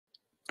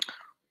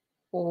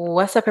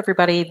What's up,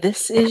 everybody?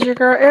 This is your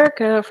girl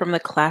Erica from the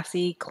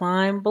Classy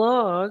Climb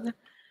blog.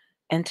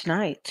 And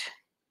tonight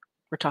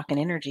we're talking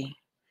energy.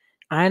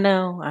 I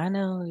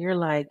know. You're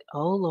like,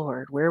 oh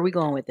Lord, where are we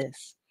going with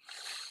this?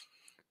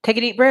 Take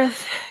a deep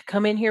breath.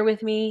 Come in here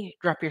with me.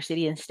 Drop your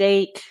city and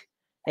state.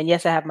 And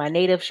yes, I have my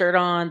native shirt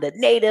on, the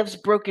Natives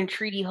Broken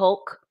Treaty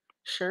Hulk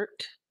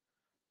shirt.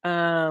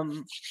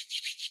 Um,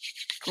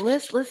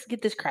 let's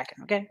get this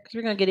cracking, okay? Because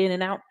we're gonna get in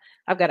and out.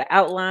 I've got an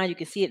outline. You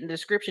can see it in the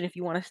description if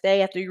you want to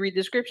stay. After you read the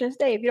description,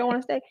 stay. If you don't want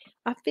to stay,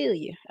 I feel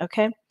you.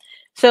 Okay.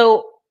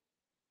 So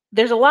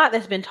there's a lot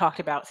that's been talked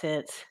about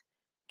since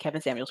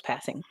Kevin Samuel's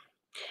passing,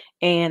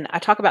 and I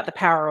talk about the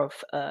power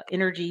of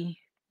energy,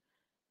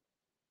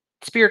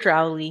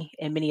 spirituality,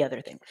 and many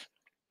other things.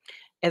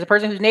 As a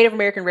person who's Native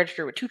American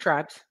registered with two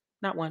tribes,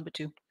 not one but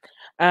two,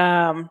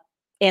 um,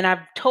 and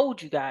I've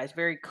told you guys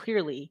very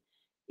clearly,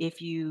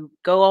 if you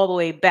go all the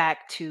way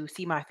back to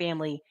see my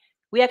family,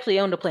 we actually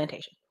owned a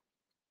plantation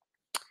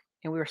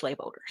and we were slave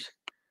owners.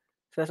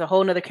 So that's a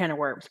whole nother can of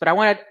worms. But I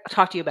want to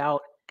talk to you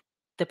about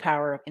the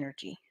power of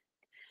energy.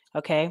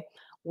 Okay.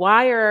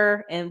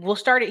 And we'll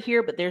start it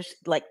here, but there's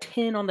like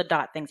 10 on the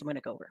dot things I'm going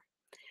to go over.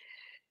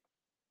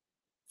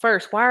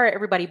 First, why are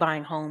everybody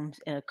buying homes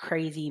in a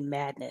crazy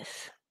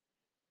madness?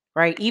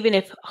 Right? Even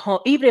if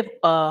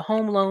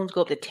home loans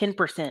go up to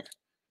 10%,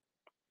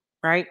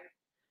 right?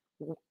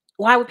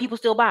 Why would people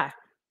still buy?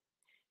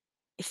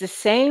 It's the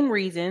same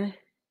reason.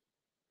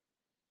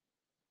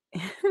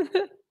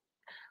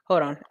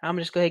 Hold on. I'm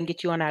just go ahead and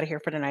get you on out of here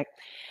for the night.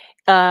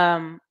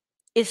 Um,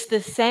 it's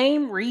the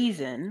same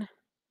reason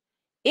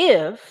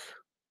if,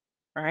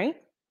 right?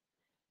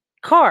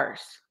 Cars.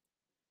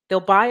 They'll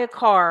buy a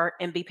car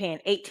and be paying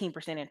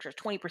 18% interest,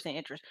 20%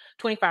 interest,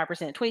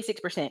 25%,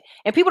 26%.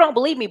 And people don't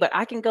believe me, but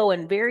I can go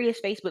in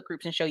various Facebook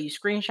groups and show you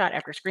screenshot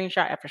after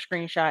screenshot after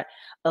screenshot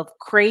of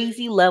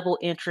crazy level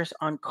interest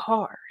on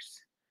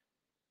cars.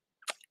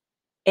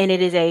 And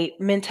it is a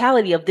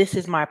mentality of this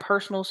is my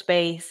personal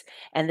space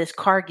and this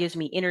car gives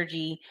me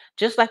energy.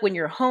 Just like when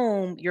your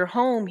home,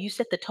 you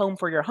set the tone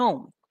for your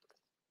home.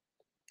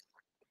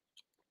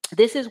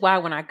 This is why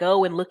when I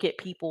go and look at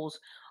people's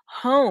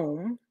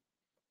home,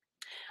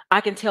 I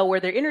can tell where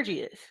their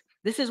energy is.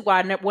 This is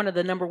why one of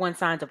the number one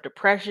signs of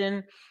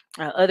depression,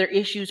 other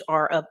issues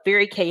are a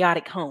very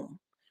chaotic home,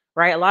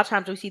 right? A lot of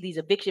times we see these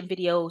eviction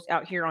videos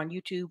out here on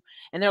YouTube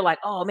and they're like,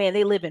 oh man,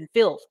 they live in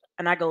filth.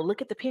 And I go,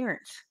 look at the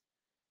parents.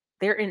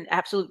 They're in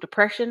absolute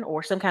depression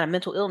or some kind of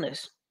mental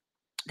illness.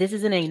 This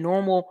isn't a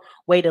normal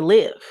way to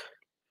live,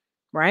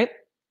 right?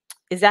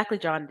 Exactly,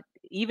 John.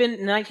 Even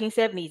in the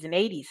 1970s and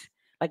 80s,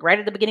 like right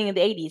at the beginning of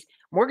the 80s,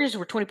 mortgages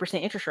were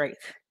 20% interest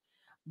rates.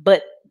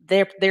 But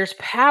there's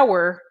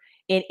power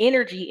and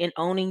energy in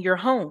owning your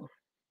home.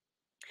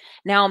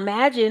 Now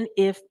imagine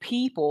if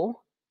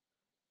people,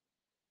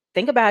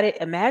 think about it,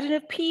 imagine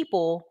if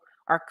people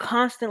are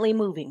constantly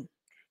moving,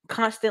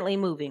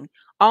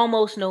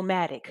 almost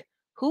nomadic.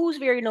 Who's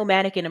very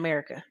nomadic in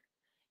America?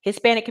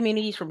 Hispanic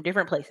communities from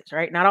different places,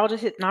 right? Not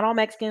all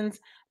Mexicans,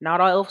 not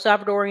all El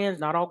Salvadorians,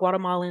 not all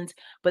Guatemalans,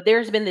 but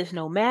there's been this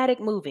nomadic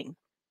moving,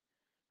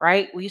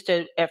 right? We used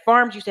to at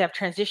farms used to have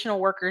transitional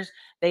workers.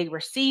 They were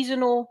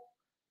seasonal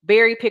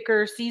berry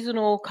pickers,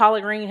 seasonal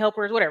collard green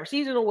helpers, whatever,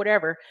 seasonal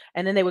whatever,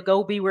 and then they would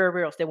go be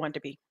wherever else they wanted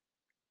to be.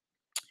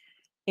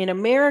 In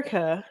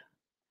America,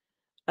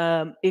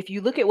 if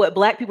you look at what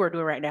Black people are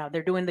doing right now,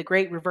 they're doing the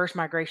great reverse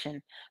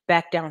migration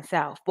back down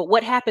south. But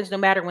what happens no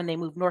matter when they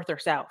move north or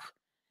south?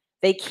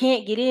 They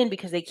can't get in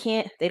because they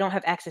don't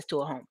have access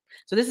to a home.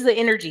 So this is an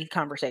energy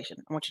conversation.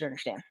 I want you to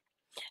understand.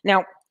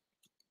 Now,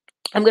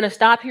 I'm going to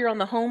stop here on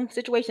the home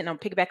situation and I'll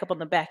pick it back up on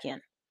the back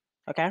end.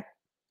 Okay?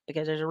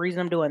 Because there's a reason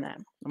I'm doing that.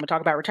 I'm going to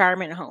talk about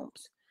retirement and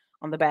homes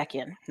on the back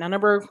end. Now,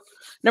 number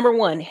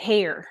one,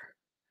 hair.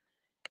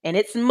 And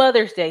it's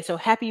Mother's Day, so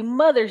happy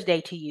Mother's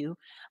Day to you.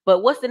 But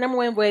what's the number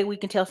one way we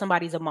can tell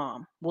somebody's a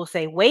mom? We'll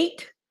say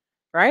weight,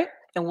 right?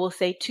 And we'll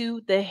say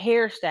two, the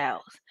hairstyles.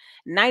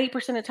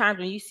 90% of the times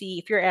when you see,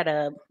 if you're at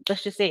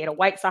let's just say at a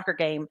white soccer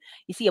game,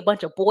 you see a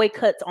bunch of boy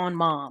cuts on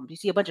moms. You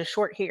see a bunch of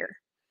short hair.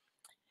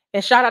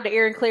 And shout out to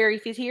Aaron Clary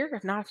if he's here.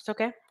 If not, it's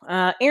okay.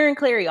 Aaron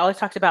Clary always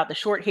talks about the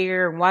short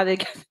hair and why they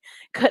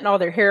cutting all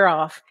their hair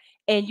off.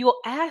 And you'll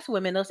ask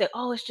women, they'll say,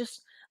 oh, it's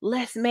just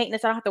less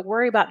maintenance. I don't have to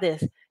worry about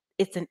this.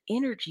 It's an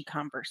energy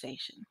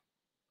conversation.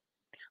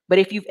 But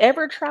if you've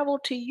ever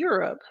traveled to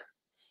Europe,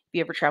 if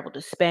you ever traveled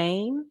to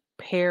Spain,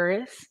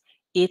 Paris,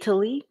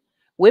 Italy,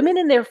 women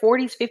in their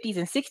 40s, 50s,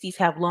 and 60s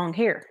have long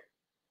hair.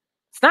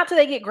 It's not till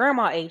they get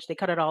grandma age, they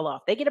cut it all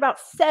off. They get about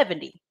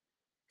 70,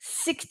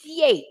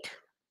 68,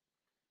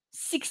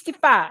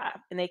 65,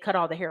 and they cut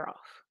all the hair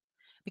off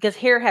because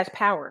hair has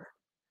power.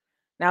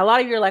 Now, a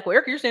lot of you are like, well,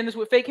 Erica, you're saying this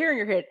with fake hair in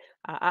your head.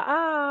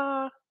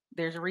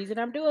 There's a reason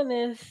I'm doing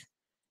this.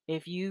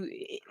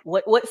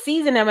 What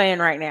season am I in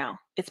right now?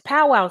 It's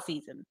powwow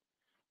season.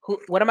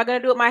 What am I going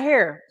to do with my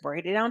hair?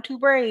 Braid it down 2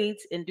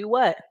 braids and do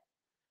what?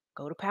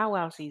 Go to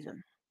powwow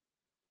season.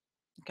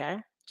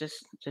 Okay.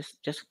 Just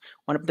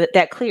want to put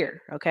that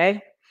clear.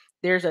 Okay.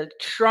 There's a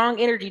strong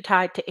energy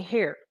tied to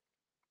hair.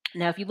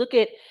 Now, if you look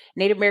at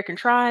Native American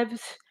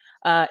tribes,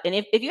 and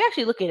if you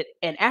actually look at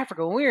in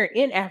Africa, when we were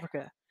in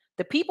Africa,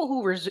 the people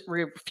who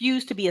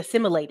refused to be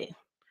assimilated,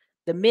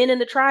 the men in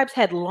the tribes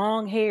had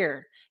long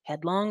hair,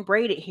 had long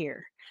braided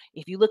hair.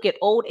 If you look at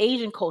old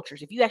Asian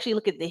cultures, if you actually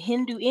look at the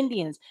Hindu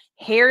Indians,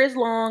 hair is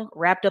long,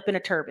 wrapped up in a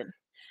turban.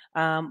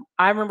 I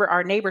remember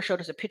our neighbor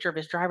showed us a picture of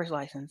his driver's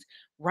license.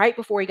 Right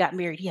before he got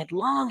married, he had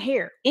long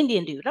hair,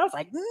 Indian dude. I was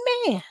like,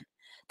 man,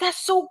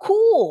 that's so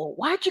cool.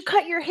 Why'd you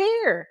cut your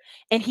hair?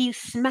 And he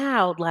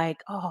smiled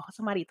like, oh,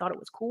 somebody thought it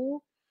was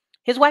cool.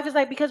 His wife is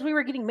like, because we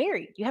were getting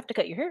married. You have to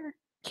cut your hair.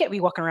 Can't be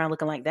walking around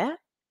looking like that.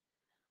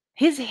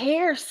 His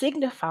hair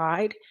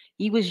signified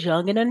he was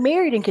young and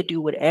unmarried and could do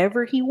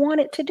whatever he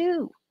wanted to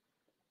do.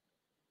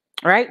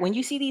 Right? When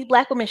you see these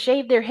black women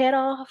shave their head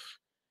off,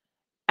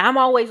 I'm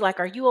always like,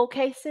 are you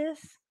okay, sis?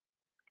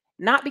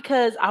 Not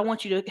because I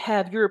want you to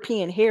have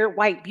European hair,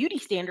 white beauty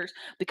standards,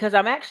 because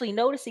I'm actually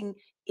noticing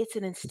it's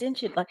an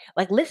extension.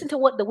 Like listen to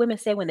what the women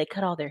say when they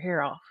cut all their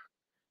hair off.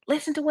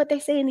 Listen to what they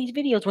say in these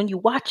videos when you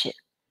watch it.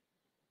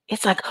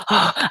 It's like,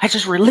 oh, I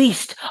just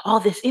released all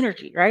this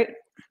energy, right?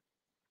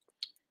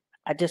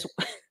 I just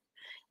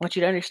want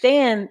you to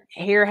understand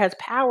hair has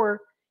power.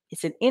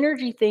 It's an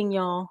energy thing,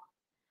 y'all.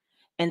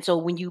 And so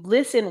when you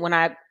listen,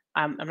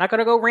 I'm not going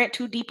to go rant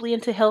too deeply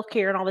into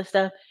healthcare and all this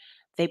stuff.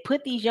 They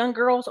put these young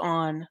girls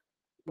on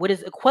what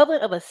is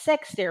equivalent of a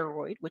sex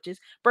steroid, which is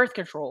birth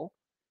control,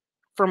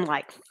 from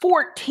like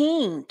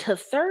 14 to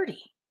 30.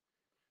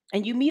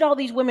 And you meet all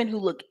these women who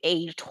look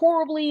aged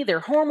horribly. Their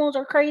hormones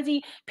are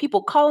crazy.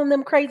 People calling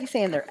them crazy,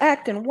 saying they're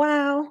acting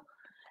wow.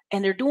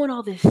 And they're doing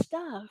all this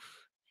stuff.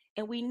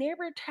 And we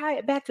never tie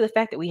it back to the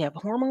fact that we have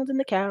hormones in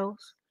the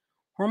cows,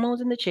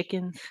 hormones in the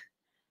chickens.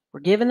 We're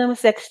giving them a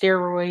sex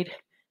steroid.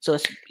 So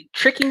it's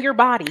tricking your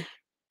body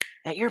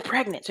that you're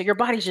pregnant. So your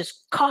body's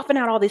just coughing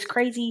out all these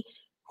crazy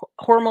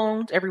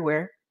hormones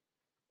everywhere.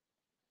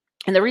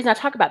 And the reason I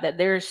talk about that,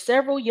 there's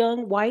several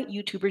young white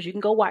YouTubers, you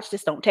can go watch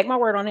this, don't take my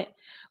word on it,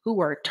 who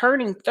are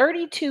turning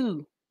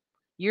 32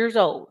 years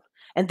old.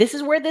 And this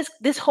is where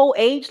this whole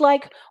age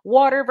like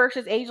water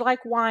versus age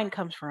like wine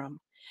comes from.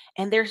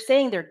 And they're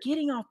saying they're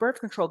getting off birth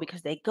control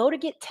because they go to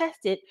get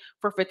tested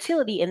for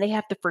fertility and they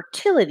have the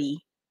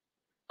fertility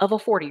of a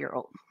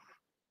 40-year-old.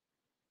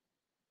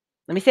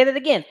 Let me say that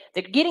again.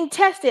 They're getting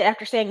tested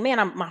after saying,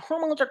 man, my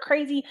hormones are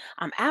crazy.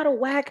 I'm out of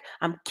whack.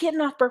 I'm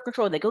getting off birth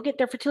control. They go get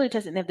their fertility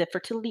test and they have the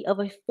fertility of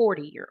a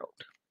 40-year-old.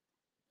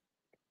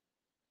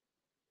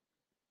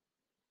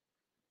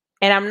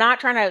 And I'm not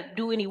trying to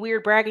do any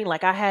weird bragging.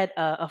 Like I had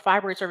a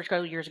fibroid surgery a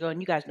couple years ago,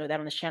 and you guys know that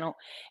on this channel.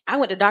 I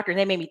went to doctor and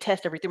they made me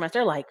test every 3 months.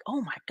 They're like,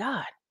 oh my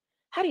God,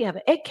 how do you have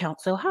an egg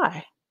count so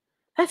high?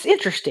 That's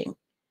interesting.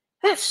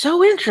 That's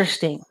so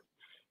interesting.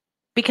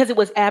 Because it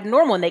was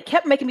abnormal and they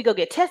kept making me go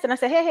get tested. And I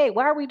said, hey,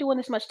 why are we doing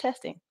this much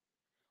testing?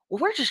 Well,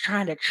 we're just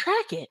trying to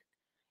track it.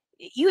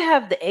 You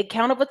have the egg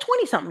count of a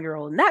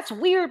 20-something-year-old. And that's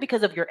weird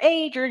because of your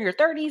age, you're in your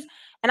 30s.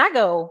 And I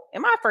go,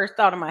 and my first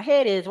thought in my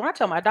head is when I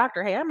tell my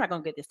doctor, hey, I'm not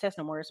going to get this test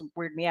no more, it's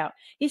weirding me out.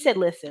 He said,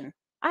 listen,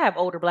 I have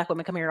older black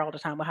women come here all the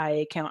time with high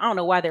egg count. I don't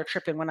know why they're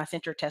tripping when I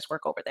sent your test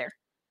work over there.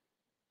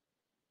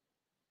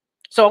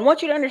 So I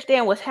want you to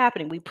understand what's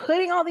happening. We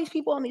putting all these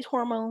people on these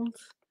hormones.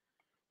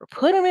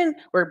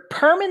 We're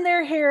perming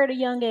their hair at a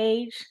young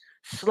age,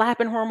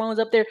 slapping hormones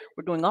up there.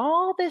 We're doing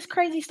all this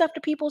crazy stuff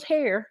to people's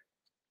hair.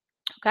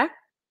 Okay.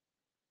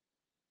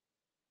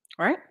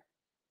 Right.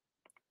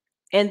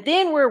 And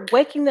then we're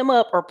waking them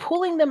up or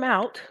pulling them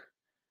out.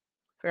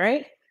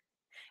 Right.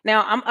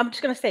 Now, I'm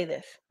just going to say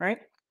this. Right.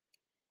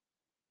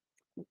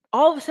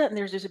 All of a sudden,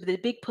 there's this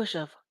big push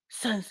of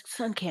sun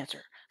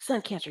cancer,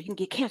 sun cancer. You can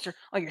get cancer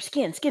on your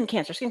skin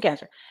cancer, skin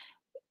cancer.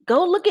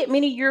 Go look at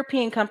many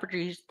European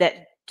countries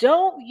that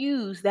don't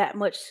use that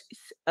much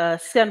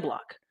sunblock.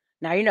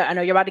 Now, I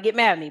know you're about to get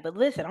mad at me, but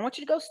listen, I want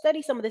you to go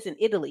study some of this in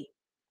Italy.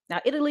 Now,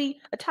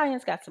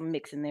 Italians got some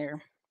mix in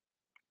there.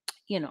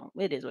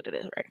 It is what it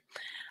is,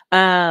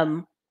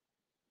 right?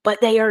 But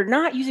they are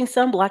not using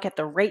sunblock at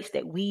the rates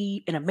that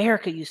we in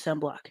America use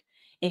sunblock.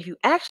 If you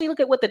actually look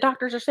at what the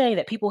doctors are saying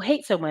that people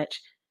hate so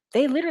much,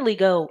 they literally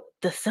go,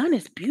 the sun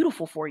is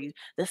beautiful for you.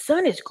 The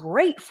sun is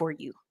great for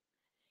you.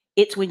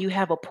 It's when you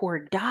have a poor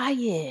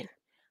diet,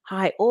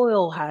 high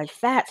oil, high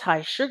fats,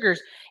 high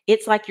sugars.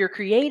 It's like you're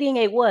creating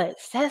a what?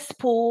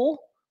 Cesspool,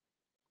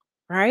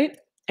 right?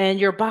 And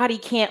your body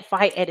can't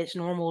fight at its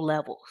normal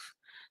levels.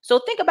 So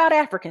think about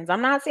Africans.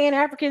 I'm not saying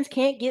Africans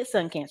can't get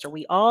sun cancer.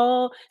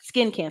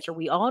 Skin cancer.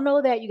 We all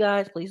know that, you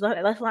guys. Please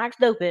let's not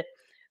dope it.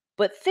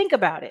 But think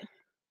about it.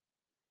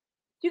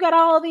 You got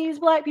all these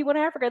black people in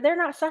Africa. They're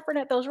not suffering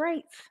at those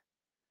rates.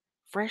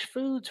 Fresh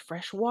foods,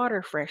 fresh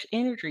water, fresh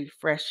energy,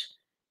 fresh.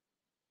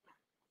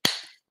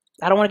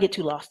 I don't want to get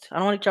too lost. I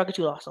don't want y'all to get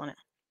too lost on it.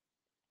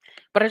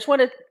 But I just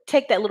want to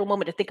take that little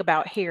moment to think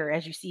about hair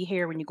as you see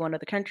hair when you go in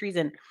other countries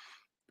and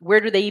where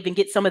do they even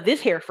get some of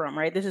this hair from,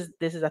 right? This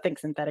is I think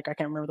synthetic. I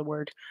can't remember the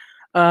word.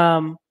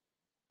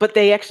 But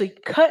they actually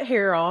cut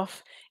hair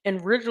off in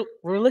religious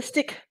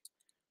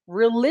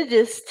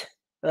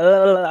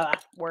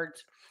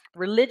words,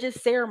 religious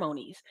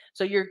ceremonies.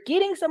 So you're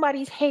getting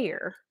somebody's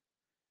hair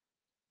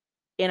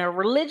in a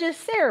religious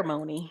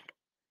ceremony,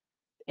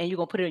 and you're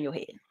gonna put it on your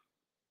head.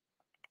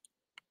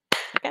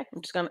 Okay,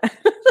 I'm just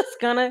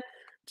gonna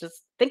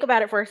just think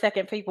about it for a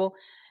second, people.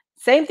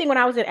 Same thing when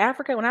I was in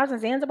Africa, when I was in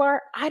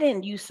Zanzibar, I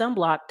didn't use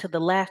sunblock to the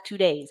last 2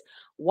 days.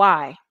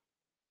 Why?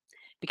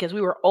 Because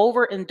we were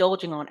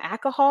overindulging on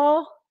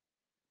alcohol.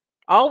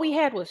 All we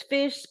had was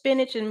fish,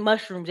 spinach, and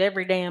mushrooms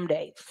every damn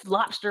day.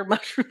 Lobster,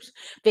 mushrooms,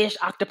 fish,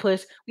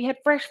 octopus. We had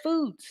fresh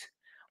foods.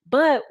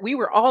 But we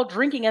were all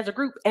drinking as a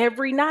group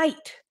every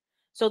night.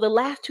 So the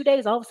last 2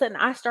 days, all of a sudden,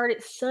 I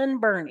started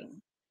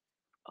sunburning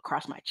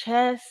across my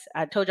chest.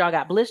 I told you I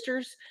got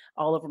blisters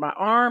all over my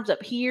arms,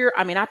 up here.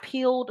 I mean, I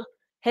peeled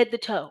head to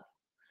toe.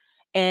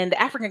 And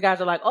the African guys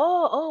are like,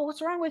 oh,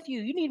 what's wrong with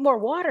you? You need more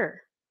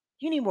water.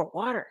 You need more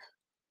water.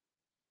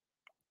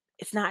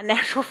 It's not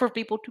natural for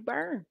people to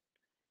burn.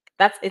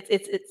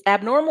 It's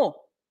abnormal,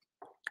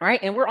 right?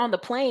 And we're on the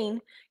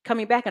plane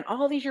coming back, and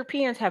all these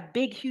Europeans have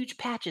big, huge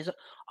patches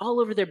all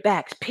over their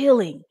backs,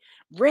 peeling,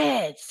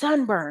 red,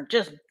 sunburn,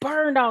 just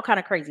burned all kind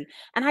of crazy.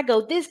 And I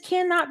go, this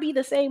cannot be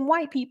the same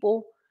white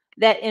people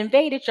that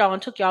invaded y'all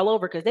and took y'all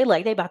over because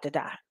they about to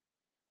die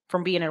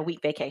from being on a week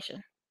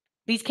vacation.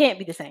 These can't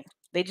be the same.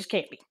 They just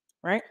can't be,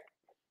 right?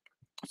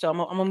 So I'm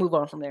gonna move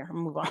on from there. I'm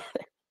gonna move on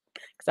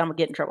because I'm gonna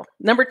get in trouble.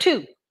 Number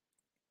two.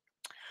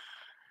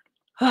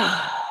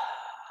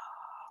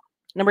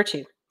 Number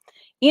two,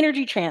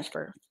 energy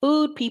transfer,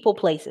 food, people,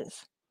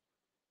 places.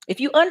 If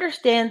you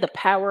understand the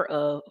power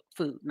of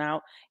food,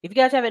 now, if you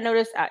guys haven't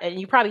noticed,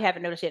 and you probably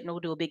haven't noticed yet, and we'll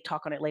do a big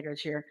talk on it later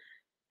this year,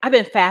 I've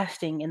been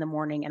fasting in the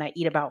morning and I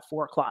eat about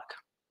 4 o'clock,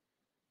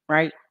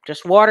 right?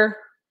 Just water,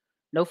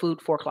 no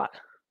food, 4 o'clock.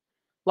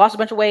 Lost a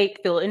bunch of weight,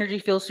 feel energy,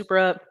 feels super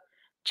up,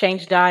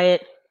 changed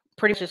diet,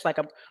 pretty much just like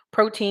a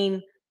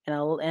protein and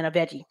a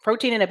veggie,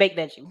 protein and a baked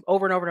veggie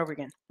over and over and over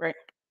again, right?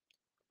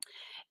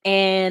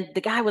 And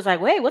the guy was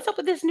like, "Wait, what's up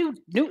with this new?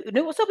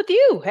 What's up with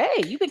you?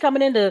 Hey, you've been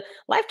coming into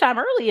Lifetime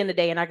early in the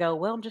day." And I go,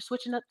 "Well, I'm just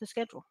switching up the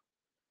schedule,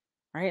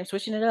 right? I'm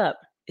switching it up.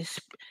 It's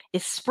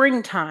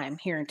springtime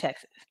here in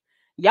Texas.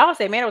 Y'all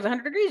say, man, it was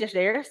 100 degrees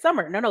yesterday. It's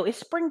summer. No, it's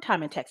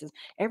springtime in Texas.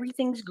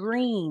 Everything's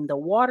green. The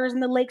waters in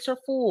the lakes are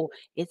full.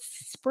 It's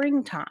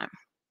springtime,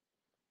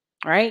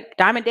 right?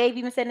 Diamond Dave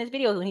even said in his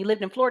video when he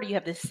lived in Florida, you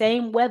have the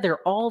same weather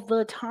all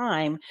the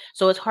time,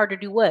 so it's hard to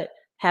do what?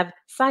 Have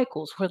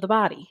cycles for the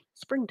body.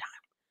 Springtime,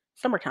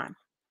 summertime,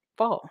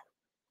 fall,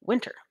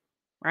 winter,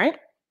 right?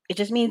 It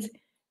just means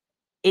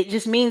it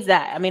just means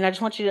that. I mean, I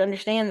just want you to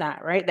understand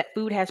that, right? That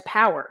food has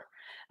power.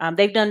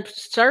 They've done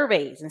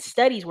surveys and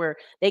studies where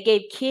they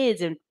gave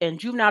kids in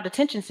juvenile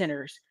detention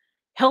centers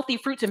healthy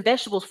fruits and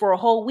vegetables for a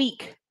whole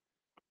week.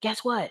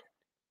 Guess what?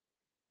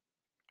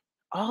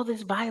 All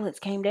this violence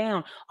came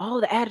down. All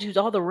the attitudes,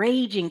 all the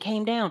raging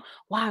came down.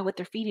 Why? What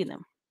they're feeding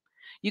them.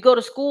 You go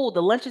to school,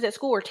 the lunches at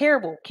school are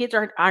terrible. Kids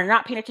are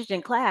not paying attention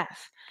in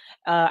class.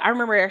 I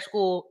remember at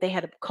school, they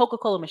had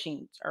Coca-Cola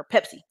machines or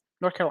Pepsi,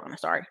 North Carolina,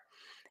 sorry.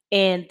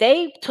 And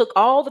they took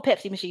all the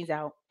Pepsi machines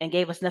out and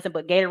gave us nothing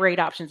but Gatorade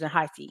options and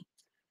high tea.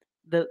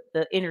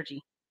 The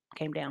energy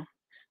came down.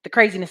 The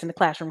craziness in the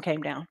classroom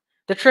came down.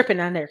 The tripping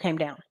on there came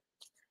down.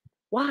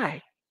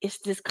 Why? It's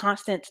this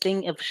constant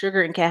thing of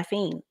sugar and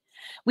caffeine.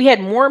 We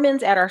had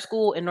Mormons at our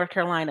school in North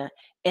Carolina,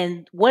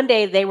 and one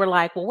day they were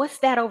like, "Well, what's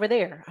that over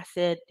there?" I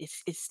said,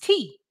 "It's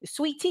tea. It's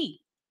sweet tea."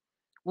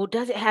 "Well,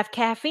 does it have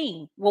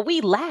caffeine?" Well,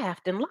 we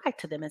laughed and lied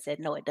to them and said,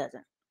 "No, it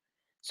doesn't."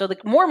 So the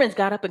Mormons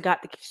got up and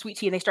got the sweet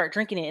tea and they started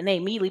drinking it and they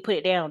immediately put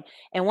it down.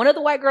 And one of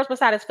the white girls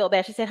beside us felt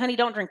bad. She said, "Honey,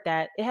 don't drink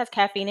that. It has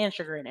caffeine and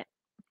sugar in it."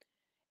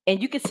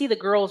 And you could see the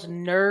girls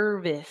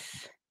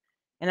nervous.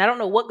 And I don't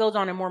know what goes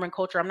on in Mormon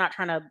culture. I'm not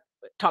trying to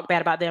talk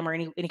bad about them or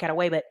any kind of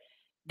way, but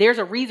there's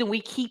a reason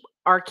we keep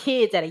our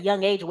kids at a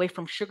young age away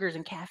from sugars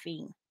and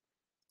caffeine.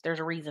 There's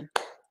a reason.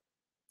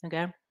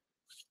 Okay.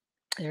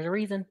 There's a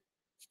reason.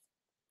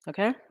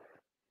 Okay.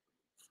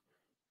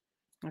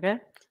 Okay.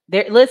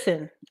 There,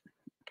 listen,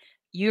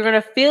 you're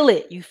gonna feel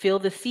it. You feel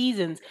the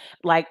seasons.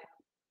 Like,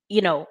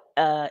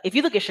 if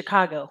you look at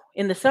Chicago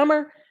in the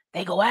summer,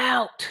 they go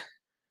out.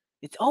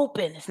 It's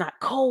open. It's not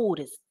cold.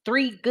 It's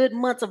 3 good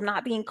months of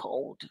not being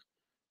cold,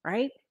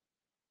 right?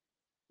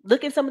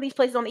 Look at some of these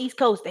places on the East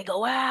Coast. They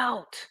go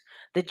out.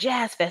 The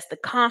Jazz Fest, the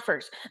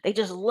conference. They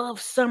just love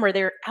summer.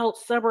 They're out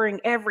summering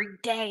every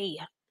day,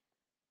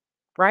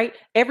 right?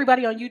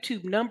 Everybody on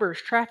YouTube,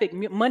 numbers, traffic,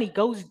 money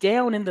goes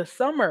down in the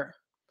summer.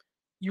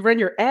 You run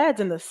your ads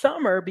in the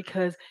summer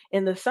because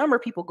in the summer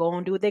people go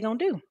and do what they're gonna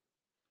do.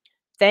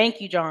 Thank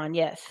you, John.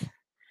 Yes.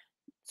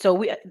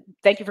 So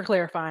thank you for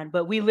clarifying,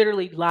 but we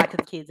literally lied to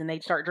the kids and they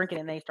start drinking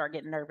and they start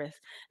getting nervous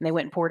and they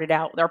went and poured it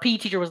out. Our PE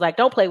teacher was like,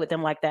 "Don't play with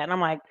them like that." And I'm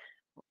like,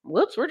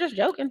 "Whoops, we're just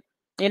joking."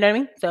 You know what I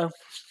mean? So,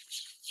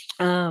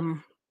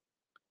 um,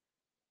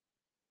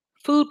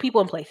 food,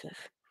 people, and places.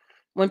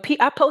 When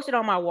I posted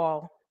on my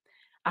wall,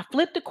 I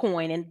flipped a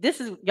coin, and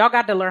this is y'all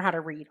got to learn how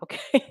to read,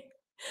 okay?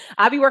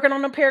 I be working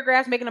on them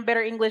paragraphs, making them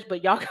better English,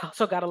 but y'all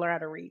also got to learn how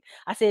to read.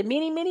 I said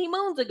many, many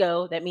moons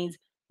ago. That means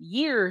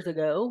years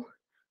ago,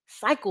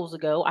 cycles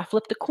ago. I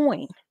flipped a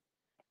coin.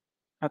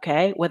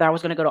 Okay, whether I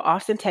was going to go to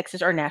Austin,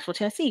 Texas, or Nashville,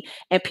 Tennessee.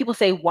 And people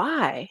say,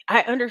 why?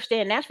 I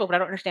understand Nashville, but I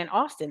don't understand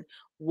Austin.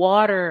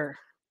 Water.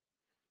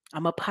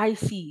 I'm a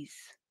Pisces.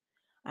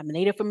 I'm a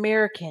Native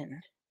American.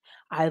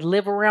 I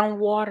live around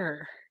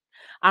water.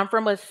 I'm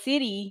from a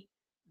city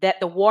that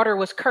the water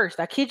was cursed.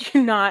 I kid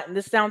you not, and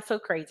this sounds so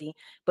crazy,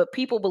 but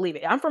people believe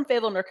it. I'm from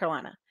Fayetteville, North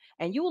Carolina,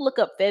 and you will look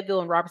up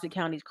Fayetteville and Robertson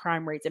counties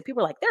crime rates, and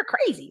people are like, they're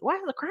crazy. Why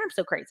is the crime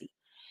so crazy?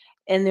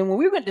 And then when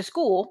we went to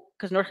school,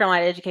 because North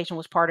Carolina education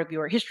was part of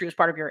your history, was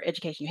part of your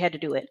education, you had to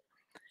do it.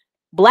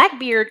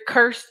 Blackbeard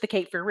cursed the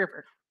Cape Fear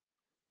River.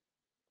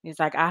 He's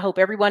like, I hope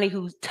everybody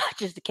who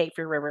touches the Cape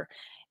Fear River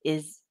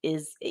is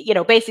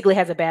basically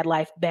has a bad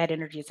life, bad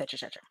energy, etc.,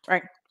 etc.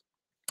 Right?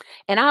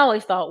 And I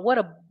always thought, what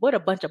a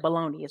bunch of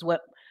baloney is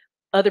what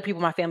other people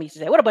in my family used to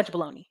say. What a bunch of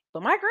baloney.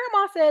 But my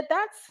grandma said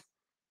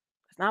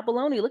it's not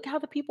baloney. Look how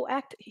the people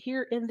act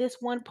here in this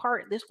one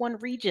part, this one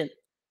region.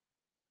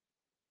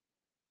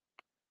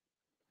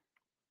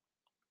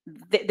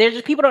 There's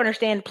just people don't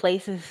understand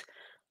places,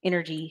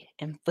 energy,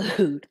 and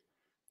food.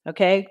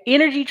 Okay.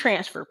 Energy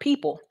transfer,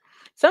 people.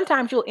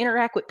 Sometimes you'll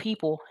interact with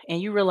people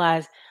and you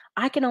realize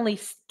I can only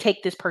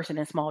take this person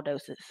in small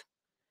doses.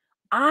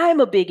 I'm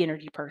a big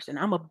energy person.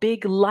 I'm a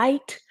big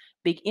light,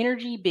 big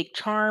energy, big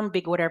charm,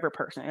 big whatever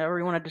person, however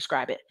you want to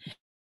describe it.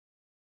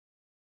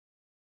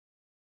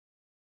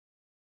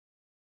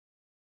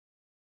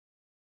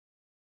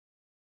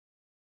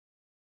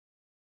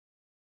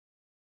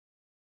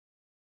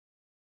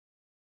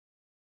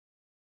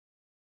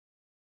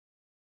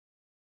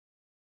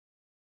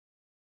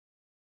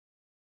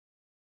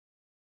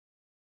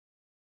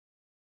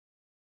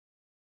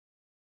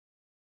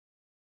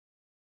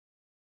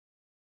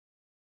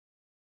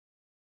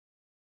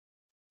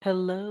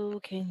 Hello,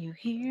 can you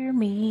hear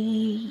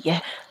me?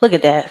 Yeah, look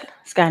at that.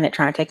 Skynet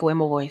trying to take away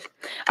my voice.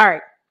 All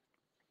right.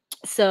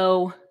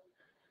 So,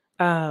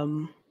 I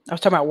was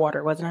talking about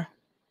water, wasn't I?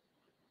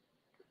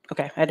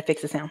 Okay, I had to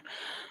fix the sound.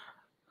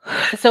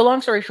 So,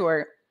 long story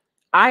short,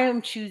 I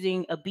am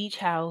choosing a beach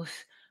house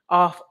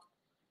off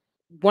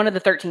one of the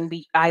 13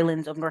 beach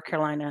islands of North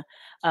Carolina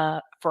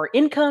for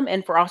income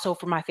and for also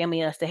for my family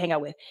and us to hang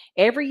out with.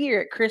 Every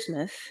year at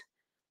Christmas,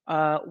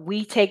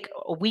 we take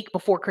a week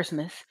before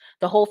Christmas.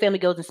 The whole family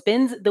goes and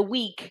spends the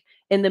week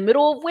in the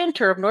middle of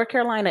winter of North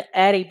Carolina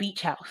at a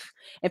beach house.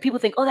 And people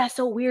think, oh, that's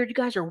so weird. You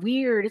guys are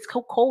weird. It's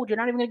so cold. You're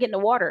not even going to get in the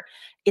water.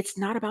 It's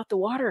not about the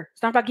water.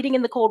 It's not about getting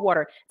in the cold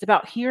water. It's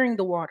about hearing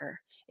the water.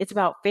 It's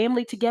about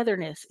family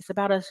togetherness. It's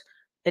about us,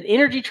 an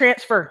energy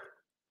transfer,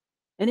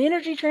 an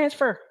energy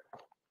transfer.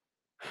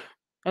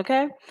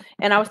 Okay.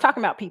 And I was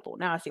talking about people.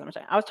 Now I see what I'm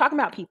saying. I was talking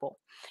about people.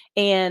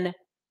 And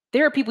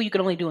there are people you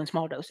can only do in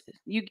small doses.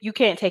 You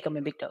can't take them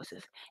in big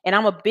doses. And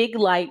I'm a big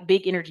light,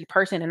 big energy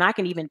person. And I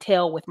can even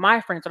tell with my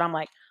friends that I'm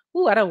like,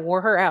 ooh, I done wore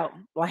her out.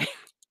 Like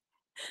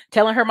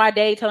telling her my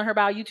day, telling her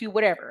about YouTube,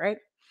 whatever, right?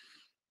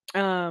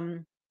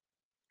 Um,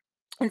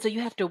 and so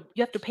you have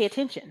to pay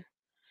attention.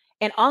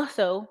 And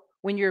also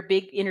when you're a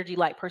big energy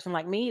light person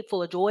like me,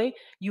 full of joy,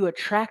 you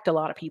attract a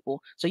lot of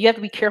people. So you have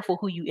to be careful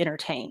who you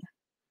entertain.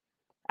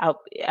 I,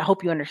 I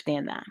hope you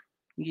understand that.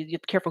 You be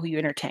careful who you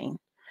entertain.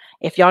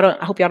 If y'all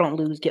don't, I hope y'all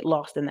don't get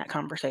lost in that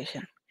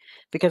conversation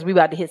because we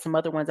about to hit some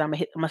other ones. I'm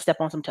gonna step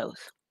on some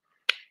toes.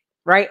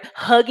 Right?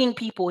 Hugging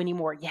people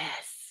anymore.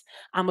 Yes,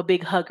 I'm a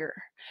big hugger.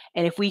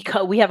 And if we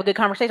have a good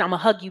conversation, I'm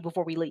gonna hug you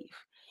before we leave.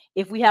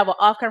 If we have an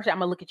off conversation, I'm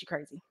gonna look at you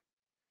crazy.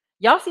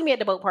 Y'all see me at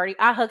the boat party.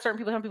 I hug certain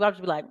people. Some people I'll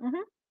just be like, that's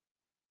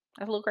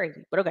a little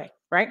crazy, but okay,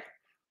 right?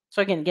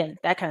 So again,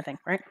 that kind of thing,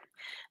 right?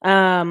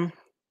 Um,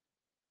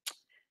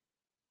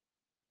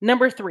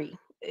 Number 3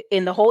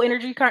 in the whole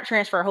energy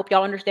transfer. I hope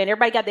y'all understand.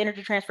 Everybody got the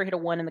energy transfer. Hit a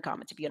 1 in the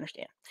comments if you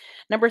understand.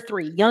 Number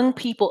 3, young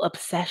people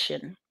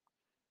obsession.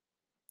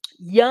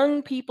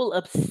 Young people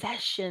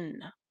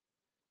obsession.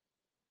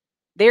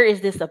 There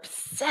is this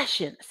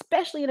obsession,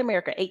 especially in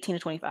America, 18 to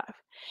 25.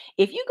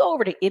 If you go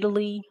over to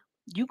Italy,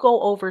 you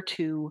go over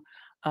to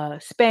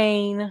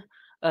Spain,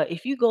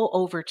 if you go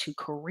over to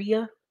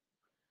Korea,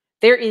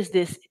 there is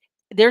this,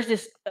 there's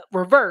this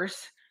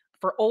reverse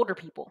for older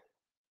people.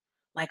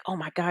 Like, oh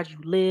my God, you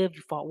lived,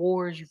 you fought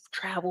wars, you've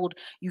traveled,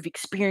 you've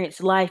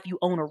experienced life, you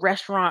own a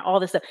restaurant, all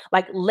this stuff.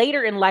 Like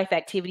later in life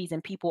activities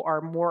and people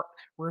are more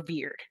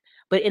revered.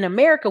 But in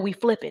America, we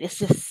flip it. It's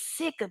this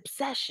sick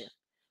obsession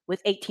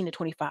with 18 to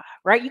 25,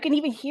 right? You can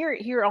even hear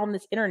it here on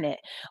this internet.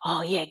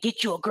 Oh yeah,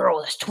 get you a girl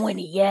that's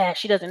 20. Yeah,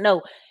 she doesn't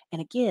know. And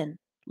again,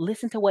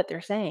 listen to what they're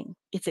saying.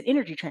 It's an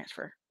energy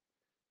transfer.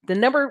 The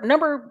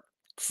number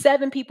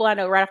 7 people I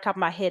know right off the top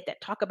of my head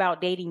that talk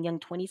about dating young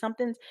 20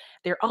 somethings,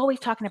 they're always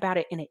talking about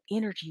it in an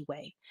energy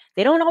way.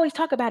 They don't always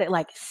talk about it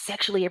like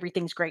sexually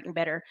everything's great and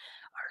better.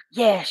 Or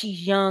yeah,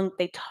 she's young.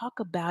 They talk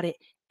about it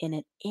in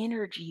an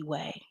energy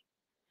way.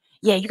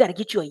 Yeah, you got to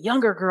get you a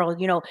younger girl,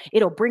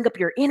 it'll bring up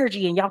your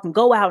energy and y'all can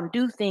go out and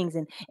do things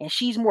and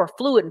she's more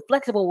fluid and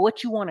flexible with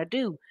what you want to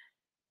do.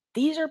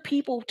 These are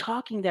people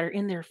talking that are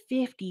in their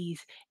 50s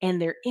and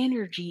their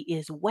energy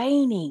is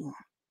waning.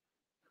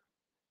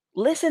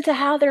 Listen to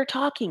how they're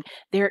talking.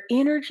 Their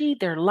energy,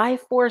 their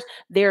life force,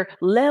 their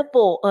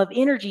level of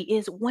energy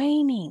is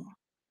waning.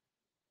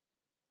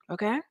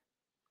 Okay.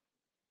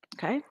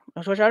 Okay. I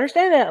just want you to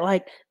understand that.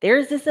 Like,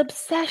 there's this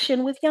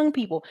obsession with young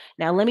people.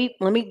 Now let me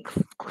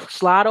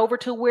slide over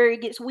to where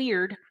it gets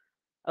weird.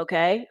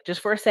 Okay.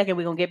 Just for a second,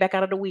 we're gonna get back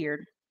out of the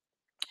weird.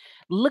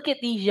 Look at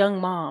these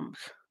young moms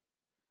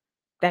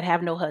that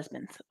have no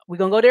husbands. We're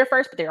gonna go there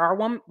first, but there are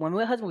women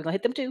with husbands. We're gonna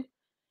hit them too.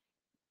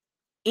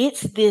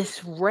 It's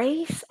this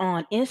race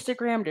on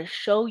Instagram to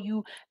show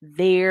you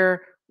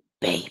their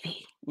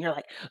baby. You're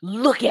like,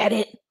 look at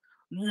it.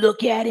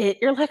 Look at it.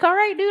 You're like, all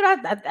right, dude,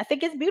 I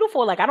think it's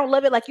beautiful. Like, I don't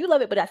love it like you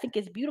love it, but I think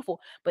it's beautiful.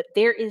 But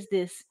there is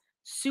this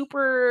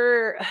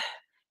super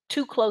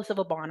too close of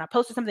a bond. I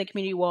posted something in the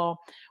community wall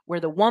where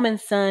the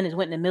woman's son is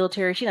went in the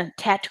military. She done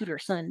tattooed her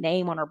son's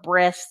name on her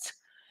breast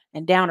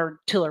and down her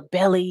till her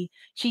belly.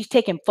 She's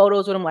taking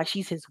photos with him like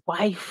she's his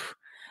wife.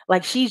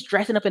 Like she's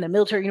dressing up in a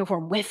military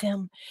uniform with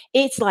him.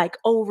 It's like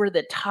over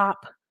the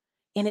top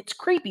and it's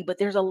creepy, but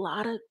there's a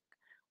lot of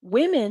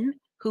women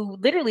who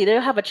literally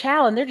they'll have a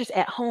child and they're just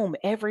at home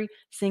every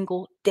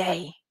single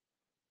day.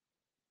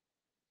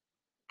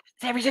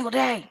 It's every single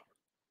day.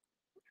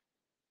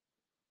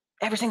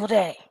 Every single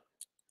day.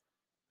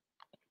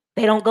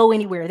 They don't go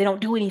anywhere. They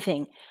don't do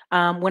anything.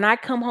 When I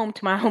come home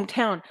to my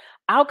hometown,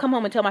 I'll come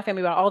home and tell my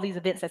family about all these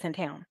events that's in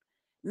town.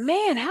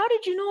 Man, how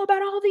did you know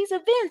about all these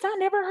events? I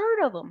never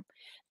heard of them.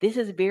 This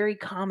is very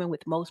common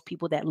with most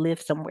people that live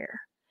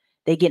somewhere.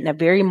 They get in a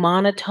very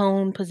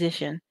monotone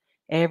position.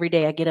 Every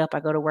day I get up, I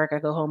go to work, I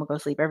go home, I go to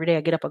sleep. Every day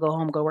I get up, I go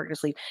home, go work to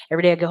sleep.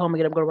 Every day I go home, I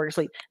get up, go to work to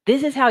sleep.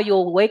 This is how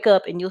you'll wake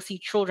up and you'll see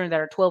children that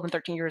are 12 and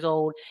 13 years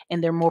old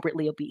and they're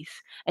morbidly obese.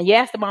 And you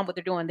ask the mom what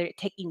they're doing, they're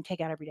eating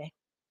takeout every day.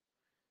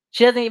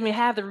 She doesn't even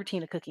have the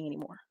routine of cooking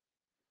anymore,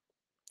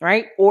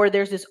 right? Or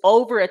there's this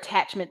over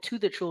attachment to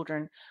the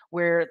children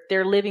where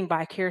they're living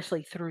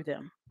vicariously through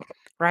them,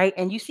 right?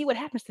 And you see what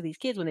happens to these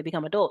kids when they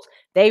become adults.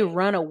 They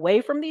run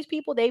away from these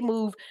people. They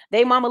move.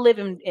 They mama live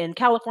in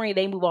California.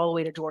 They move all the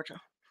way to Georgia.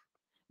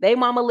 They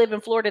mama live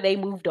in Florida. They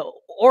moved to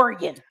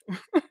Oregon,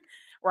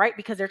 right?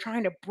 Because they're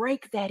trying to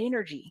break that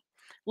energy.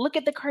 Look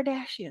at the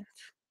Kardashians.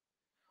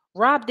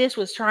 Rob Dish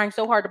was trying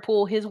so hard to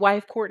pull his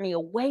wife Courtney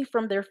away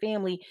from their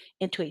family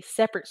into a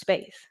separate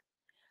space.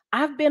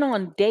 I've been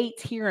on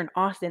dates here in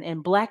Austin,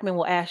 and black men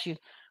will ask you,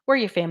 "Where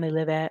your family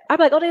live at?" I'm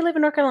like, "Oh, they live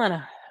in North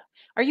Carolina."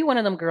 "Are you one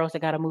of them girls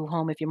that gotta move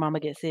home if your mama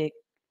gets sick?"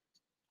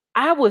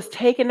 I was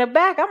taken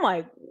aback. I'm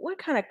like, "What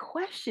kind of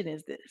question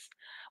is this?"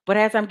 But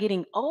as I'm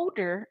getting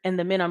older, and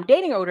the men I'm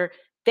dating are older,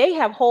 they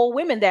have whole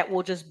women that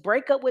will just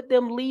break up with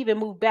them, leave, and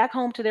move back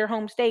home to their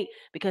home state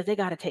because they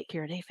gotta take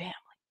care of their family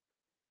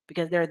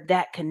because they're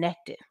that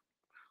connected.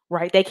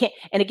 Right? They can't,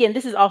 and again,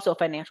 this is also a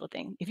financial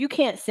thing. If you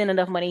can't send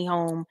enough money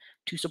home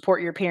to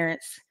support your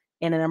parents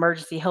in an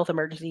emergency, health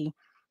emergency,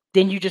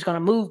 then you're just gonna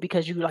move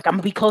because you like, I'm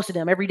gonna be close to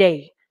them every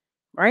day,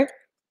 right?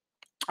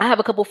 I have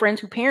a couple friends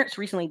whose parents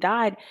recently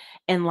died,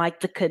 and like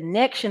the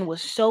connection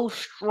was so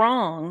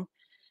strong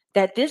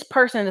that this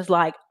person is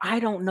like, I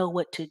don't know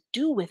what to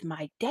do with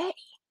my day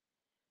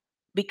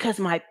because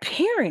my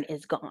parent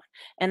is gone.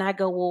 And I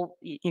go, well,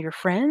 your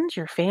friends,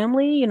 your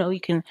family, you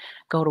can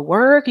go to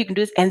work, you can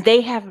do this. And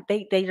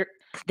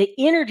the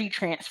energy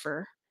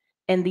transfer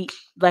and the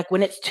like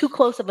when it's too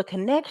close of a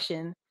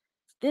connection,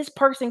 this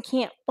person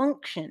can't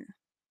function.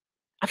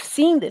 I've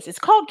seen this. It's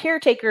called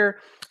caretaker.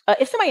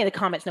 If somebody in the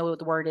comments know what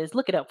the word is,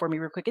 look it up for me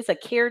real quick. It's a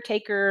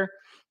caretaker.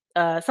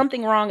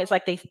 Something wrong. It's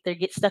like they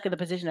get stuck in the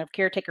position of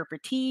caretaker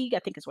fatigue. I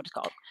think is what it's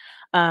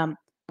called.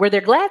 Where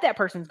they're glad that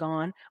person's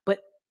gone, but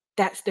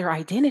that's their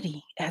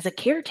identity as a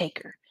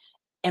caretaker.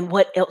 And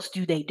what else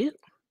do they do?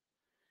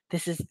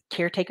 This is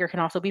caretaker can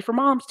also be for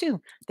moms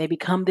too. They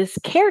become this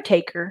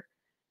caretaker,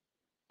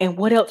 and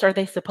what else are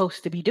they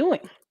supposed to be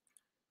doing?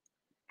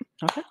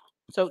 Okay,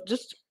 so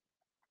just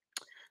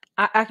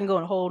I can go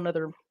on a whole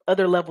nother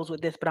other levels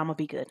with this, but I'm gonna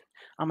be good.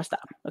 I'm gonna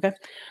stop. Okay.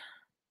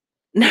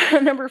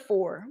 Number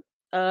four,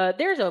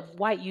 there's a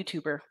white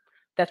YouTuber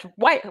that's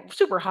white,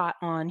 super hot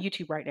on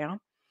YouTube right now,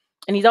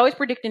 and he's always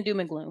predicting doom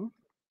and gloom.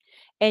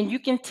 And you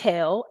can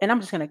tell, and I'm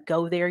just gonna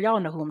go there. Y'all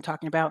know who I'm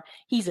talking about.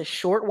 He's a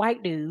short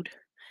white dude.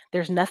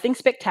 There's nothing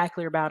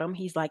spectacular about him.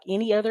 He's like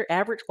any other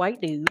average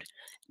white dude.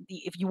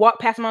 If you walk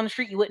past him on the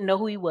street, you wouldn't know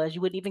who he was. You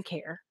wouldn't even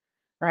care,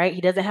 right?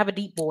 He doesn't have a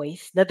deep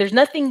voice. That there's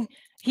nothing.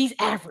 He's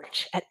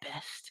average at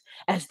best,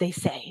 as they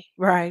say,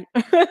 right?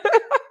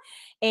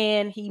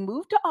 And he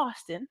moved to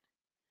Austin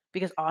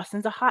because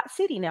Austin's a hot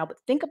city now. But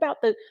think about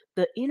the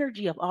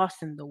energy of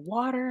Austin, the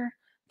water,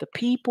 the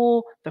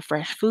people, the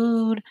fresh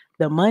food,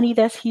 the money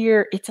that's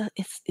here. It's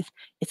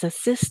a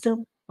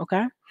system.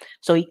 Okay.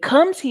 So he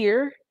comes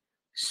here,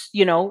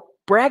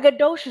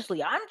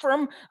 braggadociously.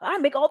 I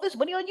make all this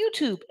money on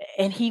YouTube.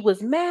 And he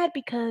was mad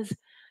because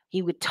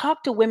he would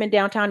talk to women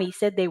downtown. And he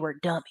said they were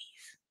dummies.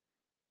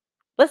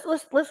 Let's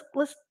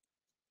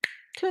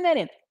tune that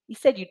in. He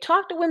said you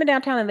talk to women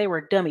downtown and they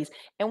were dummies.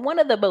 And one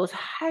of the most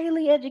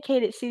highly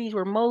educated cities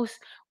where most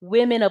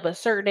women of a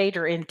certain age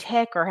are in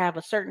tech or have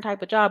a certain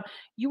type of job,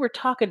 you were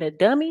talking to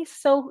dummies.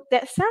 So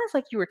that sounds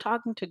like you were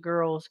talking to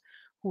girls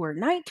who were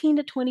 19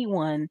 to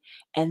 21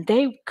 and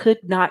they could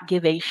not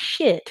give a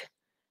shit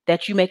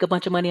that you make a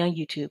bunch of money on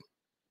YouTube.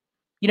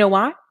 You know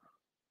why?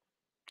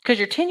 Because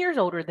you're 10 years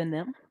older than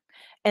them,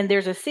 and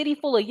there's a city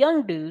full of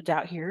young dudes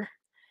out here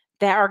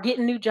that are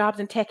getting new jobs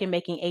in tech and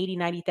making 80,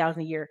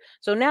 90,000 a year.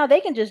 So now they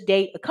can just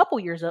date a couple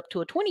years up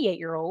to a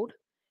 28-year-old,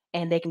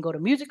 and they can go to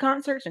music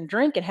concerts and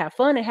drink and have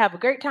fun and have a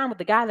great time with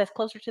the guy that's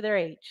closer to their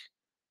age.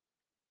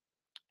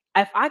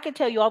 If I could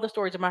tell you all the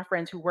stories of my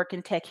friends who work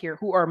in tech here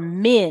who are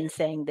men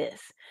saying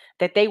this,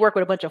 that they work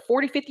with a bunch of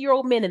 40,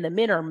 50-year-old men, and the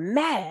men are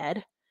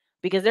mad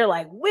because they're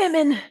like,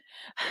 women,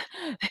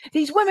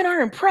 these women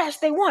aren't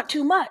impressed. They want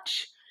too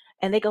much.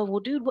 And they go, well,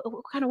 dude,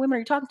 what kind of women are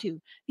you talking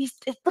to?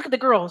 Look at the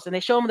girls. And they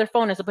show them their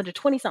phone as a bunch of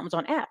 20 somethings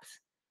on apps.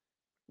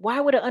 Why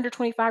would an under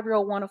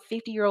 25-year-old want a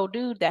 50-year-old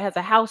dude that has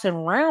a house in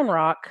Round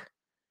Rock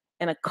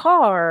and a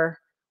car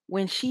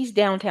when she's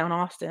downtown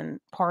Austin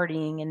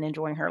partying and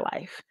enjoying her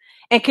life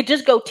and could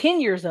just go 10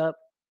 years up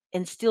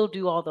and still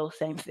do all those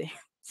same things?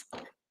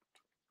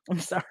 I'm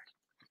sorry.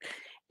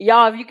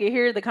 Y'all, if you could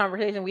hear the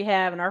conversation we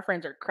have and our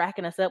friends are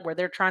cracking us up where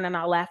they're trying to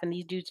not laugh in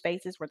these dudes'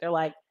 faces where they're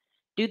like,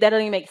 dude, that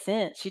doesn't even make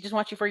sense. She just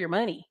wants you for your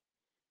money.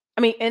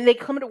 I mean, and they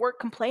come to work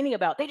complaining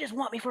about they just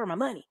want me for my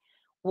money.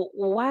 Well,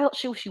 why else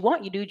should she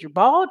want you, dude? You're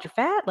bald, you're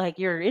fat, like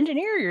you're an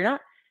engineer, you're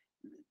not.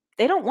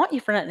 They don't want you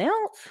for nothing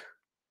else.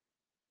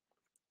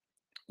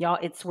 Y'all,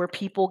 it's where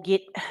people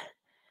get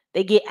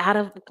out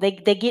of they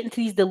get into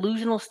these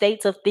delusional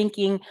states of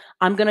thinking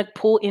I'm gonna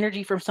pull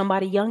energy from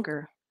somebody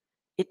younger.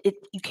 It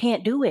you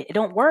can't do it. It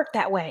don't work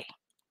that way.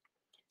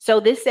 So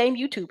this same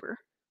YouTuber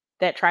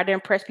that tried to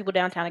impress people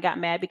downtown and got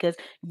mad because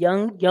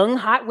young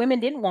hot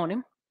women didn't want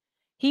him.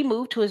 He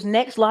moved to his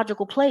next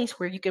logical place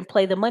where you can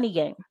play the money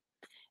game,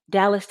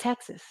 Dallas,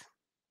 Texas.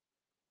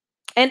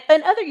 And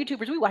other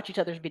YouTubers, we watch each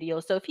other's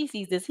videos. So if he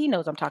sees this, he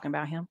knows I'm talking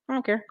about him. I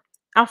don't care.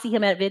 I'll see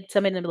him at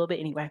Summit in a little bit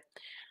anyway,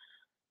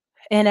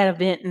 and at an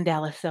event in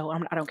Dallas. So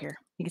I don't care.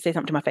 He can say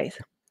something to my face.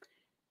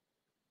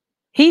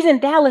 He's in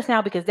Dallas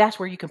now because that's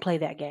where you can play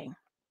that game.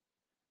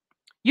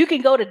 You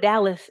can go to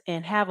Dallas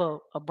and have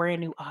a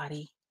brand new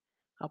Audi,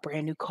 a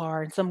brand new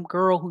car, and some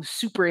girl who's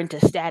super into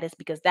status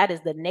because that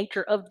is the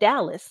nature of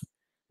Dallas,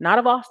 not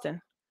of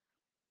Austin,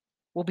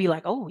 will be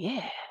like, oh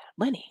yeah,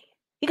 money.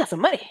 He got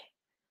some money.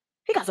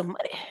 He got some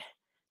money.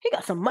 He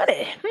got some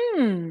money.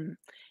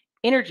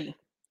 Energy.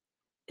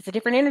 It's a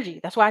different energy.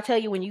 That's why I tell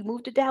you when you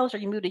move to Dallas or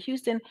you move to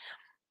Houston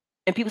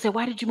and people say,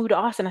 why did you move to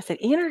Austin? I said,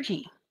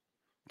 energy.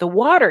 The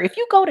water. If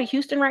you go to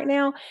Houston right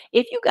now,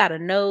 if you got a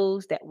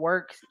nose that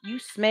works, you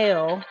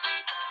smell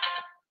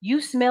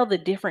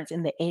the difference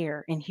in the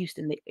air in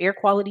Houston. The air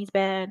quality is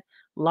bad.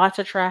 Lots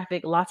of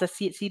traffic, lots of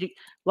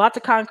lots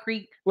of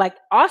concrete. Like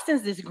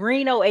Austin's this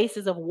green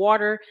oasis of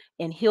water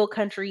and hill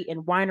country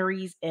and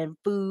wineries and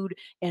food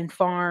and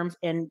farms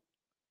and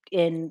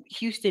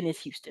Houston is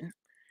Houston.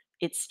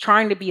 It's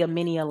trying to be a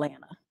mini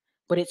Atlanta,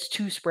 but it's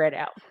too spread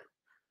out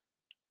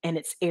and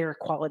its air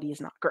quality is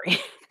not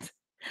great.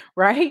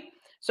 Right?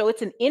 So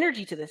it's an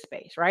energy to this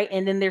space, right?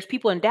 And then there's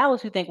people in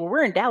Dallas who think, well,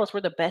 we're in Dallas,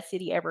 we're the best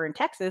city ever in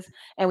Texas,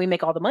 and we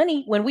make all the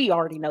money when we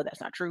already know that's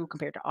not true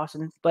compared to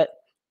Austin. But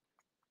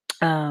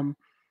um,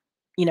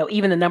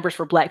 even the numbers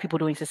for black people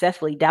doing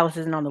successfully, Dallas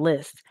isn't on the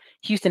list.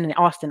 Houston and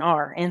Austin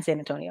are, and San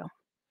Antonio.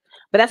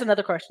 But that's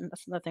another question.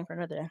 That's another thing for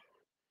another day.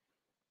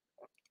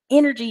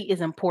 Energy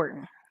is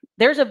important.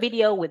 There's a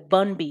video with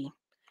Bun B.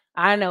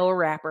 I know a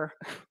rapper.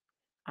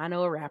 I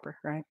know a rapper,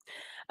 right?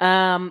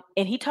 And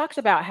he talks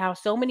about how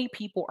so many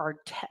people are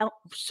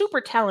super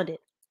talented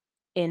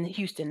in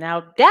Houston.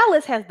 Now,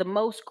 Dallas has the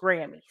most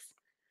Grammys.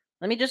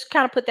 Let me just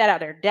kind of put that out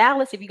there.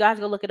 Dallas, if you guys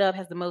go look it up,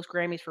 has the most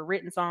Grammys for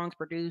written songs,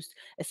 produced,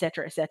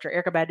 etc., etc.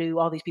 Erica Badu,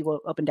 all these people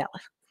up in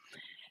Dallas.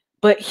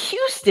 But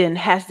Houston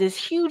has this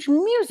huge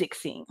music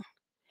scene.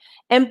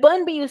 And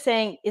Bun B was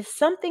saying, is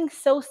something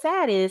so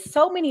sad is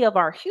so many of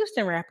our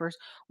Houston rappers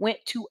went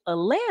to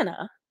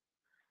Atlanta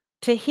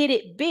to hit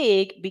it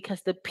big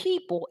because the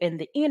people and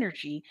the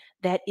energy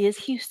that is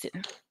Houston.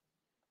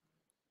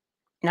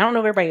 Now, I don't know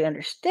if everybody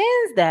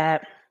understands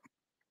that,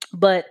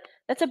 but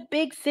that's a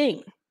big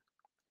thing.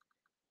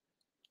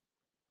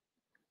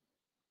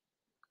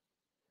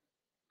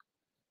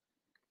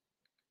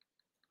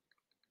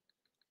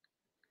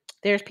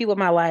 There's people in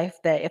my life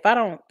that if I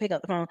don't pick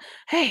up the phone,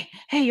 hey,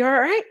 you all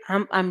right?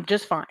 I'm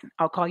just fine.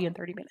 I'll call you in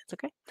 30 minutes,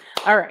 okay?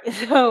 All right.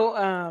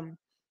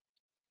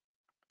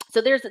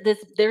 So there's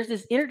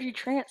this energy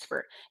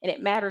transfer and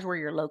it matters where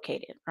you're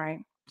located, right?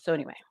 So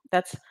anyway,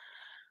 that's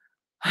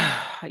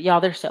y'all,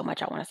 there's so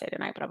much I want to say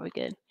tonight, but I'll be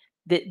good.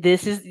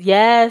 This is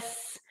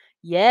yes,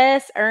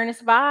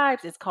 earnest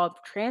vibes. It's called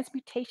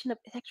transmutation of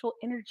sexual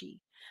energy.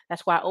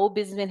 That's why old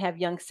businessmen have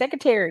young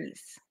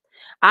secretaries.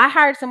 I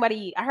hired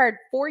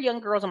 4 young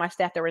girls on my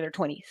staff that were in their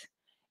 20s.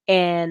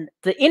 And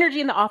the energy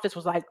in the office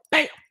was like,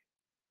 bam,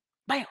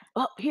 bam,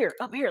 up here,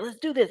 let's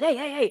do this.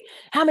 Hey,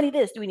 how many of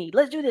this do we need?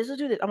 Let's do this.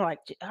 I'm like,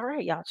 all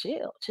right, y'all,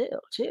 chill.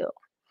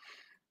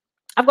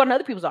 I've gone to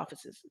other people's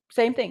offices.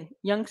 Same thing.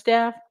 Young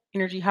staff,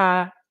 energy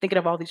high, thinking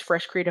of all these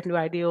fresh, creative new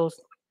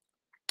ideals.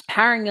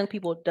 Hiring young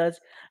people does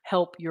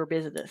help your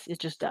business.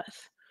 It just does.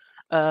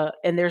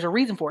 And there's a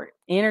reason for it.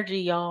 Energy,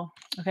 y'all.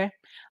 Okay.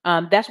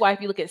 That's why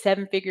if you look at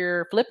Seven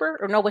Figure Flipper,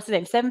 or no, what's his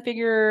name? Seven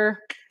Figure,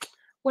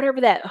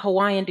 whatever that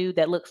Hawaiian dude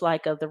that looks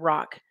like The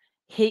Rock.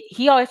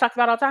 He always talks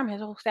about all the time.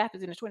 His whole staff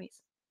is in his 20s.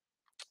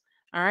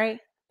 All right.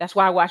 That's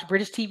why I watch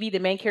British TV. The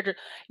main character,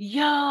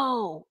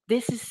 yo,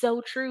 this is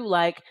so true.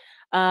 Like,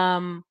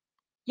 um,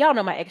 y'all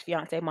know my ex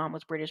fiance mom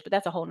was British, but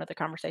that's a whole nother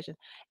conversation.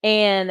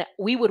 And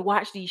we would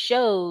watch these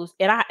shows,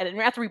 and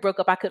after we broke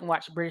up, I couldn't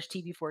watch British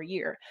TV for a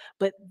year.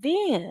 But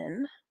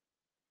then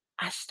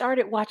I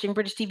started watching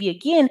British TV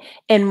again,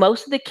 and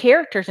most of the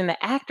characters and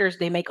the actors,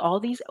 they make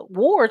all these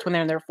awards when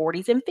they're in their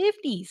 40s and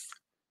 50s.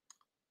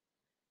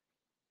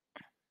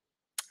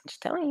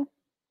 Just telling you,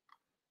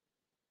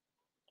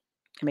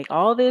 they make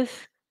all this.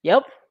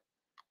 Yep,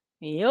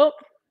 yep,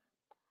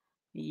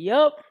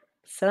 yep.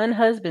 Son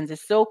husbands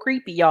is so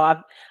creepy,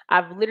 y'all.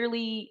 I've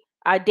literally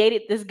I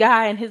dated this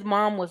guy, and his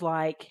mom was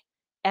like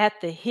at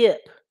the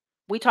hip.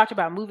 We talked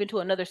about moving to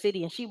another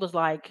city, and she was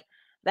like,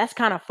 "That's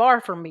kind of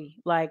far from me."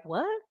 Like,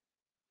 what?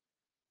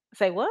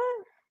 Say what?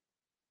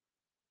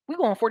 We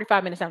going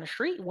 45 minutes down the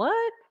street.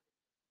 What?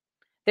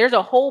 There's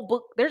a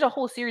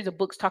whole series of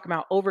books talking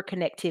about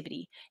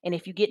overconnectivity. And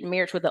if you get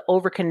married with an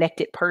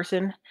overconnected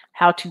person,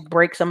 how to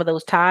break some of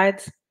those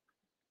tides.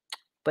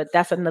 But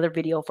that's another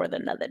video for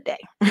another day.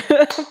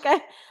 Okay.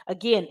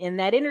 Again, in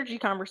that energy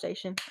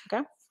conversation.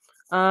 Okay.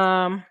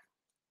 Um,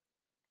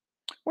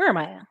 where am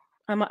I at?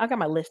 I got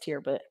my list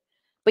here, but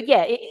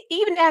yeah,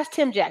 even ask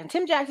Tim Jackson.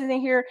 Tim Jackson's in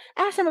here.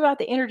 Ask him about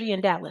the energy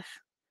in Dallas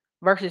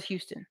versus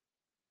Houston.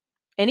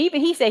 And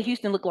even he said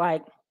Houston looked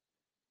like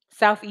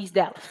Southeast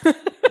Dallas.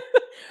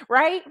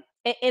 Right?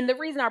 And the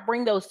reason I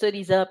bring those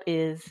studies up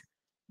is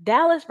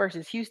Dallas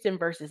versus Houston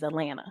versus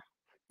Atlanta.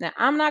 Now,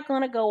 I'm not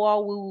going to go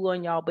all woo woo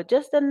on y'all, but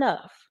just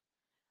enough.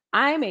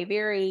 I'm a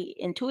very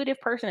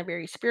intuitive person, a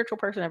very spiritual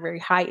person, a very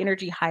high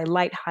energy, high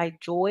light, high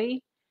joy.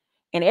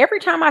 And every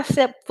time I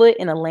step foot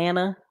in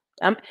Atlanta,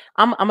 I'm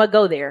I'm gonna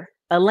go there.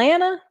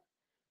 Atlanta,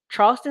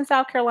 Charleston,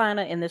 South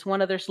Carolina, and this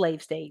one other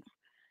slave state.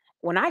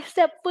 When I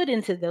step foot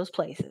into those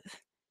places,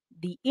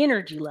 the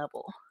energy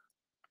level.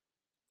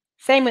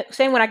 Same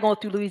when I go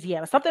through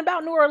Louisiana. Something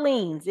about New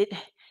Orleans, it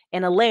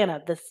and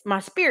Atlanta. My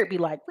spirit be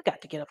like, we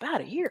got to get up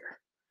out of here.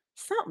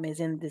 Something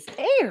is in this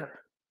air.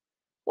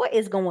 What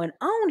is going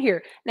on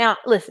here? Now,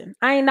 listen,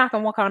 I ain't knocking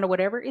Wakanda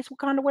whatever. It's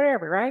Wakanda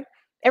whatever, right?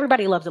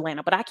 Everybody loves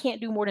Atlanta, but I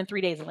can't do more than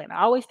 3 days in Atlanta.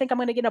 I always think I'm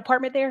going to get an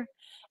apartment there,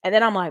 and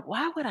then I'm like,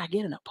 why would I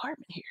get an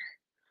apartment here?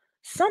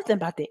 Something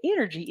about the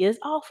energy is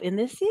off in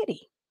this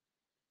city.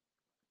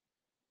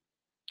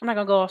 I'm not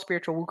gonna go all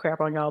spiritual woo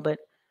crap on y'all, but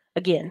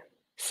again,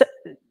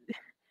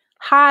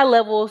 high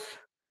levels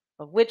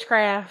of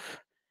witchcraft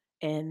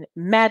and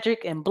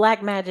magic and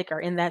black magic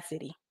are in that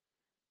city.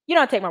 You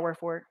don't take my word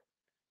for it.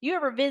 You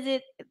ever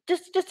visit,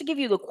 just to give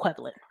you the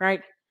equivalent,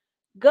 right?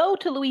 Go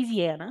to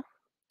Louisiana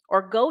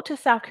or go to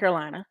South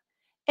Carolina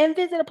and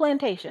visit a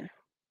plantation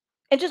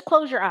and just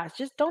close your eyes.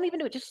 Just don't even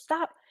do it. Just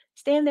stop,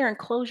 stand there and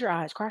close your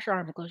eyes, cross your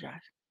arms and close your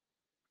eyes.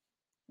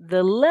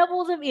 The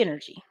levels of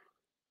energy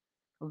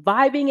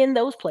vibing in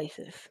those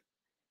places,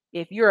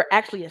 if you're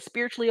actually a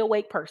spiritually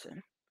awake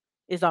person,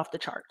 is off the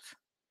charts.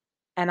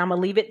 And I'm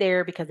gonna leave it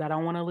there because I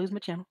don't want to lose my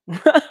channel.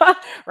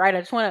 Right?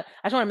 I just want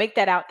to make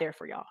that out there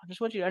for y'all. I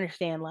just want you to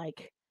understand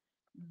like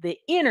the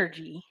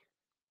energy.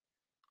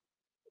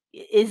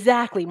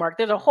 Exactly, Mark.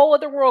 There's a whole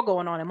other world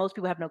going on and most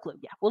people have no clue.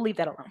 Yeah, we'll leave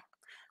that alone.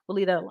 We'll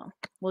leave that alone.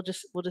 We'll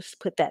just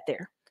put that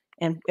there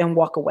and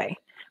walk away.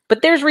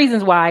 But there's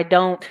reasons why I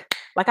don't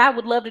like I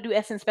would love to do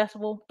Essence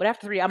Festival, but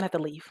after 3 I'm gonna have to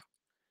leave.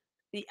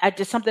 I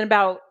just something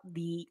about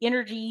the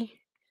energy,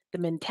 the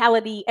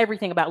mentality,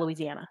 everything about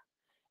Louisiana.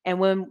 And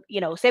when,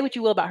 say what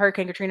you will about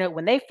Hurricane Katrina,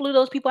 when they flew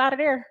those people out of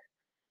there,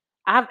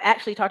 I've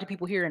actually talked to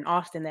people here in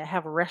Austin that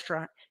have a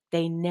restaurant.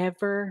 They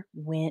never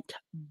went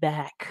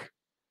back.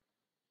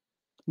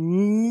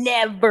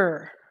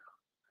 Never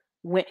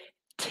went.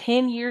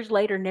 10 years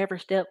later, never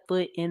stepped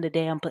foot in the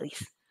damn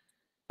place.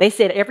 They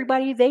said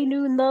everybody they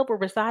knew and loved were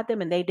beside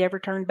them and they never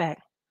turned back.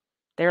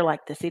 They're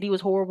like, the city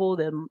was horrible,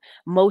 the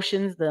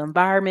emotions, the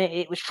environment,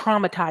 it was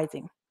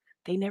traumatizing.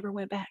 They never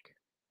went back.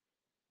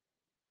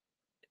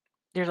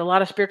 There's a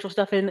lot of spiritual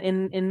stuff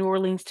in New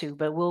Orleans too,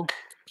 but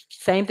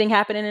same thing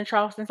happening in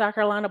Charleston, South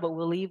Carolina, but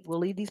we'll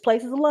leave these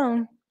places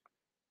alone.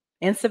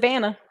 In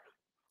Savannah,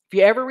 if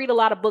you ever read a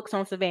lot of books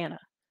on Savannah,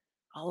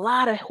 a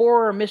lot of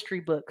horror mystery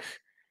books.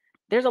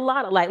 There's a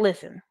lot of like,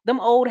 listen, them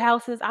old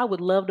houses. I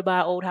would love to buy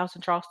an old house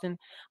in Charleston,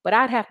 but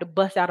I'd have to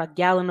bust out a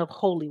gallon of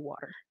holy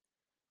water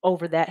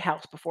over that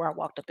house before I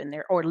walked up in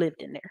there or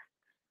lived in there.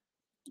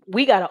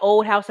 We got an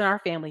old house in our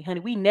family, honey.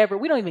 We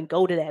don't even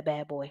go to that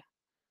bad boy.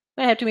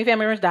 We have too many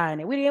family members dying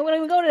there. We don't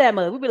even go to that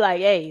mother. We'd be like,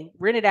 hey,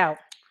 rent it out.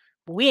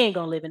 But we ain't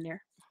gonna live in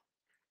there.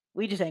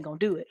 We just ain't gonna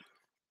do it.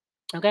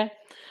 Okay.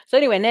 So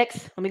anyway,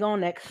 next. Let me go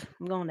on next.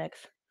 I'm going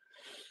next.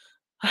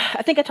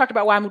 I think I talked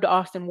about why I moved to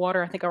Austin.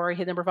 Water. I think I already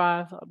hit number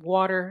 5.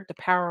 Water. The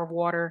power of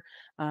water.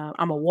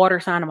 I'm a water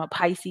sign. I'm a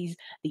Pisces.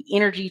 The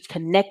energy is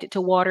connected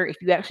to water. If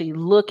you actually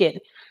look at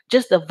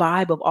just the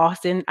vibe of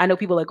Austin, I know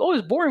people are like, oh,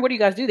 it's boring. What do you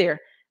guys do there?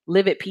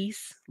 live at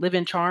peace, live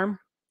in charm,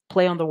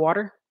 play on the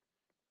water.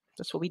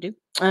 That's what we do.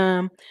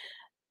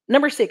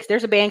 Number 6,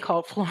 there's a band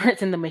called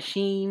Florence and the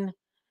Machine,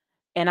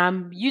 and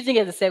I'm using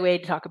it as a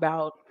segue to talk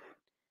about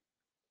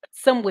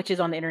some witches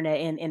on the internet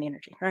and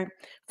energy, right?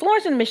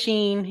 Florence and the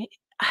Machine,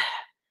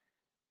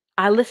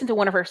 I listened to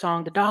one of her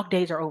songs, The Dog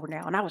Days Are Over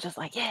Now, and I was just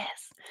like,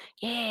 yes,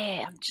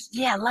 yeah,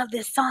 I love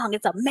this song.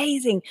 It's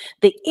amazing.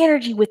 The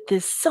energy with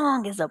this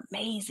song is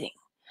amazing.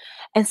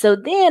 And so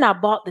then I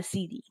bought the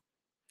CD,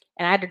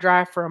 and I had to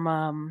drive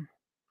from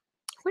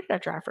where did I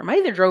drive from? I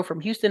either drove from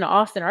Houston to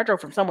Austin or I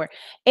drove from somewhere.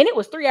 And it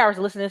was 3 hours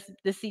to listen to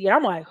this CD. And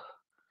I'm like,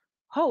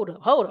 hold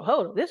up, hold up,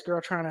 hold up. This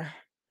girl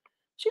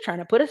she trying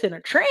to put us in a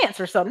trance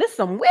or something. This is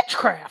some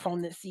witchcraft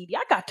on this CD.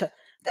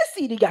 This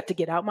CD got to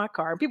get out my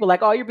car. And people are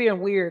like, oh, you're being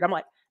weird. I'm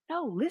like,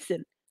 no,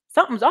 listen,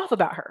 something's off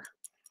about her.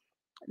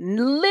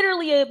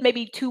 Literally,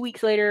 maybe 2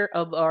 weeks later,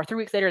 or 3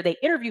 weeks later, they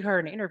interviewed her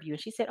in an interview,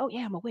 and she said, "Oh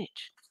yeah, I'm a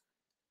witch,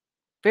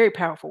 very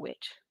powerful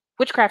witch.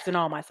 Witchcraft's in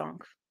all my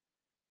songs,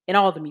 in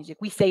all the music.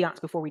 We seance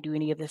before we do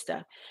any of this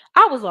stuff."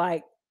 I was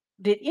like,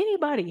 "Did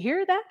anybody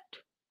hear that?"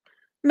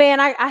 Man,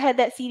 I had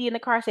that CD in the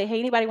car. I said, "Hey,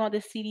 anybody want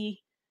this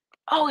CD?"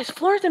 "Oh, it's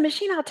Florence and the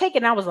Machine. I'll take it."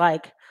 And I was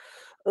like,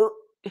 "Oh,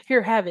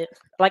 here, have it."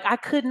 Like I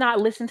could not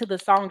listen to the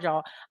songs,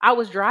 y'all. I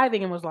was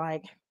driving and was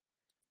like,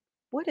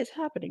 "What is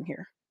happening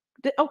here?"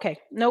 Okay,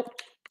 nope.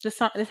 This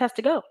has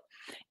to go.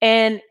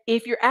 And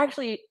if you're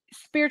actually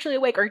spiritually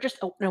awake or just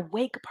an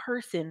awake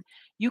person,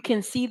 you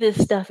can see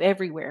this stuff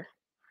everywhere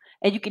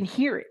and you can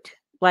hear it,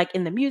 like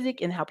in the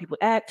music and how people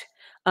act.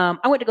 I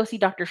went to go see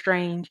Doctor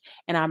Strange,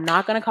 and I'm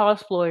not going to call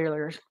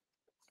spoilers,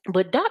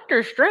 but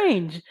Doctor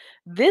Strange,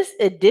 this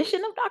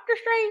edition of Doctor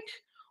Strange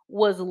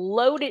was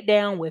loaded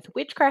down with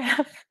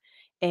witchcraft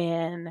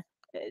and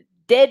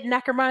dead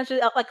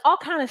necromancy, like all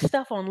kind of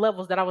stuff on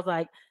levels that I was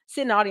like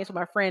sitting in the audience with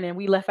my friend and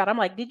we left out. I'm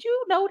like, did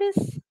you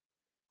notice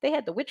they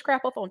had the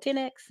witchcraft up on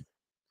 10x?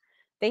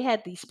 They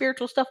had the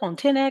spiritual stuff on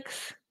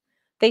 10x.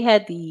 They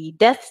had the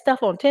death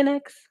stuff on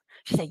 10x.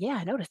 She said, "Yeah,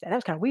 I noticed that. That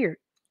was kind of weird."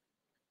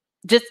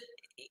 Just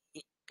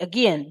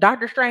again,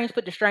 Doctor Strange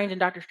put the strange in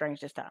Doctor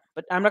Strange this time,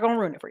 but I'm not gonna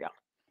ruin it for y'all.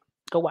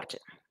 Go watch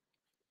it.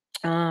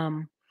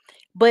 Um,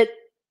 but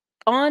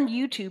on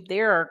YouTube,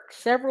 there are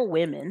several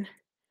women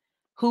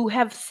who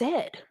have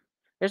said,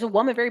 there's a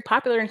woman very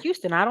popular in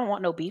Houston. I don't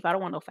want no beef. I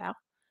don't want no foul.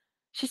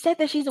 She said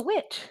that she's a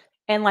witch,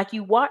 and like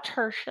you watch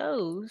her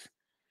shows,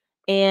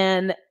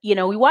 and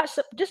we watch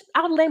just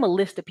I'll name a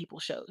list of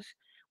people's shows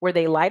where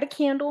they light a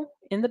candle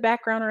in the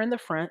background or in the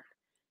front.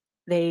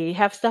 They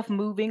have stuff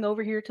moving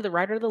over here to the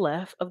right or the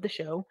left of the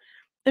show,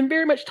 and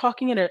very much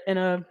talking in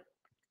a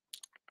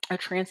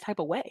trance type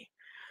of way.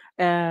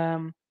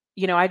 Um,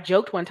 I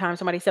joked one time,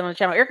 somebody said on the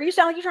channel, "Erica, you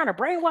sound like you're trying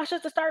to brainwash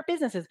us to start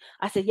businesses."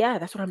 I said, "Yeah,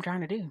 that's what I'm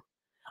trying to do.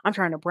 I'm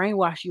trying to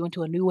brainwash you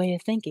into a new way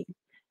of thinking.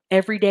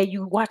 Every day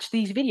you watch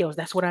these videos,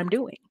 that's what I'm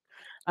doing."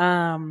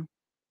 Um,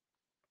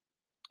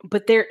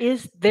 but there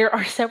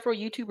are several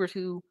YouTubers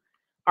who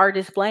are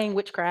displaying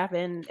witchcraft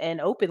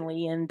and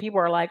openly, and people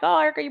are like, "Oh,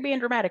 Erica, you're being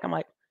dramatic." I'm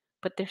like,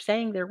 "But they're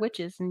saying they're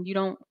witches, and you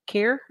don't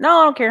care?"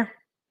 "No, I don't care."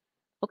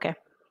 "Okay,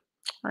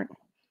 all right,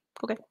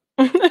 okay."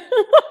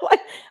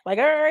 like,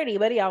 alrighty,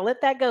 buddy, I'll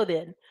let that go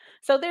then.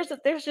 So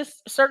there's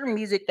just certain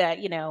music that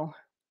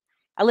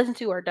I listen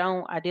to or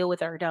don't, I deal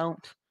with or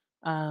don't,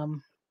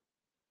 um,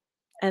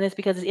 and it's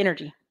because it's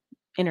energy.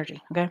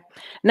 Okay.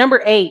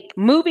 Number 8,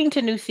 moving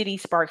to new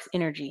cities sparks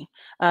energy.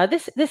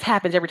 This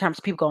happens every time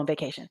people go on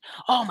vacation.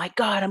 "Oh my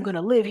God, I'm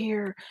gonna live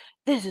here.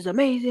 This is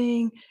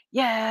amazing.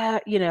 Yeah."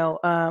 You know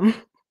what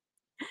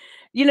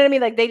I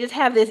mean? Like they just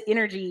have this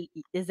energy.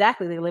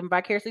 Exactly. They're living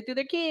vicariously through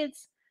their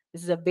kids.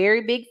 This is a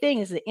very big thing.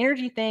 This is an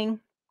energy thing.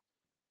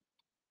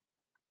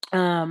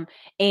 Um,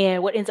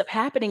 and what ends up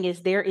happening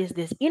is there is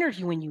this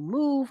energy when you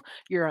move,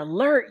 you're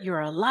alert,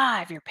 you're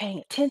alive, you're paying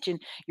attention,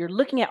 you're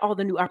looking at all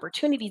the new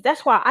opportunities.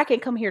 That's why I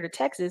can come here to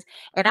Texas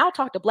and I'll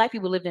talk to black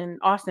people who lived in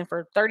Austin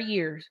for 30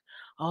 years.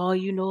 "Oh,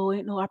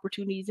 ain't no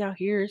opportunities out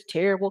here. It's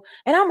terrible."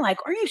 And I'm like,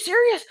 "Are you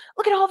serious?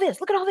 Look at all this.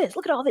 Look at all this.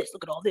 Look at all this.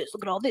 Look at all this.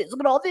 Look at all this. Look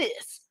at all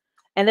this."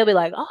 And they'll be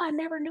like, "Oh, I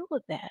never knew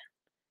of that."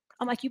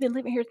 I'm like, "You've been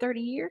living here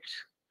 30 years?"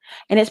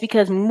 And it's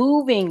because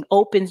moving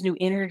opens new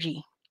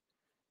energy.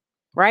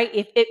 Right?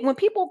 If it when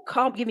people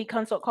give me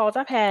consult calls,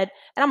 I've had,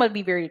 and I'm gonna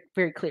be very,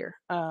 very clear.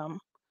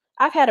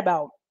 I've had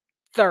about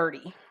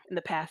 30 in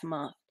the past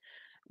month.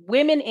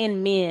 Women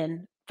and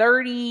men,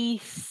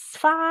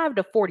 35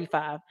 to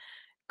 45,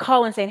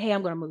 calling saying, "Hey,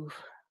 I'm gonna move.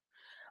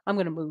 I'm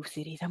gonna move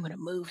cities. I'm gonna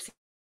move."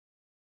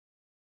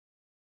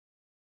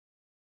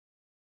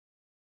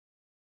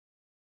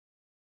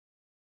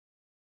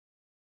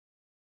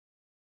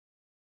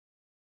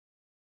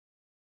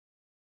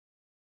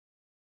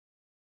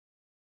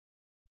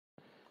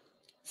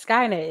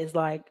 Skynet is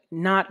like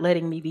not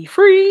letting me be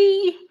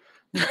free.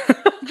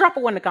 Drop a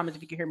one in the comments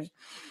if you can hear me.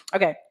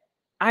 Okay.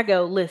 I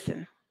go,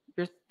 "Listen,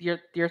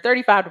 you're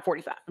 35 to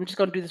 45. I'm just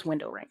gonna do this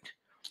window range.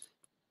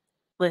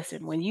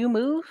 Listen, when you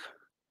move,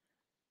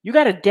 you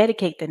got to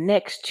dedicate the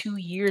next 2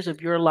 years of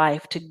your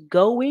life to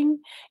going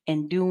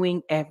and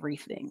doing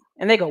everything."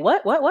 And they go,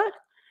 "What? What? What?"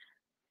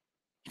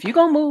 If you're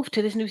gonna move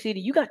to this new city,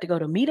 you got to go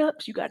to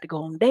meetups, you got to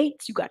go on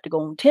dates, you got to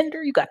go on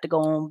Tinder, you got to go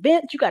on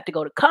events, you got to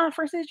go to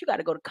conferences, you got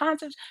to go to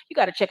concerts, you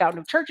got to check out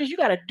new churches, you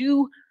got to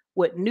do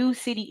what new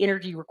city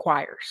energy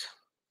requires.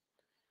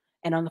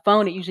 And on the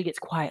phone, it usually gets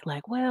quiet,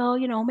 like, well,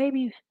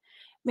 maybe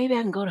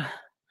I can go to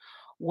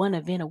one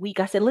event a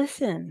week. I said,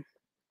 listen,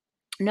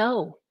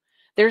 no,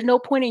 there's no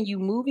point in you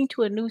moving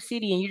to a new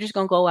city and you're just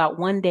gonna go out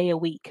one day a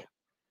week.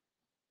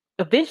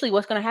 Eventually,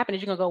 what's gonna happen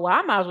is you're gonna go, well,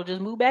 I might as well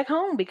just move back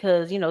home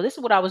because this is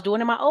what I was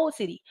doing in my old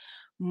city.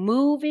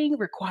 Moving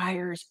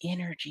requires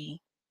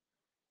energy.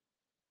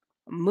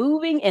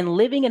 Moving and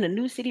living in a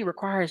new city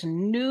requires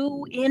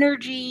new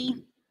energy.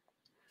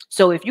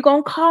 So if you're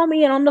gonna call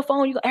me and on the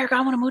phone, you go, Eric,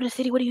 I want to move to the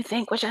city. What do you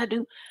think? What should I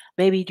do?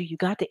 Baby, do you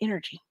got the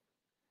energy?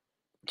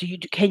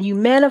 Can you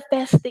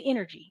manifest the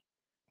energy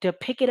to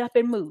pick it up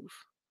and move?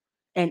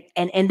 And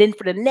then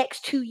for the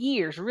next 2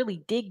 years,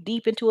 really dig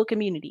deep into a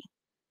community.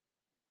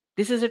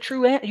 This is a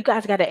true you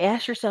guys got to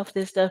ask yourself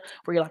this stuff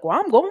where you're like, well,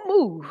 I'm gonna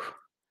move.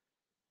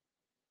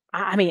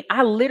 I mean,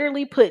 I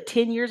literally put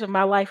 10 years of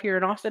my life here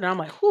in Austin, and I'm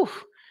like, whew,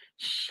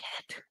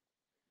 shit.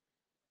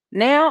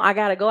 Now I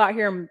got to go out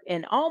here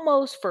and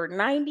almost for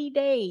 90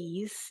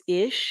 days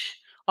ish,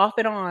 off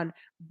and on,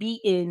 be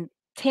in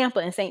Tampa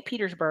and St.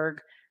 Petersburg,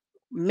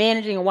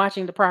 managing and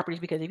watching the properties.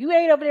 Because if you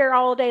ain't over there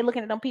all day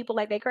looking at them people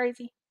like they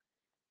crazy,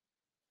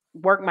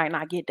 work might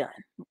not get done.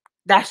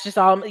 That's just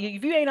all.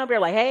 If you ain't over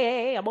there like,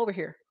 hey, I'm over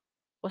here.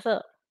 What's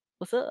up?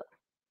 What's up?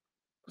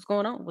 What's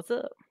going on? What's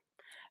up?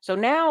 So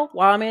now,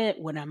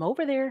 when I'm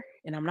over there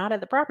and I'm not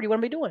at the property, what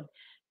am I doing?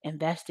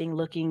 Investing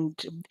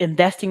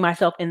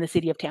myself in the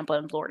city of Tampa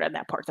in Florida and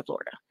that parts of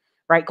Florida,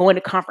 right? Going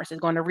to conferences,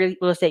 going to real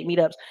estate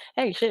meetups.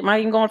 Hey, shit, might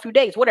even go on a few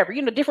dates, whatever,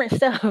 different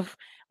stuff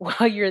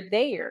while you're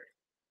there,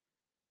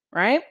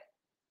 right?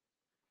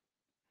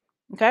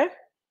 Okay,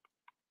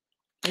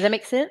 does that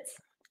make sense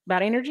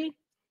about energy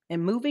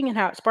and moving and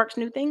how it sparks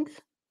new things?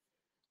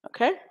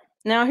 Okay.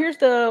 Now here's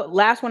the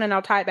last one, and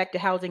I'll tie it back to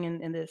housing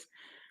and this.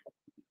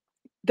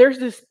 There's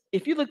this,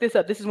 if you look this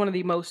up, this is one of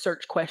the most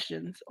searched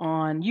questions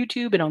on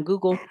YouTube and on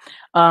Google.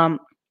 Um,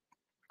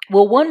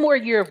 will one more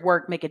year of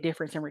work make a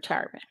difference in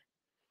retirement?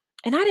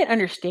 And I didn't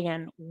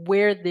understand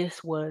where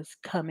this was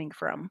coming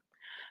from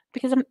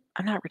because I'm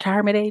not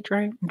retirement age,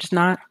 right? I'm just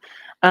not.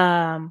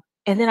 And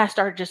then I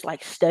started just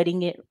like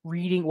studying it,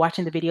 reading,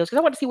 watching the videos because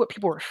I want to see what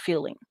people were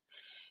feeling.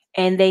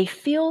 And they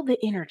feel the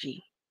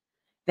energy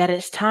that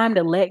it's time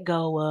to let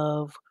go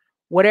of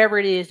whatever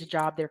it is the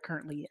job they're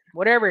currently in,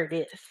 whatever it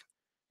is.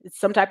 It's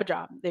some type of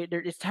job.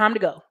 It's time to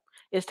go.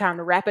 It's time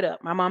to wrap it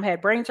up. My mom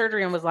had brain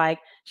surgery and was like,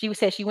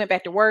 said she went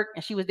back to work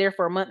and she was there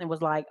for a month and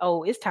was like,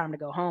 oh, it's time to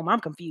go home.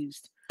 I'm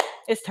confused.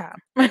 It's time.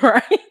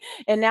 Right.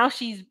 And now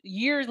she's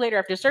years later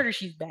after surgery,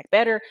 she's back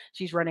better.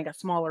 She's running a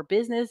smaller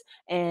business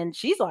and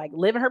she's like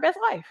living her best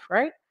life.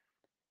 Right.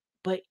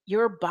 But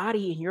your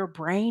body and your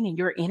brain and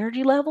your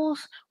energy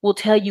levels will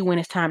tell you when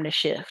it's time to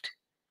shift.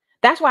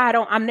 That's why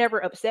I'm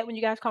never upset when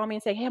you guys call me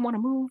and say, "Hey, I want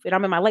to move," and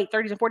I'm in my late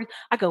 30s and 40s.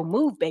 I go,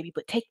 "Move, baby,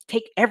 but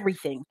take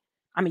everything."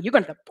 I mean, you're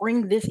going to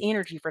bring this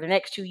energy for the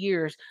next 2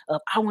 years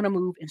of I want to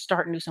move and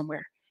start new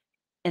somewhere,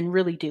 and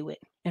really do it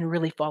and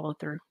really follow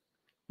through.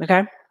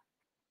 Okay.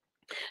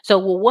 So,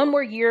 will one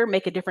more year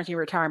make a difference in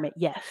your retirement?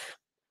 Yes,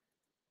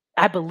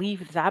 I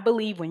believe this. I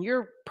believe when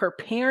you're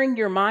preparing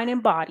your mind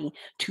and body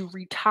to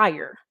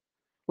retire,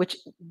 which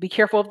be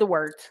careful of the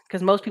words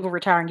because most people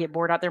retire and get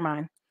bored out their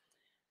mind.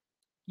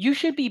 You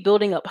should be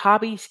building up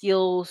hobby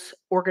skills,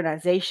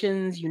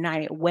 organizations,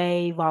 United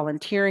Way,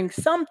 volunteering,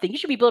 something. You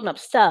should be building up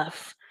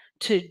stuff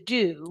to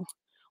do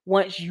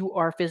once you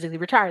are physically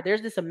retired.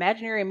 There's this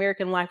imaginary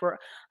American life where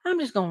I'm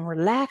just going to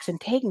relax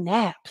and take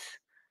naps.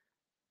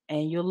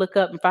 And you'll look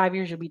up in 5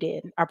 years, you'll be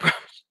dead. I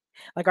promise.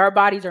 Like our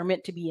bodies are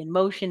meant to be in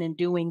motion and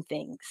doing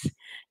things,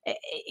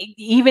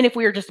 even if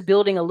we are just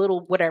building a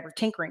little whatever,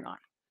 tinkering on.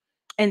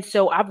 And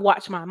so I've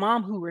watched my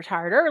mom, who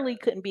retired early,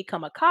 couldn't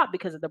become a cop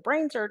because of the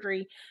brain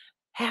surgery,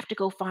 have to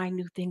go find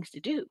new things to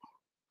do.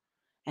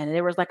 And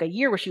there was like a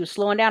year where she was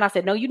slowing down. I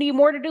said, "No, you need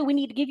more to do. We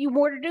need to give you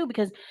more to do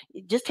because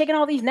just taking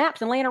all these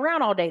naps and laying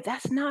around all day,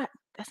 that's not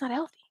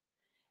healthy."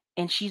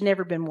 And she's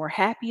never been more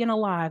happy and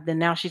alive than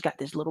now. She's got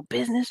this little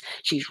business.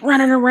 She's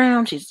running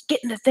around. She's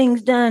getting the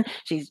things done.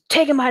 She's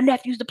taking my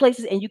nephews to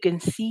places, and you can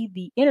see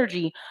the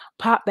energy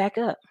pop back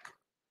up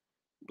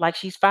like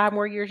she's 5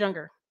 more years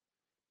younger.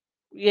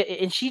 Yeah,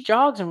 and she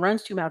jogs and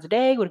runs 2 miles a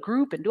day with a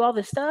group and do all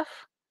this stuff.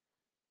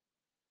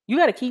 You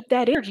got to keep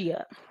that energy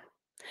up.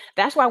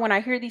 That's why when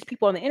I hear these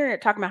people on the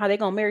internet talking about how they're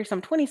gonna marry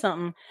some 20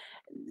 something,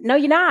 no,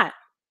 you're not.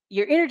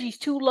 Your energy's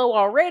too low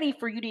already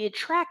for you to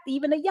attract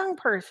even a young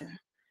person.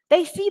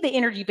 They see the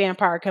energy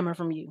vampire coming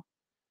from you.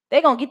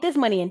 They're gonna get this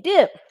money and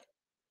dip.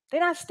 They're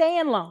not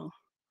staying long.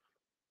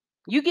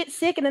 You get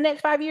sick in the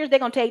next 5 years, they're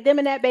gonna take them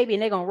and that baby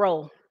and they're gonna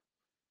roll.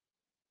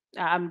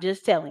 I'm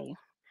just telling you.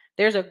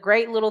 There's a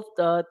great little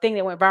thing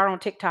that went viral on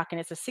TikTok, and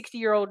it's a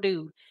 60-year-old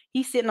dude.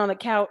 He's sitting on the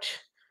couch.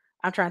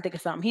 I'm trying to think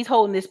of something. He's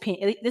holding this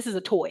pen. This is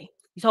a toy.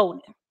 He's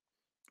holding it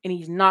and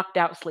he's knocked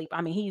out sleep.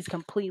 I mean, he's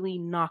completely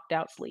knocked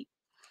out sleep.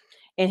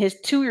 And his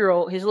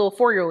 2-year-old, his little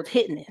 4-year-old's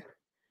hitting it.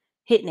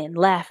 hitting it and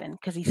laughing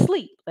because he's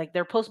asleep. Like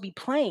they're supposed to be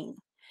playing.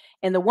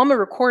 And the woman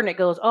recording it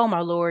goes, "Oh my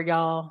lord,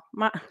 y'all,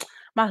 my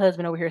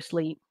husband over here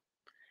asleep."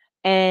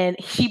 And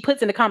she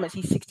puts in the comments,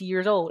 he's 60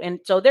 years old. And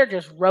so they're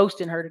just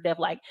roasting her to death.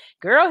 Like,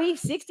 girl, he's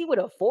 60 with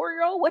a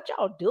 4-year old. What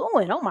y'all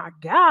doing? Oh my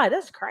God,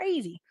 that's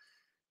crazy.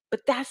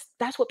 But that's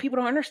what people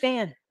don't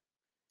understand.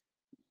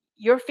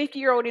 Your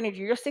 50-year-old energy,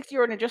 your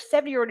 60-year-old energy,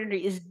 your 70-year-old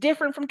energy is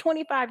different from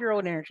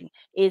 25-year-old energy.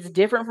 It's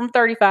different from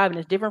 35 and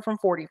it's different from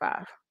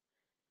 45.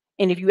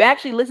 And if you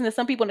actually listen to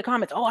some people in the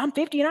comments, oh, I'm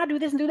 50 and I do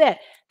this and do that.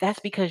 That's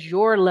because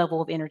your level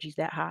of energy is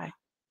that high.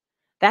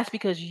 That's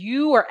because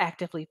you are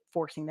actively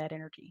forcing that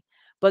energy.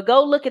 But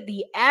go look at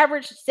the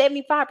average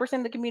 75%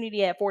 of the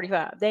community at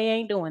 45. They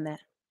ain't doing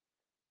that.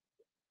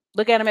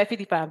 Look at them at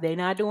 55. They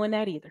not doing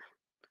that either.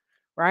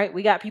 Right?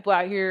 We got people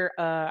out here.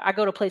 I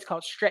go to a place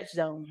called Stretch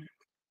Zone,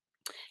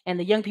 and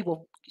the young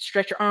people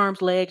stretch your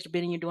arms, legs,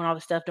 bending, you're doing all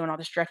this stuff, doing all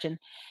the stretching.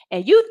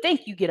 And you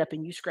think you get up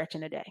and you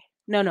stretching a day.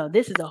 No, no,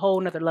 this is a whole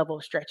nother level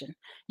of stretching.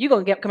 You're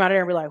gonna come out of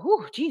there and be like,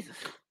 whoo, Jesus,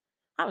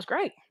 that was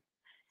great.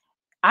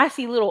 I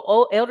see little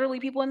old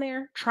elderly people in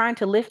there trying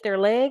to lift their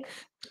legs.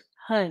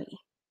 Honey,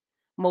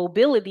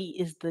 mobility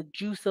is the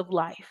juice of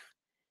life.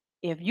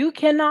 If you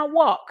cannot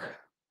walk,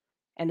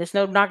 and there's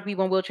no knocking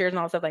people in wheelchairs and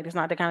all that stuff like this,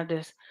 not the kind of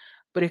this,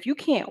 but if you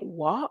can't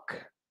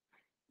walk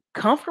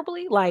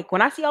comfortably, like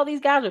when I see all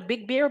these guys with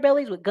big beer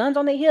bellies with guns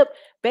on their hip,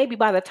 baby,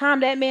 by the time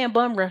that man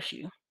bum rush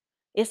you,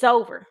 it's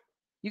over.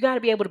 You got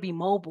to be able to be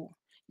mobile.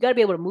 You got to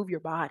be able to move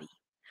your body.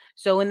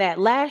 So in that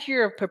last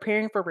year of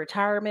preparing for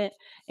retirement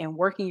and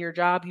working your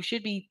job, you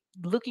should be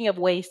looking up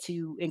ways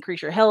to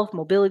increase your health,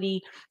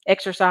 mobility,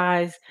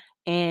 exercise,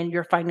 and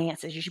your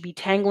finances. You should be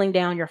tangling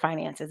down your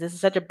finances. This is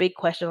such a big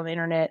question on the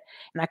internet,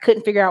 and I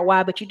couldn't figure out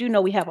why, but you do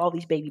know we have all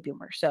these baby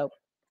boomers. So,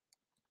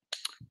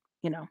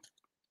 it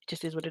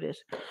just is what it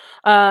is.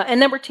 And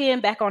number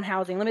 10, back on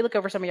housing. Let me look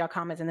over some of y'all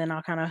comments and then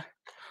I'll kind of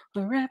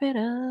wrap it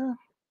up.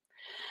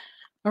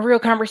 A real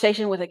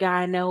conversation with a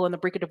guy I know on the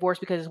brink of divorce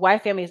because his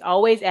wife family is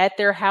always at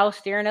their house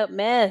stirring up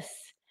mess.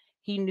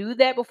 He knew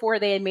that before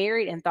they had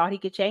married and thought he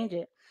could change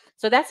it.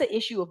 So that's an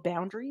issue of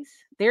boundaries.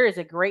 There is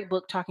a great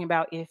book talking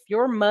about if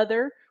your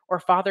mother or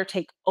father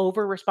take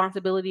over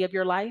responsibility of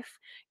your life,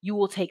 you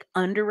will take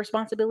under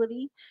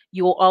responsibility.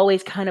 You will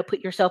always kind of put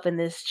yourself in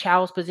this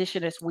child's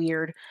position. It's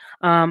weird.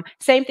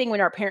 Same thing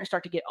when our parents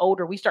start to get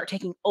older, we start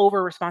taking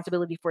over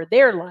responsibility for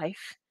their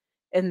life.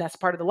 And that's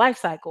part of the life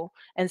cycle,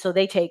 and so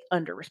they take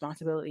under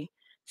responsibility.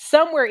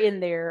 Somewhere in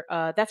there,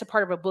 that's a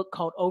part of a book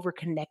called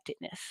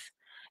Overconnectedness.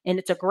 And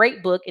it's a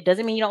great book. It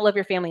doesn't mean you don't love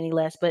your family any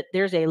less, but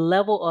there's a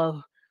level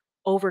of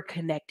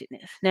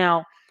overconnectedness.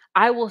 Now,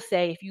 I will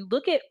say if you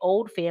look at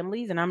old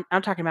families, and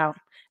I'm talking about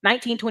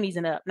 1920s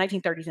and up,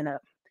 1930s and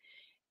up,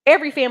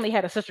 every family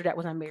had a sister that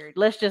was unmarried.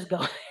 Let's just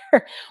go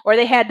there. Or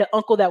they had the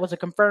uncle that was a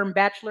confirmed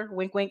bachelor,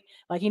 wink, wink,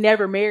 like he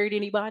never married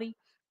anybody.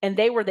 And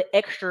they were the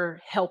extra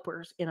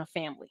helpers in a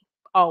family,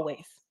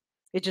 always.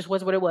 It just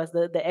was what it was.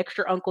 The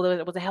extra uncle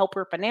that was a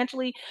helper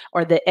financially,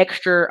 or the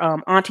extra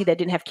auntie that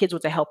didn't have kids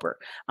was a helper.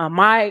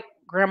 My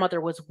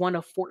grandmother was one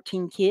of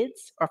 14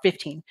 kids, or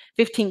 15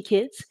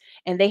 kids.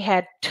 And they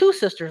had two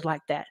sisters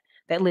like that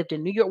lived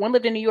in New York. One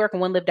lived in New York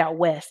and one lived out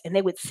west. And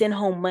they would send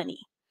home money,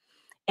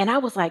 and I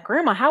was like,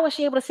 "Grandma, how was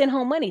she able to send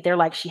home money?" They're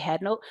like, "She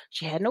had no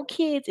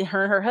kids, and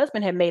her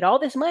husband had made all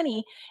this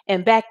money,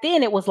 and back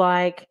then it was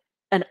like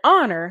an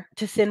honor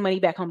to send money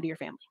back home to your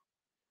family."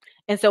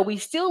 And so we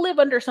still live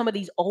under some of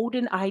these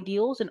olden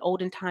ideals and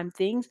olden time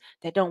things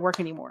that don't work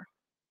anymore.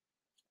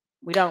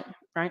 We don't,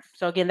 right?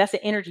 So again, that's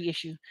an energy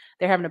issue.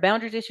 They're having a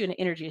boundaries issue and an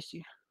energy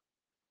issue.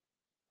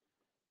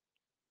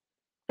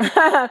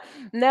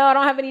 No, I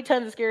don't have any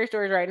tons of scary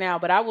stories right now,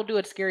 but I will do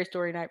a scary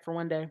story night for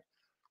one day.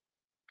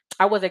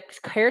 I was a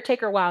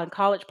caretaker while in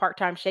college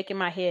part-time, shaking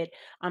my head.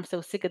 I'm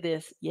so sick of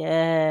this.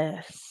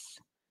 Yes.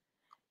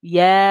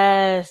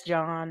 Yes,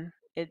 John.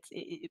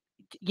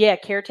 Yeah,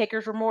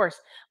 caretaker's remorse.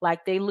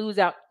 Like they lose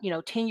out,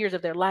 10 years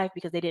of their life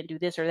because they didn't do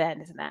this or that and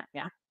this and that.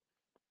 Yeah.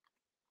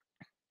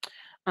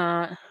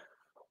 Uh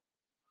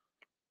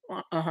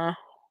uh-huh.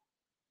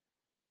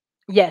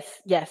 Yes,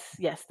 yes,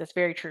 yes. That's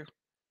very true.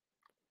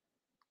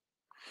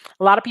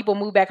 A lot of people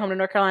move back home to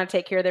North Carolina to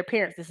take care of their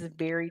parents. This is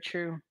very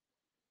true.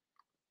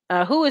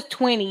 Who is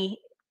 20?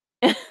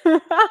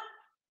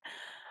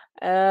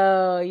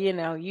 Oh,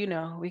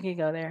 we can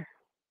go there.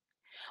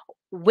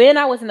 When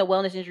I was in the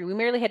wellness industry, we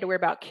merely had to worry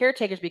about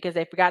caretakers because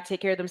they forgot to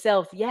take care of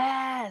themselves.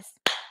 Yes,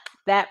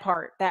 that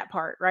part,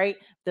 right?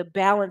 The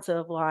balance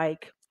of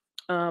like,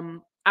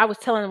 I was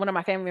telling one of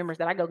my family members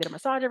that I go get a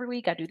massage every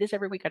week. I do this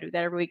every week. I do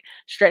that every week.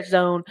 Stretch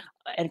zone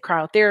and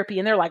cryotherapy,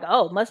 and they're like,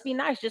 "Oh, it must be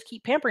nice. Just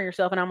keep pampering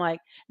yourself." And I'm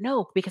like,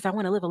 "No, because I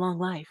want to live a long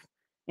life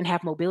and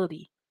have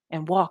mobility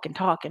and walk and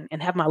talk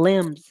and have my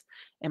limbs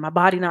and my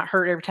body not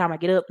hurt every time I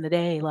get up in the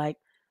day." Like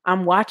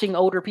I'm watching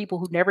older people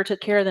who never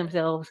took care of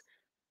themselves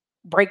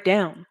break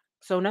down.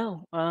 So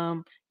no,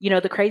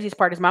 the craziest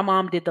part is my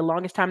mom did the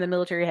longest time in the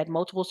military, had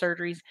multiple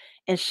surgeries,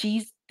 and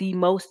she's the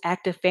most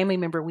active family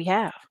member we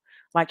have.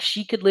 Like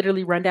she could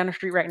literally run down the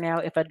street right now.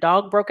 If a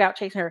dog broke out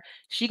chasing her,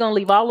 she gonna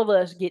leave all of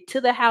us, get to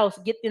the house,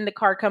 get in the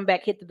car, come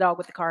back, hit the dog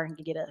with the car, and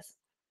get us.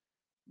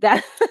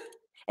 That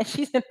and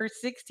she's in her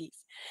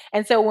 60s.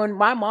 And so when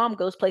my mom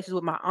goes places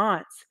with my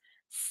aunts,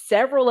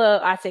 several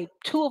of I say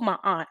two of my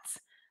aunts,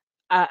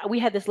 we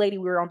had this lady,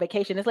 we were on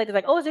vacation. This lady's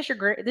like, "Oh, is this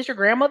this your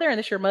grandmother and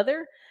this your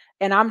mother?"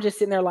 And I'm just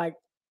sitting there like,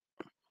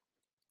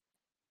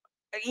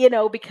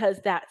 because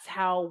that's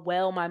how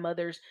well my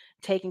mother's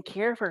taking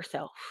care of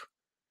herself.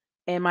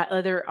 And my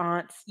other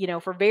aunts,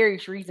 for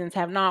various reasons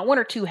have not. One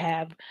or two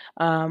have,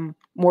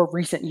 more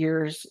recent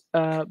years.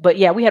 But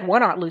yeah, we had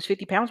one aunt lose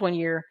 50 pounds one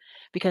year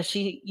because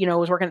she,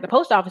 was working at the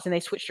post office and they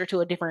switched her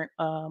to a different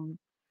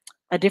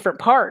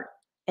part.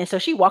 And so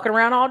she walking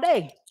around all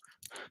day.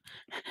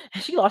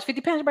 And she lost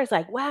 50 pounds. Everybody's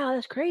like, wow,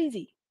 that's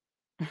crazy.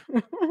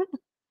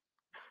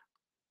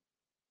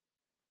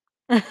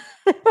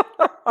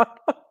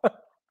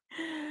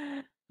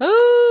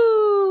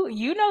 Ooh,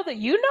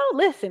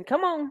 listen,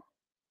 come on.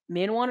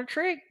 Men want a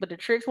trick, but the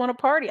tricks want a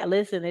party.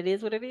 Listen, it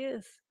is what it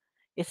is.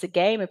 It's a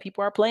game and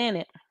people are playing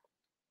it.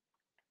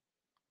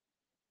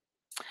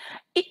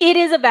 It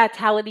is a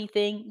vitality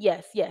thing.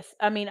 Yes, yes.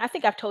 I mean, I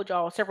think I've told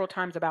y'all several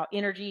times about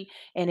energy.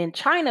 And in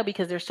China,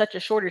 because there's such a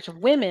shortage of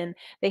women,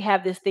 they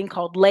have this thing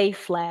called lay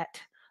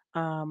flat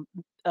um,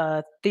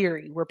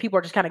 theory where people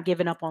are just kind of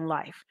giving up on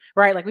life,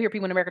 right? Like we hear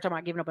people in America talking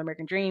about giving up on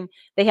American dream.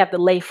 They have the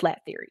lay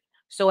flat theory.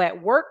 So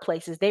at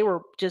workplaces, they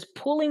were just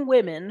pulling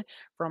women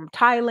from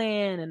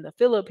Thailand and the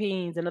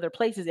Philippines and other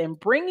places and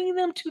bringing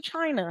them to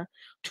China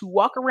to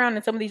walk around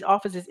in some of these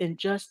offices and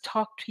just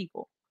talk to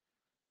people,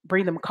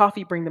 bring them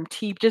coffee, bring them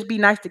tea, just be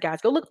nice to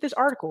guys. Go look at this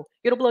article.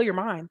 It'll blow your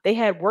mind. They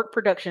had work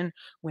production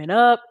went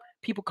up,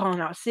 people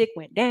calling out sick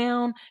went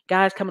down,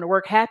 guys coming to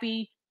work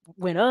happy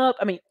went up.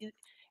 I mean,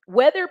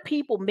 whether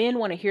men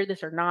want to hear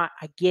this or not,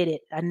 I get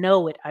it. I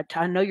know it.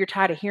 I know you're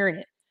tired of hearing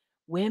it.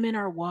 Women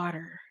are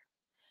water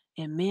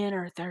and men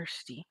are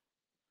thirsty.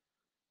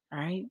 All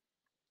right.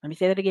 Let me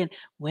say that again.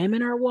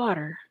 Women are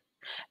water.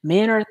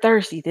 Men are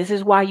thirsty. This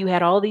is why you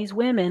had all these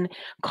women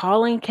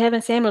calling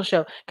Kevin Samuel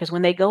show. Because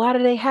when they go out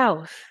of their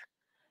house,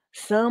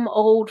 some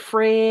old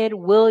Fred,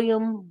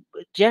 William,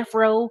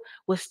 Jeffro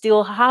was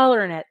still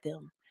hollering at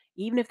them,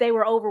 even if they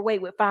were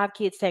overweight with 5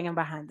 kids hanging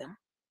behind them.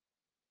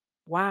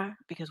 Why?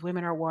 Because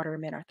women are water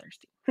and men are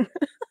thirsty.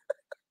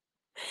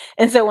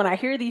 And so when I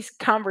hear these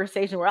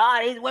conversations where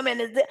these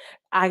women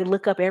I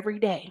look up every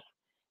day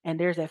and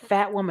there's a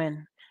fat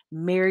woman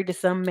married to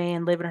some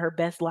man living her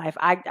best life.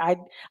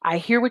 I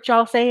hear what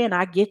y'all saying.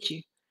 I get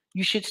you.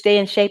 You should stay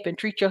in shape and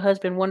treat your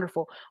husband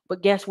wonderful.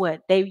 But guess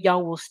what?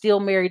 Y'all will still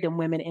marry them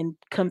women and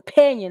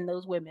companion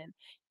those women,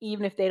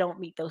 even if they don't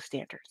meet those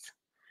standards.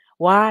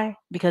 Why?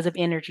 Because of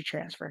energy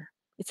transfer.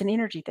 It's an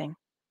energy thing,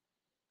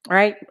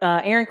 right?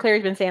 Aaron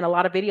Clary's been saying a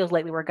lot of videos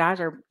lately where guys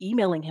are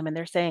emailing him and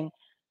they're saying,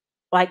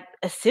 like,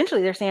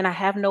 essentially, they're saying, I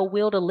have no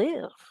will to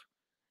live.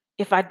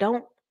 If I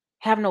don't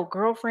have no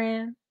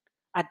girlfriend,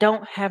 I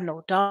don't have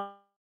no dog.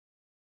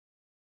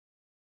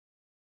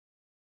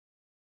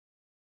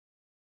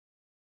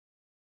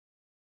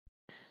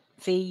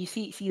 See, you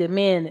see the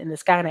men in the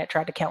Skynet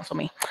tried to counsel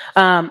me.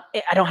 I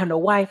don't have no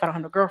wife, I don't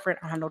have no girlfriend,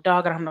 I don't have no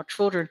dog, I don't have no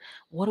children.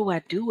 What do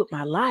I do with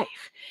my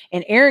life?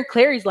 And Aaron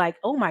Clary's like,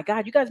 oh my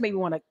God, you guys make me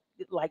want to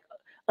like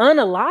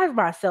unalive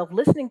myself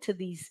listening to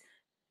these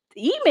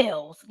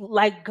emails.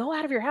 Like, go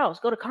out of your house,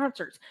 go to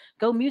concerts,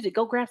 go music,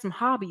 go grab some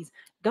hobbies,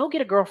 go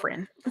get a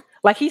girlfriend.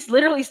 Like he's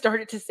literally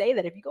started to say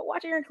that if you go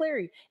watch Aaron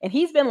Clary, and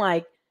he's been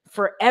like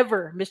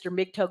forever, Mr.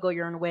 Migto, go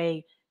your own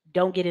way,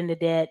 don't get into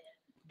debt,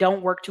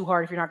 don't work too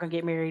hard if you're not gonna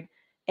get married.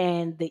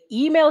 And the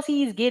emails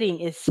he's getting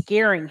is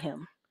scaring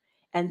him.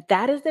 And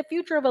that is the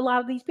future of a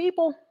lot of these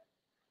people.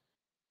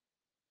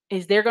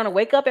 Is they're gonna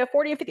wake up at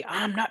 40 and 50.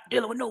 I'm not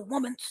dealing with no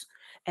woman's.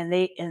 And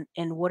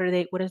what are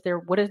they, what is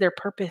their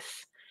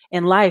purpose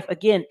in life?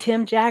 Again,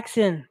 Tim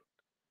Jackson.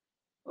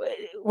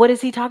 What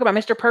does he talk about?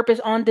 Mr. Purpose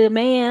on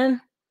Demand.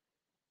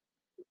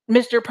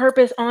 Mr.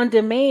 Purpose on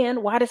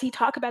Demand. Why does he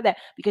talk about that?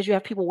 Because you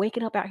have people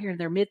waking up out here in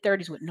their mid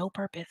 30s with no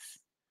purpose.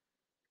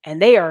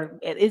 And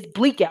it's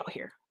bleak out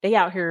here. They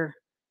out here.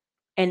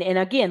 And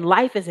again,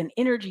 life is an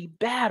energy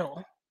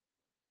battle.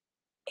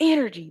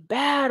 Energy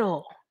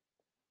battle.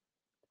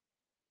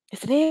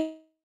 It's an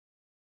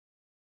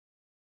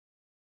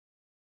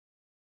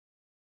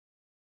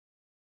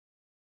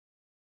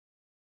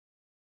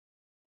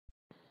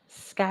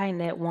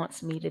Skynet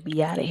wants me to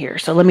be out of here.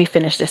 So let me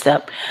finish this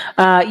up.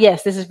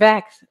 Yes, this is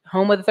facts.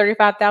 Home of the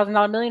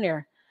 $35,000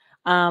 millionaire.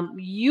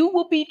 You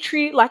will be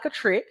treated like a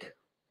trick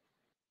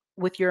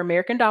with your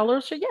American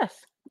dollars. So yes,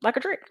 like a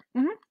trick.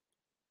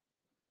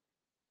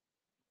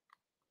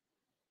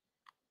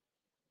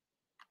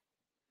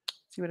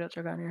 See what else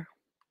I got here.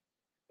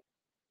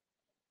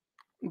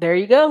 There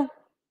you go.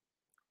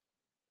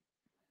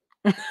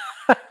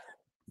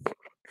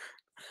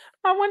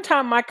 One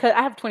time, I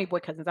have 20 boy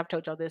cousins. I've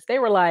told y'all this. They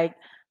were like,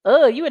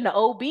 "Oh, you in the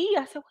OB?"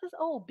 I said, "What's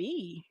OB?"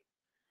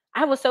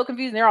 I was so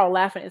confused. And they're all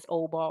laughing. It's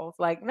old balls.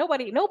 Like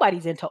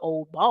nobody's into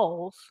old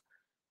balls.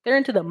 They're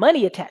into the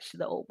money attached to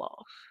the old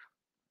balls.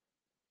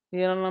 You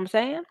know what I'm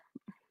saying?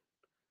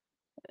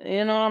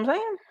 You know what I'm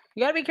saying?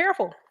 You gotta be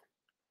careful.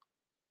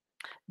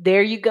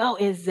 There you go.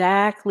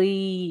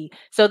 Exactly.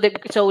 So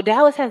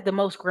Dallas has the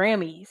most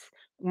Grammys,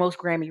 most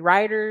Grammy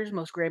writers,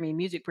 most Grammy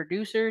music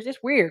producers.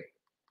 It's weird.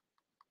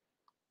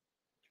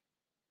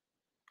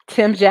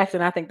 Tim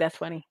Jackson, I think that's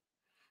funny.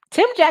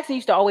 Tim Jackson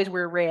used to always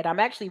wear red. I'm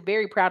actually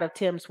very proud of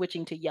Tim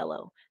switching to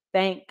yellow.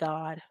 Thank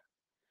God.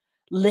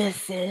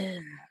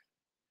 Listen,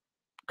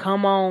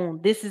 come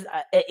on. This is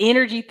an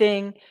energy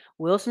thing.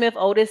 Will Smith,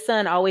 oldest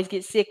son, always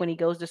gets sick when he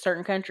goes to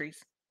certain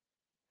countries.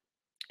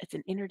 It's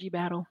an energy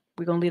battle.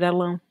 We're gonna leave that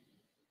alone.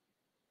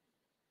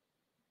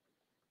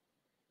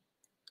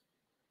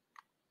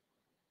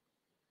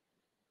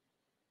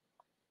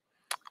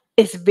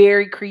 It's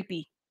very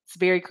creepy. It's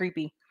very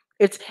creepy.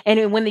 It's and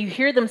then when you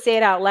hear them say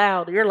it out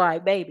loud, you're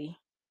like, baby,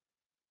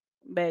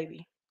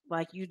 baby,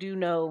 like you do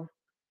know.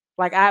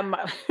 Like I'm.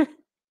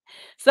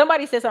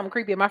 Somebody said something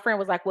creepy, and my friend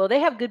was like, "Well, they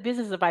have good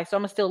business advice, so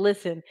I'm gonna still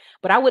listen,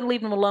 but I wouldn't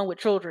leave them alone with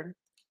children."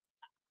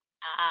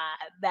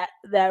 That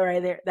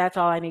right there, that's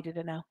all I needed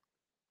to know.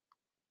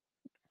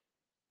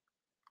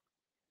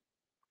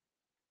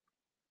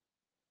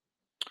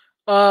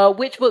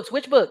 Which books?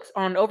 Which books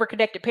on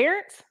overconnected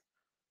parents?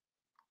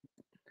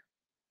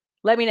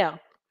 Let me know.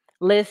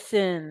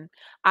 Listen,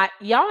 I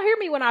y'all hear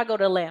me when I go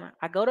to Atlanta.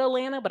 I go to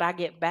Atlanta, but I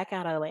get back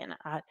out of Atlanta.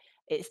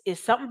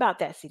 It's something about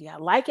that city. I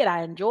like it.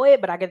 I enjoy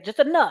it, but I get just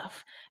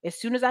enough. As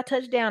soon as I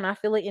touch down, I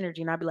feel the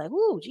energy, and I be like,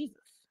 "Ooh,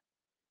 Jesus,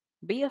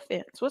 be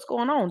offense. What's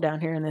going on down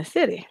here in this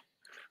city?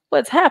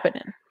 What's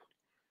happening?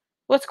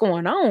 What's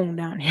going on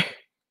down here?"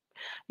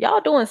 Y'all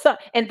doing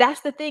something. And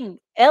that's the thing.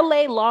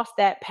 LA lost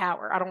that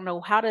power. I don't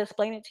know how to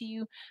explain it to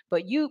you,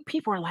 but you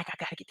people are like, I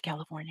gotta get to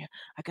California.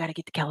 I gotta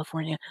get to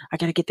California. I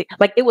gotta get to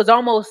like it was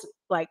almost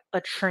like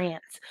a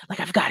trance. Like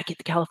I've got to get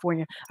to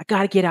California. I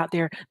gotta get out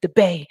there. The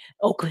Bay,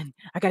 Oakland.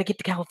 I gotta get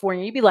to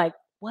California. You'd be like,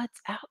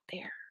 what's out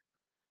there?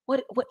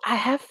 What I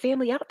have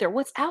family out there.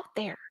 What's out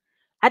there?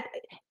 I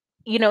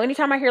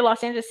anytime I hear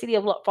Los Angeles City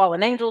of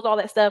Fallen Angels, all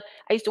that stuff,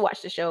 I used to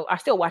watch the show. I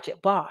still watch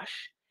it, Bosch,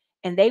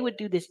 and they would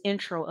do this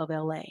intro of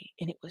LA,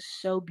 and it was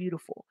so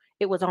beautiful.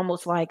 It was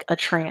almost like a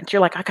trance.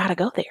 You're like, I gotta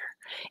go there.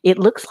 It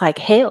looks like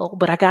hell,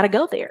 but I gotta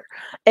go there.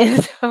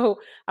 And so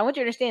I want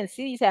you to understand,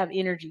 cities have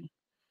energy.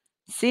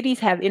 Cities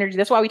have energy.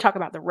 That's why we talk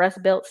about the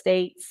Rust Belt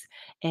states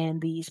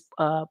and these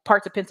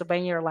parts of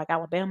Pennsylvania are like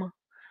Alabama.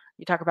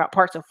 You talk about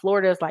parts of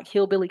Florida is like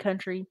hillbilly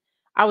country.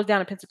 I was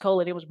down in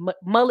Pensacola. There was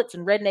mullets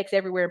and rednecks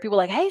everywhere, and people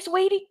were like, "Hey,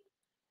 sweetie,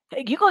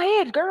 hey, you go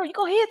ahead, girl. You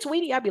go ahead,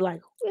 sweetie." I'd be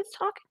like, "Who is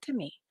talking to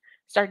me?"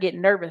 Start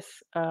getting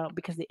nervous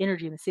because the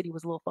energy in the city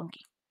was a little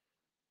funky.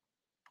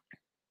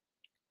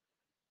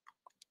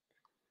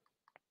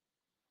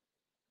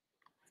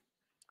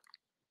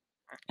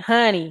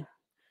 Honey,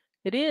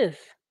 it is.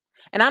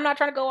 And I'm not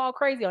trying to go all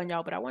crazy on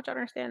y'all, but I want y'all to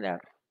understand that.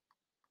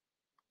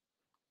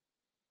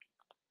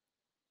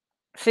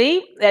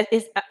 See, that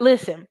is.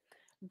 Listen,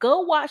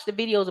 go watch the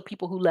videos of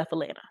people who left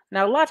Atlanta.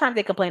 Now, a lot of times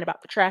they complain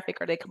about the traffic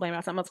or they complain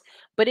about something else,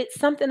 but it's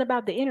something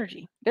about the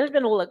energy. There's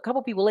been a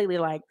couple people lately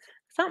like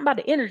something about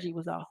the energy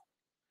was off.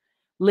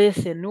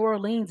 Listen, New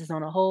Orleans is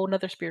on a whole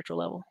nother spiritual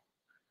level.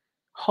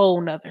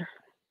 Whole nother.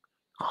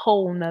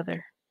 Whole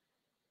nother.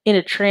 In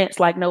a trance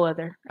like no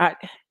other.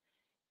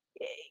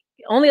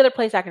 Only other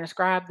place I can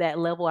describe that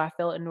level I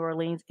felt in New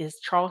Orleans is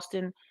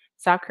Charleston,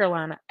 South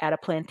Carolina, at a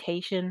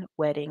plantation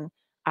wedding.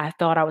 I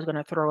thought I was going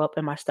to throw up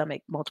in my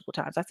stomach multiple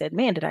times. I said,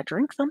 "Man, did I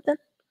drink something?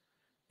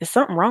 Is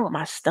something wrong with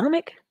my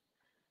stomach?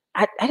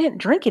 I didn't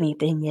drink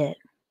anything yet.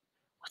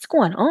 What's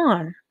going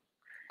on?"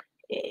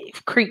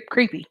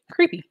 Creepy,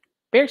 creepy,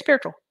 very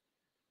spiritual,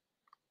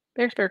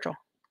 very spiritual.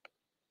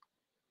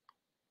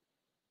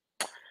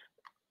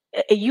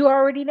 You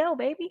already know,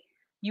 baby.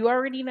 You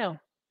already know.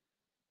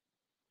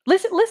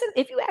 Listen,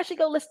 if you actually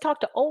go, let's talk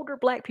to older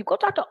black people.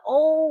 Go talk to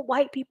old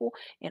white people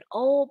and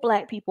old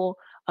black people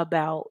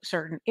about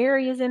certain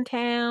areas in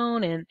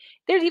town. And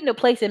there's even a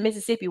place in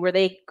Mississippi where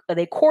they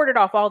cordoned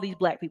off all these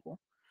black people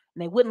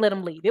and they wouldn't let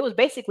them leave. It was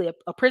basically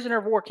a prisoner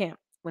of war camp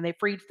when they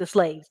freed the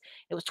slaves.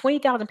 It was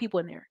 20,000 people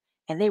in there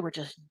and they were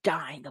just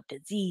dying of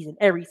disease and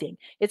everything.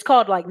 It's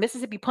called like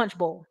Mississippi Punch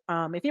Bowl.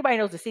 If anybody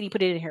knows the city,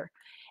 put it in here.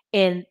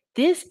 And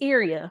this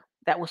area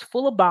that was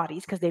full of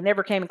bodies because they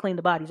never came and cleaned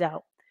the bodies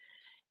out,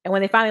 and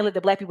when they finally let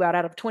the black people out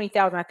of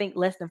 20,000, I think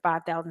less than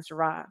 5,000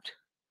 survived.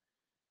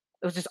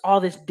 It was just all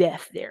this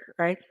death there,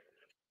 right?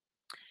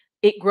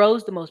 It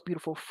grows the most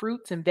beautiful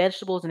fruits and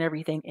vegetables and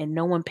everything, and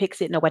no one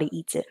picks it, nobody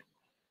eats it.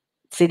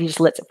 City just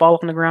lets it fall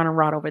on the ground and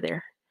rot over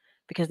there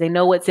because they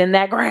know what's in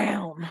that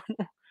ground.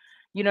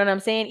 You know what I'm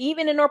saying?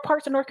 Even in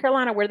parts of North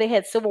Carolina where they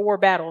had Civil War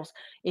battles,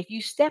 if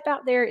you step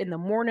out there in the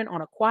morning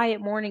on a quiet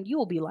morning, you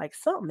will be like,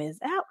 something is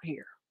out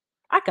here.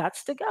 I got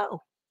to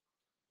go.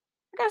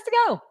 I got to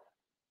go.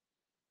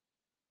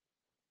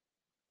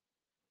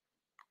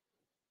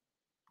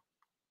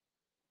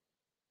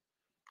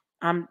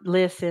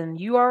 Listen,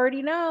 you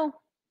already know.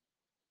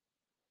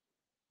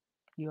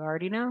 You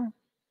already know.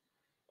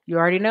 You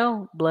already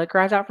know. Blood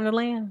cries out from the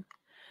land.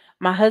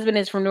 My husband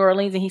is from New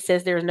Orleans, and he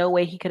says there's no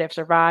way he could have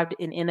survived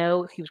in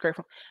NO. He was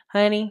grateful.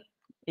 Honey,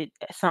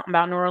 something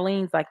about New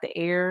Orleans, like the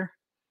air.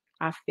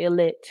 I feel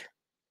it.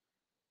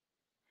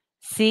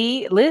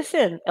 See,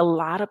 listen, a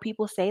lot of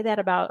people say that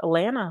about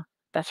Atlanta.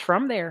 That's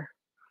from there.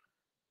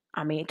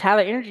 I mean,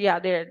 Tyler Energy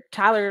out there,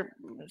 Tyler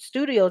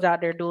Studios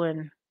out there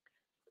doing.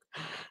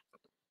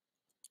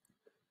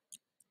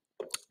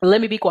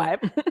 Let me be quiet.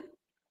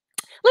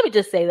 Let me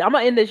just say that I'm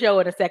gonna end the show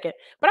in a second,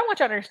 but I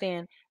want you to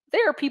understand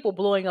there are people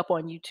blowing up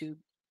on YouTube,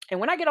 and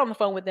when I get on the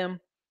phone with them,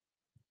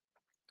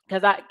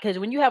 because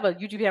when you have a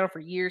YouTube channel for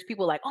years,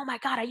 people are like, "Oh my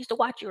god, I used to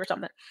watch you" or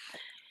something.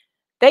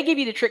 They give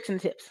you the tricks and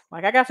tips.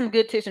 Like I got some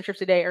good tips and trips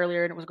today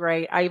earlier, and it was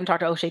great. I even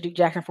talked to O'Shea Duke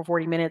Jackson for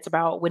 40 minutes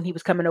about when he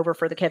was coming over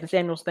for the Kevin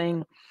Samuels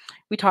thing.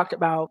 We talked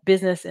about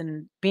business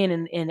and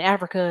being in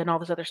Africa and all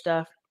this other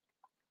stuff,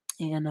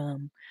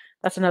 and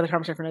that's another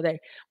conversation for another day.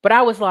 But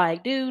I was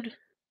like, dude,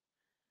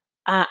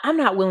 I'm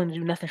not willing to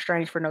do nothing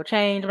strange for no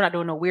change. I'm not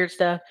doing no weird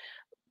stuff.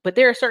 But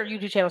there are certain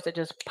YouTube channels that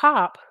just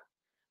pop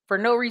for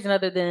no reason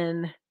other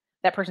than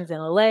that person's in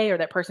LA or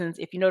that person's,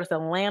 if you notice,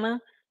 Atlanta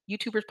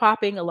YouTubers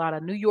popping, a lot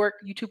of New York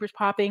YouTubers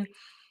popping,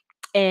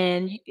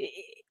 and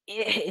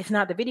it's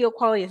not the video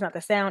quality, it's not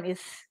the sound,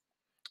 it's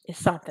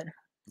something.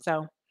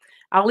 So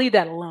I'll leave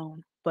that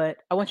alone. But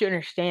I want you to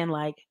understand,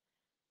 like,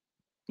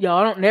 y'all,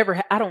 I don't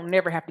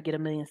never have to get a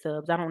million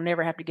subs. I don't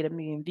never have to get a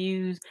million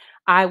views.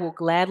 I will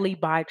gladly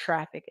buy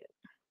traffic.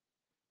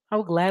 I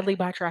will gladly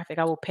buy traffic.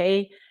 I will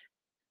pay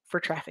for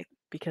traffic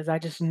because I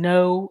just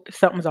know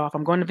something's off.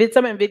 I'm going to Vid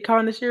Summit and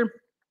VidCon this year,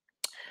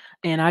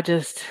 and I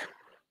just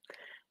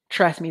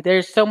trust me.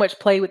 There's so much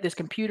play with this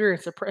computer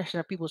and suppression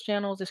of people's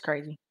channels. It's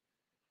crazy.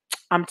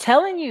 I'm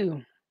telling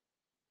you.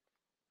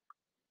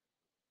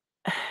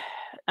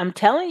 I'm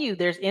telling you,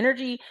 there's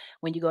energy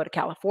when you go to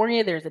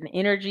California. There's an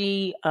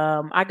energy.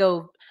 I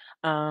go.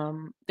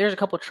 There's a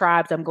couple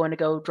tribes I'm going to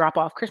go drop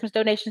off Christmas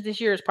donations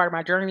this year as part of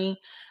my journey.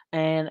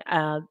 And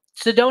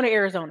Sedona,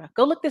 Arizona.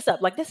 Go look this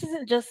up. Like this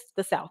isn't just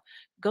the South.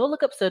 Go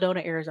look up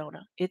Sedona,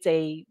 Arizona. It's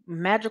a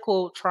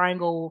magical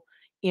triangle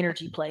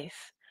energy place.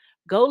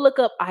 Go look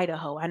up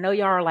Idaho. I know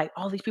y'all are like,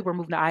 all these people are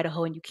moving to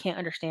Idaho and you can't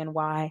understand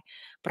why,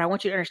 but I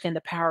want you to understand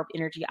the power of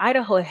energy.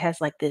 Idaho has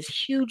like this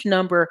huge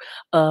number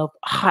of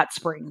hot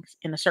springs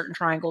in a certain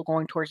triangle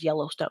going towards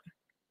Yellowstone.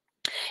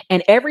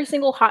 And every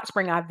single hot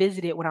spring I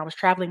visited when I was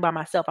traveling by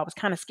myself, I was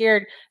kind of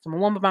scared. So I'm a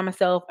woman by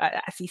myself.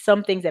 I see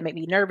some things that make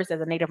me nervous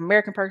as a Native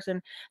American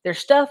person. There's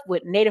stuff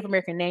with Native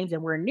American names,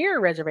 and we're near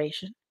a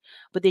reservation.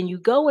 But then you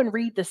go and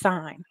read the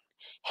sign.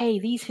 Hey,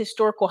 these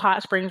historical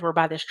hot springs were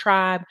by this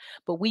tribe,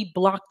 but we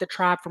blocked the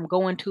tribe from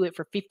going to it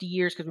for 50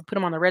 years because we put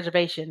them on the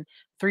reservation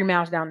 3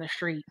 miles down the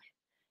street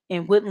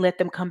and wouldn't let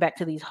them come back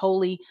to these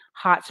holy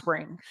hot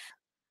springs.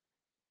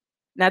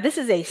 Now, this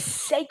is a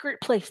sacred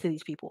place to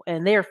these people,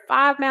 and they're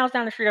 5 miles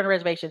down the street on the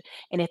reservation.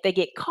 And if they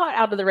get caught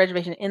out of the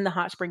reservation in the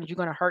hot springs, you're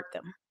going to hurt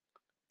them.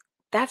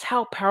 That's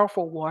how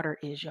powerful water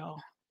is,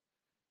 y'all.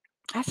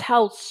 That's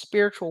how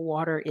spiritual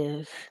water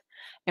is.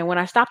 And when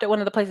I stopped at one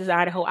of the places in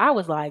Idaho, I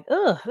was like,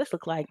 ugh, this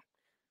looks like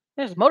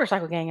there's a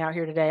motorcycle gang out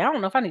here today. I don't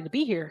know if I need to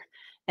be here.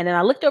 And then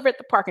I looked over at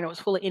the park and it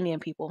was full of Indian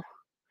people.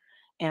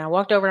 And I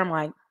walked over and I'm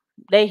like,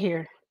 they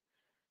here.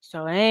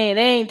 So they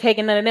ain't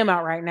taking none of them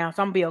out right now.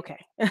 So I'm gonna be okay.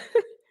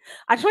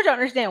 I just want you to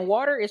understand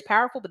water is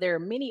powerful, but there are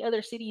many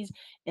other cities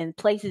and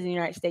places in the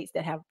United States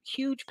that have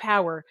huge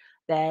power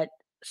that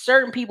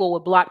certain people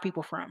would block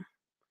people from.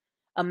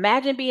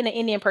 Imagine being an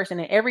Indian person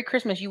and every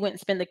Christmas you went and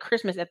spent the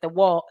Christmas at the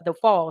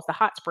falls, the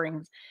hot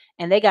springs,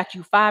 and they got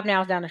you 5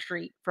 miles down the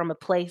street from a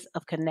place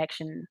of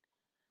connection.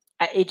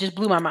 It just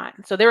blew my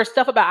mind. So there was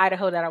stuff about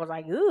Idaho that I was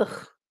like,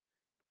 ugh,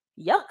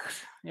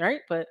 yucks,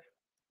 right? But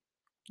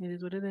it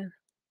is what it is.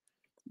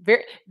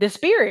 The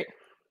spirit.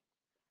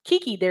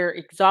 Kiki, they're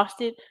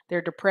exhausted,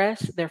 they're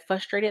depressed, they're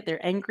frustrated,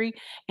 they're angry,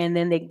 and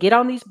then they get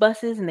on these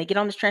buses and they get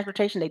on this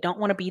transportation. They don't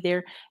want to be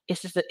there.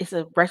 It's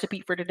a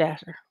recipe for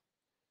disaster.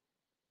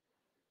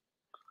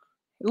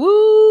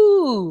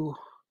 Ooh,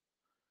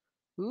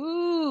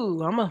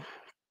 ooh,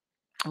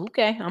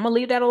 okay. I'm gonna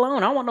leave that alone.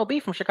 I don't want no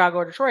beef from Chicago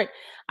or Detroit.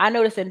 I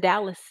noticed in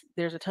Dallas,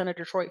 there's a ton of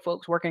Detroit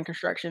folks working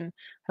construction,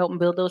 helping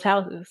build those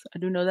houses. I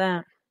do know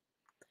that.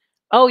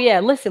 Oh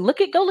yeah, listen,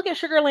 go look at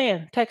Sugar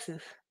Land,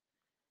 Texas.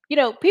 You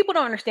know, people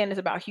don't understand this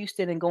about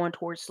Houston and going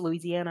towards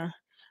Louisiana.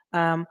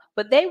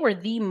 But they were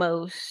the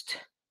most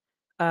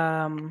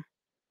um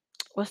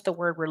what's the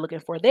word we're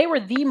looking for? They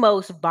were the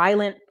most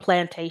violent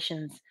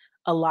plantations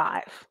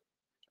alive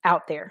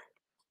out there.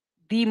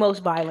 The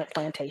most violent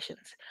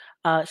plantations.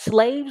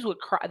 Slaves would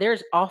cry.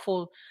 There's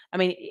awful. I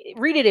mean,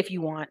 read it if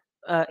you want.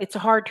 It's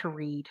hard to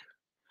read,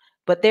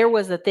 but there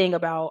was a thing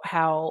about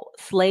how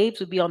slaves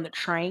would be on the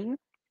train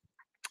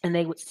and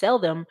they would sell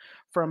them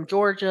from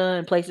Georgia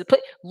and places.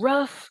 Put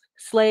rough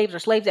slaves or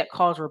slaves that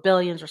cause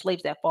rebellions or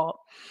slaves that fought.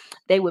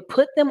 They would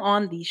put them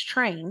on these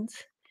trains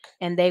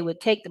and they would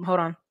take them. Hold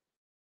on.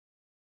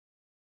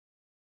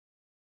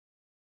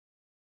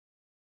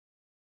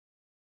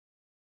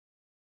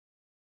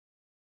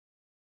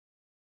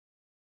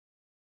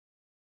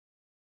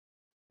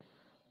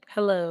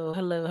 Hello,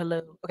 hello,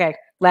 hello. Okay,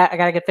 I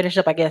gotta get finished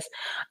up, I guess.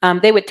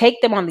 They would take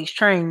them on these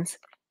trains,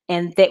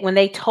 and that when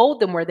they told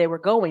them where they were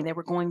going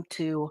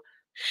to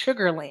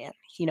Sugarland.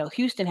 You know,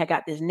 Houston had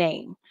got this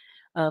name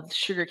of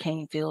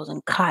sugarcane fields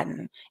and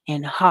cotton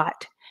and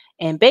hot.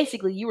 And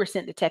basically, you were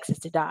sent to Texas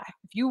to die.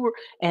 If you were,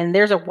 and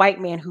there's a white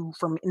man who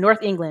from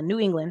North England, New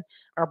England,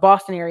 or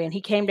Boston area, and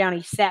he came down.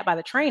 He sat by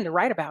the train to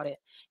write about it,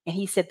 and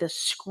he said the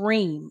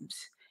screams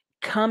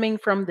coming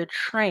from the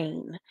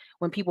train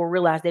when people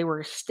realized they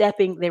were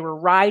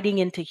riding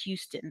into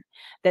Houston,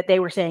 that they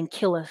were saying,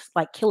 kill us,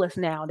 like, kill us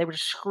now. They were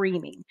just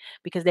screaming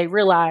because they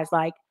realized,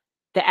 like,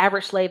 the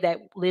average slave that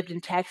lived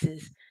in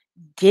Texas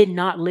did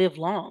not live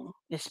long,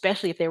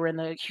 especially if they were in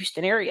the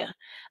Houston area.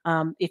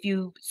 If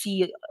you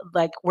see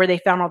like where they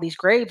found all these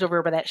graves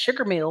over by that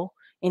sugar mill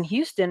in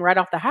Houston, right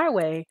off the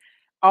highway,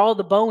 all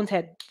the bones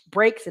had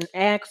breaks and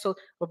axle.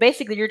 Well,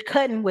 basically, you're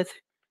cutting with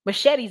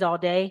machetes all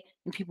day,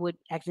 and people would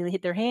accidentally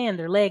hit their hand,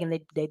 their leg,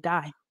 and they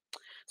die.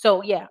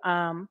 So yeah,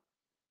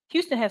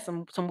 Houston has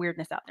some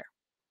weirdness out there.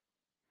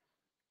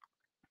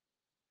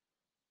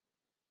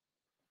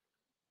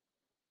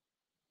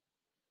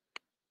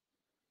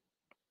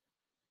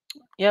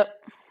 Yep.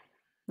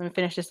 Let me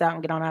finish this out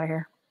and get on out of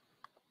here.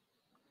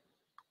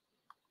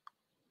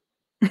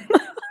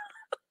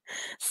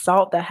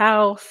 Salt the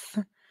house.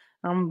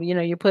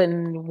 You're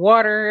putting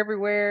water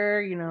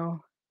everywhere.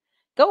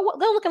 Go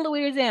look in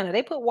Louisiana.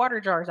 They put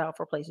water jars out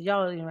for places.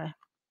 Y'all,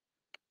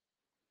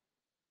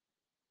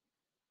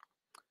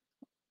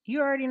 you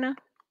already know. Let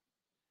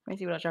me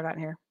see what else y'all got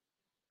in here.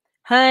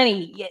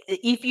 Honey,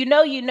 if you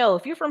know, you know.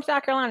 If you're from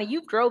South Carolina,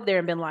 you've drove there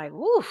and been like,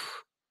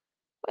 "Woof,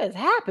 what is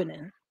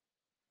happening?"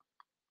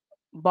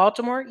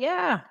 Baltimore,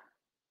 yeah.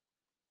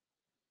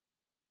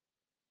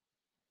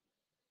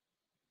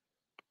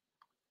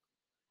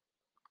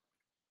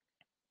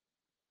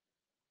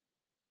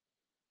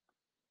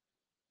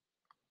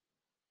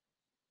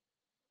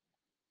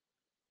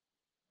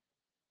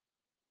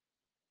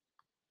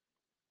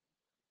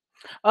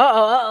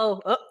 Uh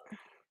oh.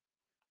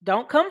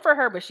 Don't come for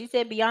her, but she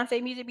said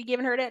Beyonce music be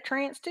giving her that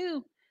trance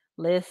too.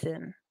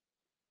 Listen,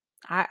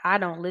 I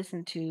don't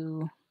listen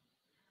to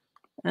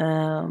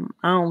I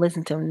don't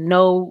listen to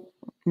no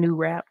new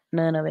rap,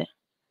 none of it.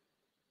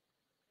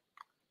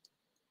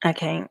 I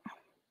can't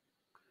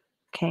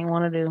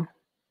want to do.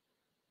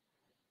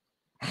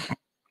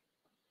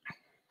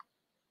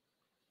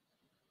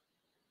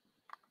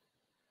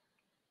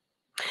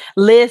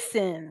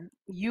 Listen,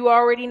 you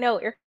already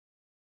know.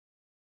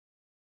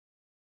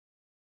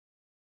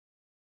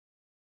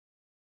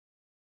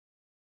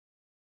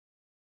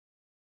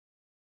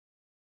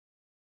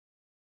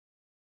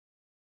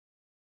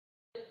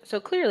 So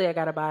clearly, I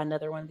gotta buy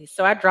another one of these.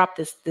 So I dropped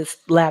this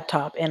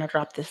laptop and I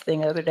dropped this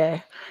thing the other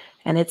day,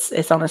 and it's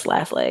on its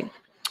last leg.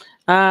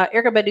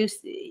 Erica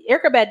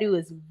Badu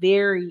is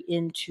very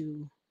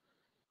into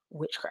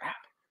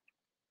witchcraft,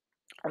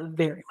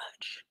 very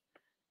much,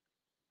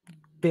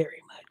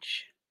 very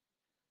much.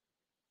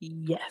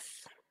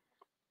 Yes,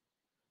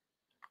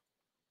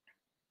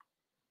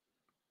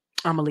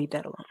 I'm gonna leave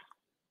that alone.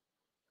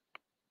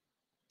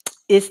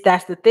 It's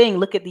That's the thing.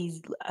 Look at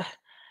these.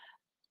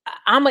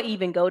 I'm gonna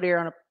even go there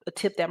on a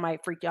tip that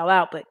might freak y'all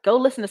out, but go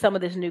listen to some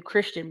of this new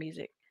Christian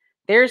music.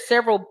 There's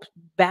several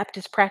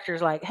Baptist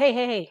practitioners like, hey,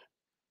 hey, hey,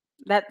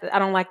 that I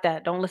don't like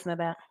that. Don't listen to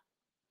that.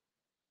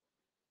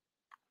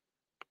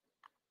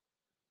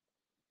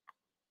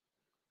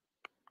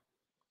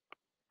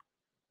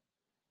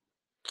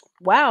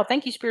 Wow,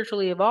 thank you,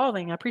 spiritually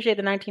evolving. I appreciate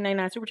the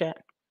 1999 super chat.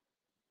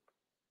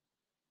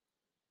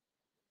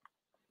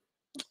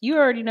 You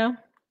already know.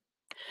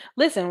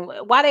 Listen,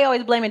 why they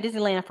always blaming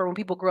Disneyland for when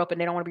people grow up and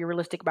they don't want to be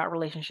realistic about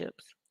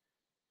relationships?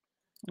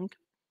 Okay.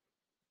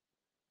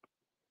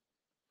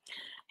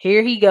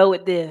 Here he go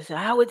with this.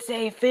 I would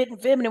say fit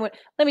and feminine.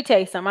 Let me tell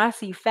you something. I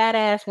see fat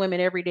ass women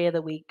every day of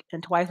the week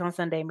and twice on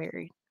Sunday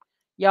married.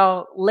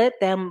 Y'all let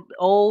them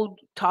old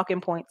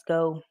talking points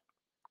go.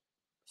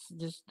 It's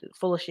just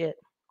full of shit.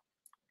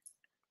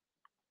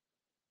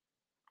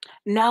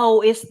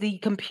 No, it's the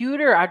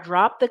computer. I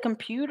dropped the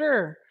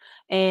computer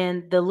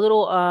and the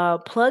little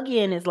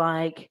plug-in is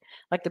like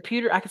the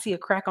computer. I can see a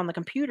crack on the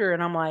computer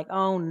and I'm like,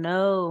 oh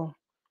no.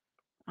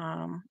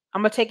 I'm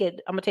gonna take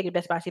it to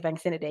Best Buy, see if I can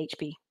send it to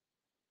HP.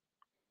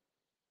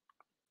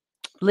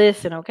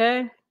 Listen,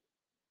 okay?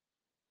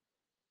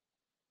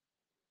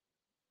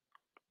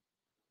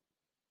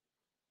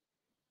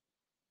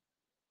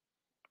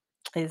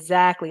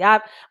 Exactly.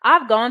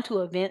 I've gone to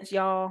events,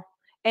 y'all.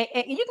 And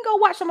you can go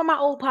watch some of my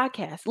old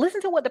podcasts.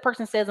 Listen to what the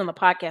person says on the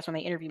podcast when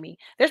they interview me.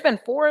 There's been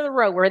four in a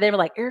row where they were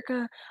like,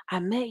 Erica, I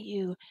met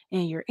you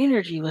and your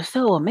energy was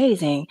so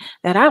amazing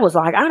that I was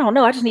like, I don't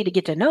know, I just need to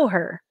get to know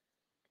her.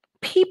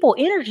 People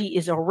energy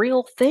is a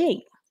real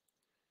thing.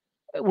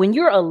 When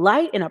you're a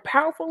light and a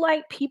powerful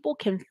light, people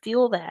can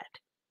feel that.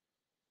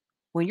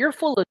 When you're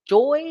full of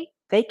joy,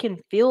 they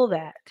can feel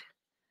that.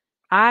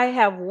 I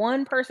have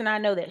one person I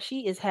know that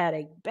she has had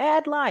a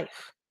bad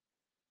life,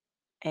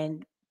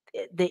 and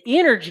the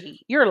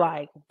energy, you're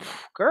like,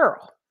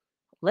 girl,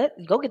 let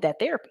go get that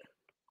therapy.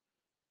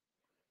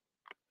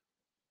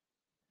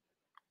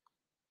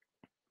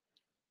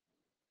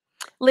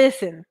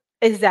 Listen,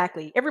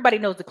 exactly. Everybody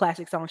knows the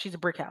classic song. She's a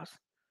brick house.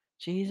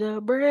 She's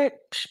a brick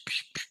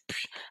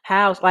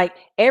house. Like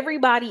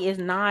everybody is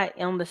not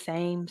on the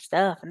same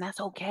stuff, and that's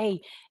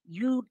okay.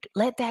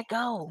 Let that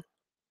go.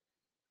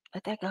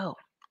 Let that go.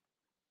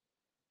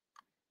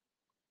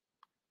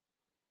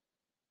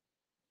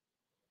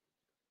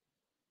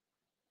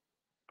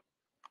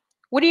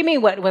 What do you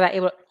mean? What was I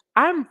able?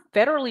 I'm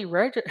federally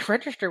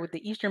registered with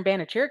the Eastern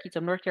Band of Cherokees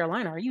of North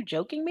Carolina. Are you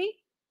joking me?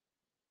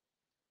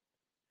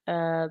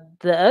 The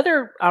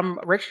other, I'm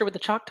registered with the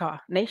Choctaw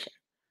Nation.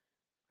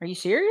 Are you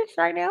serious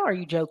right now? Are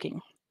you joking?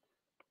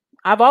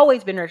 I've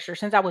always been registered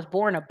since I was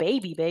born a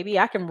baby, baby.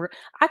 I can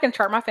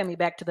chart my family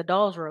back to the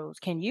Dawes Roads.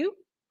 Can you?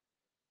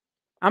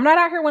 I'm not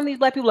out here one of these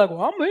black people like,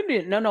 well, I'm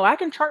Indian. No, no, I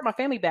can chart my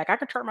family back. I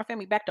can chart my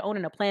family back to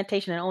owning a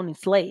plantation and owning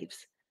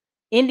slaves.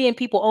 Indian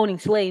people owning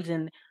slaves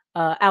in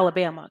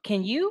Alabama.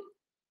 Can you?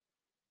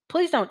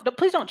 Please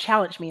don't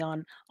challenge me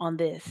on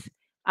this.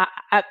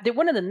 They're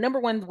one of the number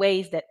one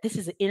ways that this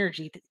is an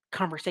energy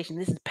conversation.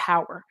 This is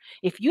power.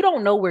 If you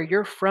don't know where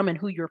you're from and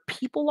who your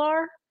people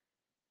are,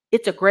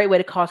 it's a great way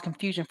to cause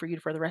confusion for you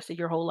for the rest of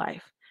your whole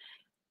life.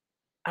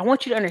 I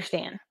want you to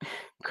understand.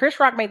 Chris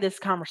Rock made this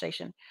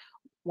conversation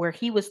where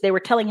they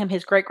were telling him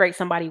his great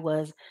somebody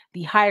was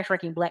the highest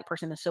ranking black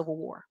person in the Civil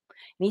War.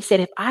 And he said,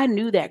 if I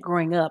knew that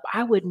growing up,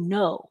 I would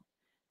know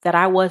that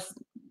I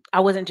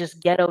wasn't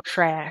just ghetto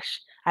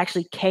trash. I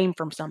actually came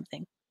from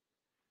something.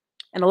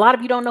 And a lot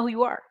of you don't know who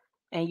you are.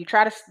 And you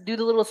try to do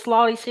the little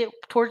slawly shit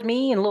towards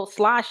me and a little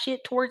sly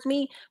shit towards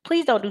me.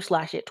 Please don't do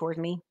sly shit towards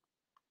me.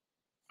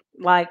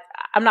 Like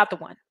I'm not the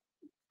one.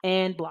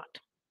 And blocked.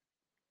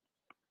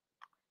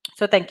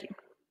 So thank you.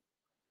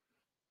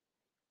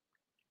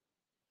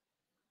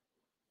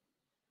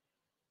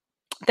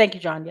 Thank you,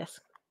 John. Yes.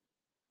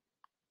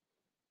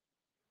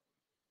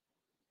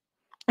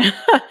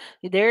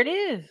 There it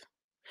is.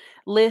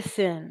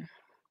 Listen,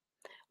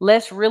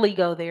 let's really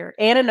go there.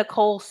 Anna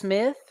Nicole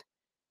Smith,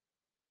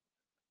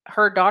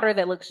 her daughter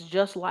that looks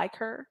just like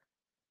her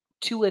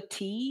to a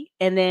T,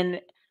 and then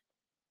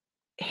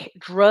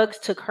drugs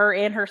took her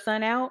and her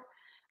son out.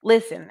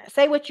 Listen,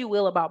 say what you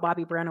will about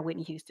Bobby Brown and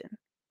Whitney Houston.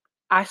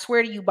 I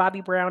swear to you,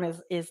 Bobby Brown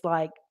is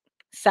like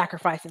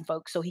sacrificing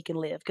folks so he can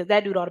live because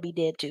that dude ought to be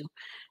dead too.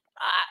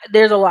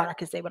 There's a lot I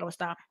could say, but I'm gonna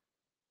stop.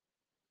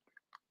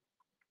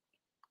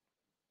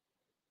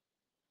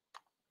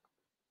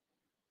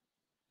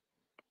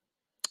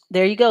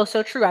 There you go.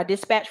 So true. I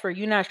dispatched for a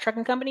United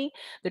Trucking Company.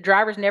 The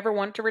drivers never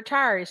wanted to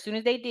retire. As soon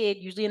as they did,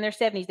 usually in their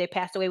 70s, they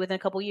passed away within a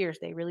couple years.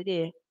 They really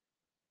did.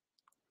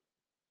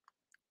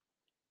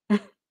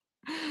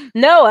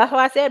 No, that's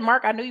why I said,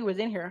 Mark, I knew you was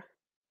in here.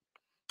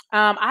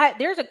 I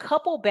There's a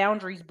couple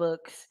boundaries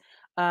books.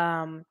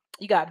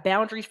 You got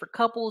boundaries for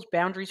couples,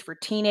 boundaries for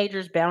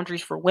teenagers,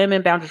 boundaries for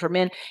women, boundaries for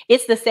men.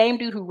 It's the same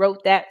dude who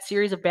wrote that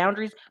series of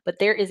boundaries, but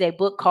there is a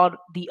book called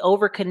The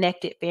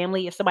Overconnected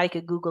Family. If somebody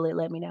could Google it,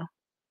 let me know.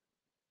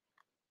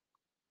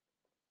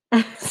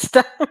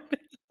 Stop.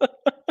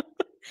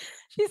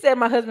 She said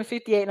my husband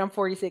 58 and I'm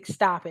 46.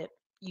 Stop it.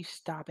 You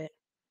stop it.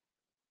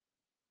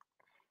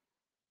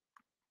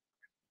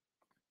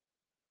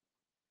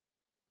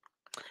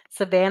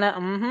 Savannah,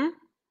 mm-hmm.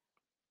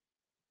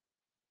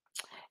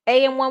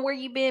 AM1, where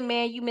you been,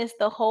 man? You missed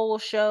the whole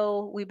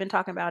show. We've been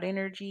talking about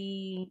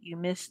energy. You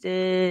missed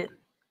it.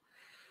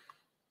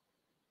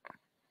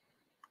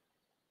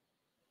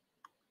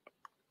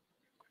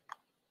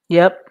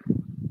 Yep.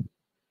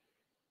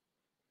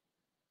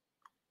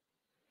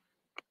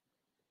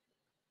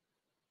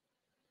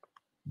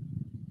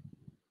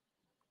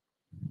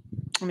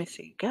 Let me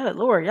see. Good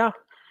Lord, y'all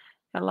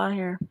got a lot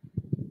here.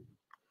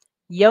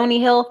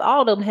 Yoni health,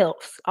 all them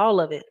healths, all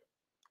of it.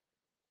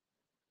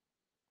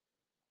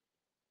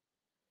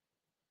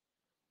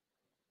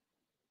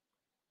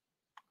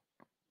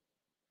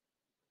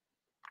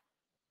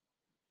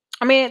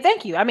 I mean,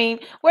 thank you. I mean,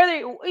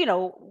 whether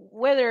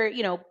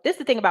this is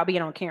the thing about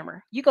being on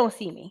camera. You gonna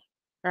see me,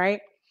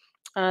 right?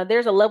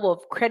 There's a level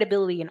of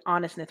credibility and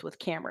honestness with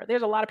camera.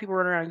 There's a lot of people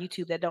running around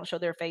YouTube that don't show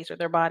their face or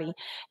their body,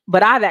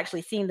 but I've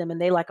actually seen them and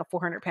they like a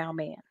 400-pound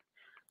man.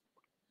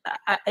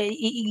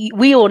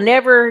 We will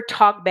never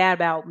talk bad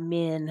about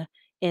men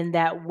in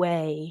that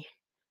way.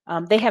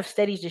 They have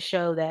studies to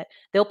show that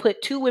they'll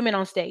put two women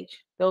on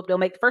stage. They'll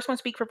make the first one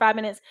speak for 5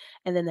 minutes,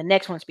 and then the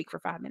next one speak for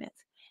 5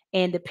 minutes.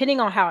 And depending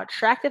on how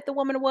attractive the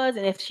woman was,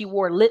 and if she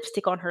wore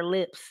lipstick on her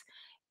lips,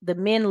 the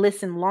men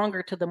listen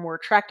longer to the more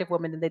attractive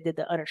woman than they did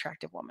the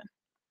unattractive woman.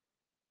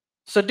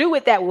 So do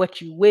with that what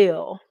you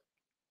will.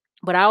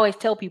 But I always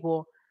tell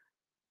people,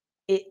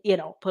 put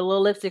a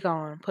little lipstick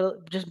on,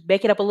 just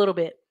make it up a little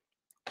bit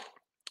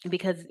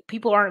because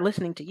people aren't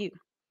listening to you.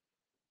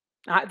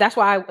 That's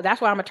why I'm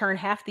gonna turn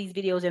half these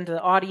videos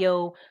into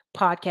audio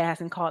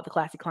podcast and call it the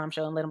Classic Climb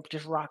Show and let them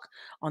just rock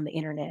on the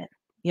internet.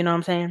 You know what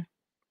I'm saying?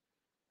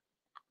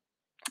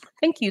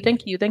 Thank you,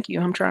 thank you, thank you.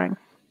 I'm trying.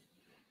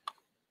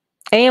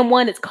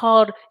 AM1,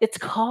 it's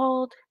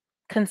called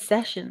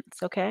concessions.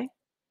 Okay,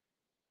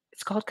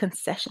 it's called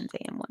concessions.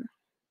 AM1.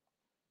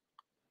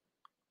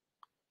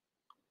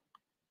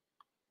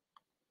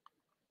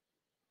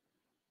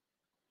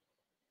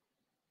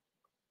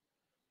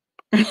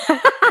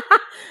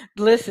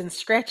 Listen,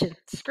 stretching,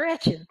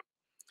 stretching.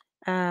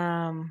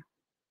 Um,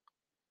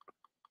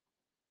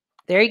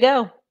 there you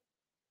go.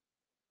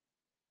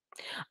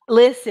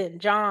 Listen,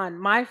 John,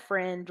 my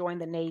friend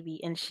joined the Navy,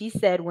 and she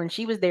said when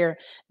she was there,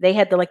 they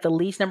had the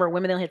least number of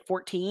women. They only had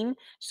 14.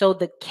 So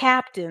the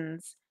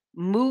captains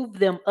moved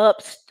them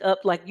up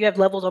like you have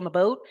levels on the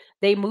boat.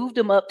 They moved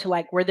them up to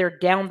like where they're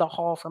down the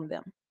hall from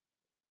them.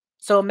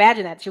 So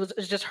imagine that. It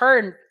was just her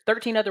and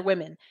 13 other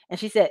women. And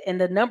she said, and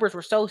the numbers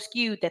were so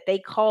skewed that they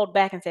called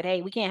back and said,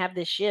 "Hey, we can't have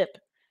this ship.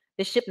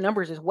 This ship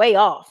numbers is way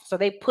off." So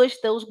they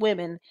pushed those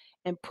women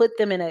and put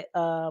them in a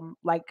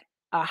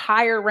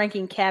higher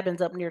ranking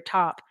cabins up near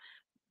top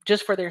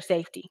just for their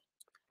safety.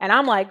 And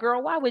I'm like,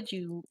 girl, why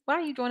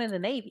are you joining the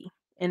Navy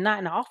and not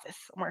in the office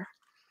somewhere?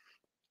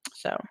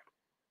 So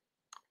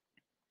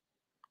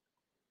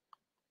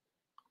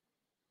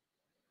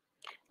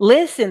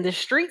listen, the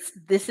streets,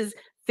 this is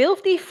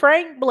filthy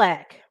Frank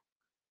Black.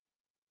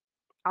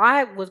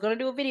 I was gonna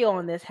do a video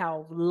on this,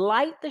 how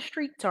light the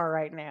streets are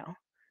right now.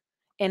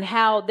 And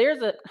how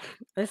there's a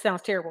this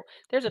sounds terrible.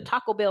 There's a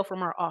Taco Bell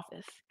from our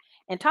office.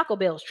 And Taco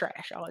Bell's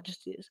trash, all it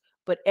just is.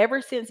 But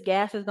ever since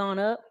gas has gone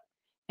up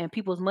and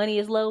people's money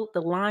is low,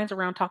 the lines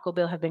around Taco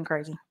Bell have been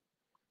crazy.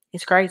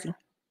 It's crazy.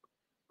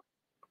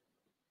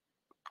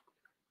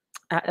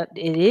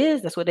 It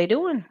is. That's what they're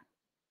doing.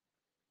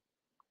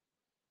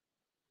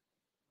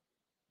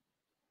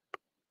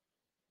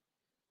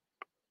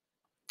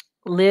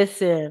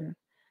 Listen,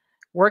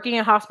 working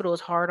in hospital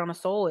is hard on a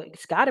soul.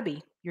 It's got to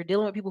be. You're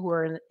dealing with people who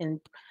are in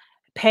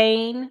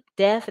pain,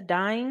 death,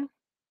 dying.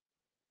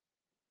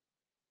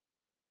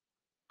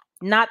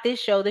 Not this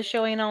show. This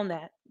show ain't on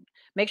that.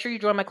 Make sure you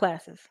join my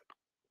classes.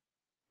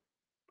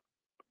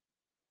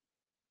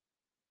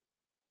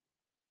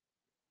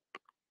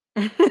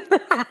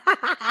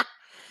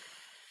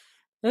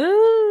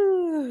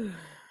 Ooh.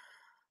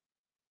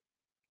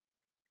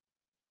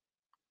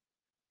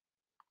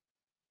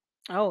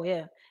 Oh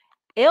yeah.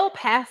 El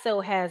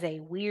Paso has a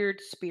weird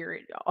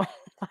spirit, y'all.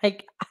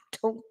 Like, I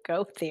don't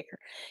go there.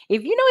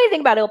 If you know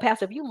anything about El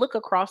Paso, if you look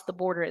across the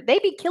border, they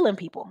be killing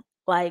people.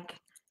 Like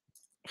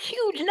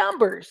huge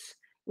numbers.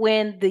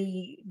 When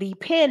the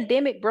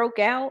pandemic broke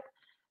out,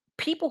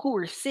 people who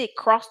were sick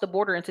crossed the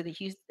border into the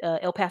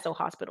El Paso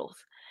hospitals,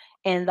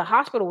 and the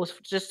hospital was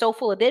just so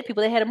full of dead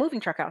people. They had a moving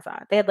truck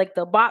outside. They had like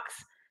the box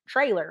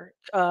trailer,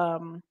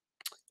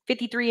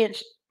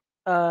 53-inch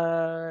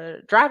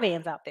dry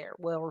vans out there.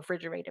 Well,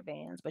 refrigerated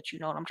vans, but you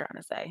know what I'm trying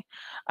to say.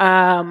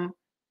 Um,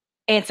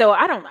 and so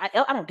I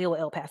don't deal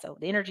with El Paso.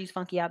 The energy's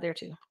funky out there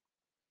too.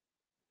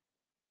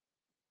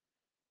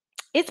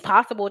 It's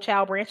possible,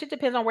 child branch. It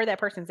depends on where that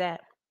person's at.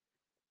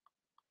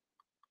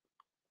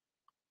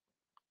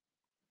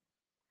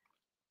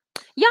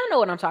 Y'all know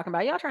what I'm talking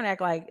about. Y'all trying to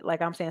act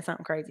like I'm saying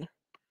something crazy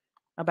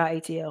about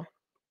ATL.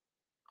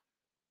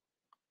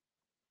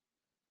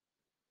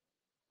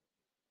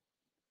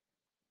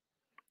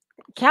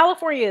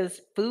 California's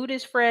food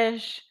is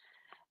fresh.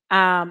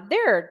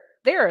 There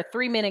are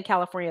 3 men in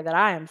California that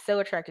I am so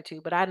attracted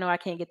to, but I know I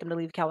can't get them to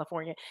leave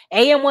California.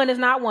 AM1 is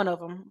not one of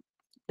them.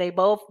 They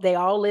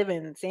all live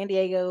in San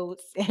Diego,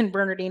 San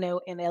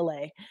Bernardino, and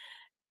LA.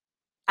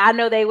 I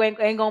know they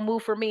ain't gonna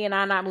move for me, and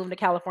I'm not moving to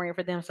California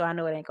for them, so I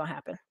know it ain't gonna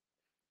happen.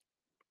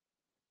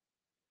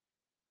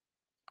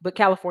 But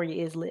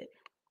California is lit.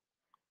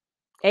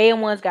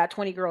 AM1's got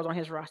 20 girls on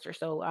his roster,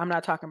 so I'm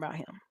not talking about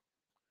him.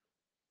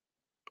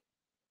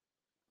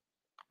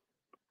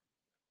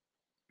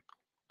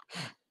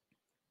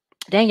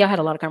 Dang, y'all had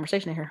a lot of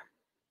conversation in here.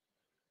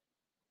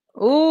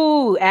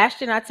 Ooh,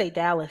 Ashton, I'd say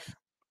Dallas.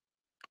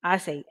 I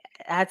say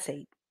I'd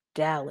say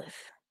Dallas.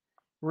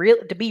 Real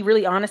to be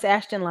really honest,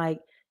 Ashton, like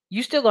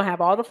you still gonna have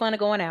all the fun of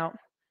going out,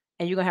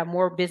 and you're gonna have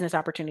more business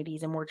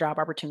opportunities and more job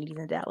opportunities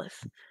in Dallas.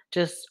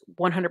 Just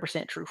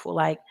 100% truthful.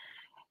 Like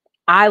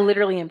I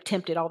literally am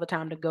tempted all the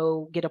time to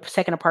go get a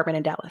second apartment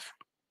in Dallas.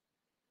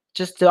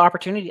 Just the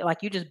opportunity, like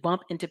you just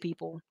bump into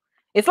people.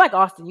 It's like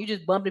Austin. You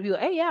just bump into people.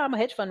 Hey, yeah, I'm a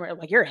hedge fund.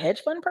 Like you're a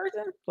hedge fund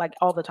person, like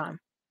all the time.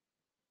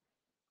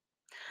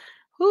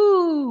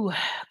 Ooh,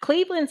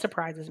 Cleveland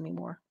surprises me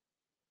more.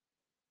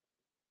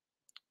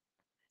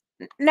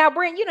 Now,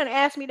 Brent, you done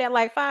asked me that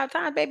like 5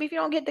 times, baby. If you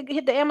don't get the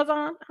hit the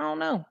Amazon, I don't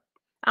know.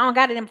 I don't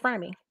got it in front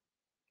of me.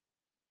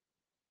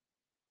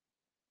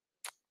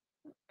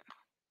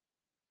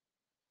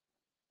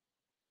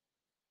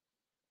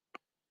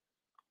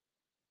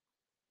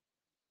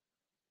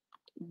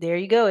 There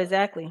you go.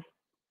 Exactly.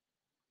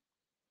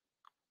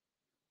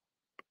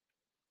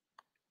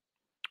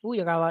 Ooh,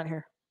 you got a lot in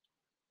here.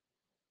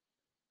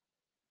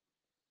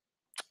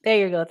 There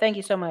you go. Thank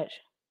you so much.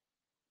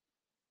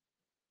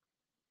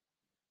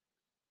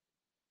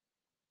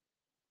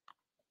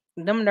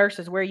 Them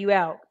nurses wear you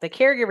out. The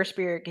caregiver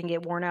spirit can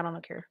get worn out on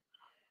the care.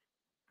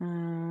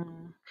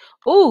 Mm.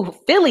 Ooh,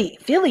 Philly.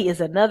 Philly is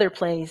another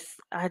place.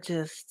 I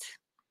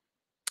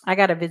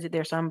gotta visit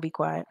there, so I'm gonna be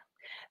quiet.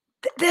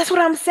 That's what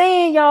I'm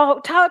saying,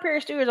 y'all. Tyler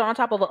Perry Studios are on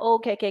top of an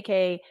old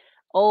KKK,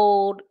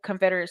 old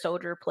Confederate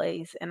soldier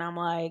place, and I'm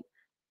like,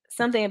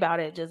 something about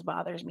it just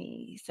bothers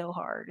me so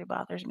hard. It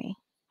bothers me.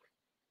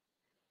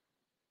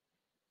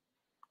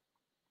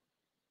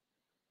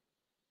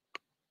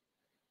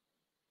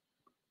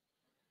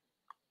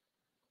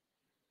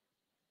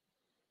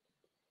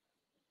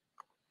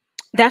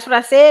 That's what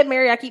I said,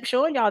 Mary. I keep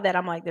showing y'all that.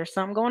 I'm like, there's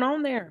something going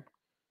on there.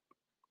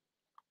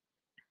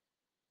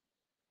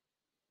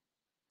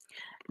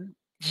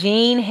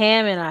 Gene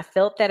Hammond, I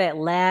felt that at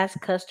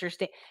last Custer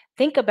State.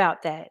 Think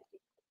about that.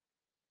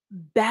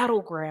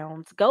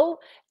 Battlegrounds. Go.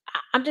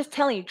 I'm just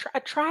telling you,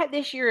 try it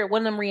this year at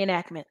one of them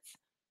reenactments.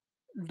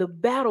 The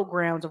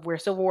battlegrounds of where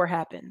Civil War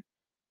happened.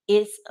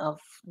 It's a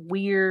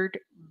weird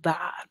vibe.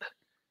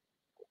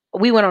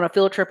 We went on a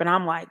field trip and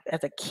I'm like,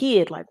 as a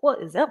kid, like,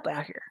 what is up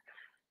out here?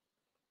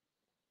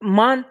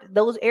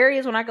 Those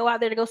areas when I go out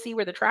there to go see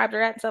where the tribes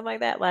are at and stuff like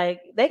that, like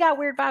they got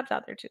weird vibes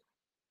out there too.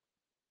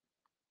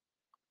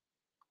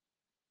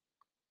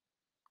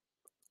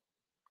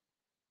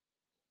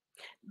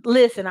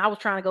 Listen, I was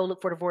trying to go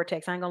look for the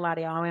vortex. I ain't gonna lie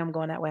to y'all. I am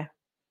going that way.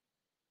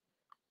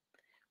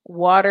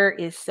 Water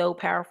is so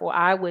powerful.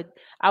 I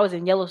was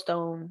in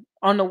Yellowstone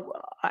on the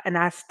and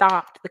I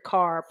stopped the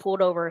car,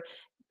 pulled over,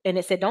 and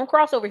it said, "Don't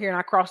cross over here." And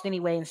I crossed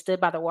anyway and stood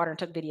by the water and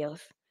took videos.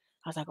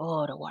 I was like,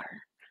 "Oh, the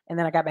water." And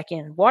then I got back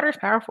in. Water is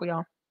powerful,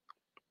 y'all.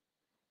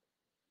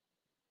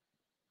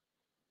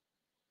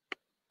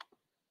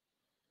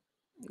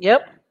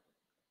 Yep.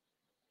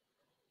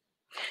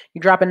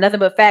 You're dropping nothing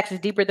but facts.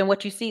 It's deeper than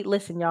what you see.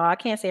 Listen, y'all, I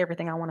can't say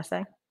everything I want to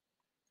say,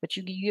 but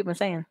you get what I'm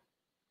saying.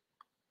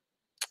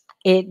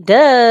 It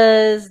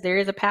does. There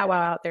is a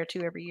powwow out there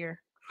too every year.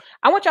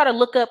 I want y'all to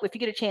look up, if you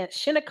get a chance,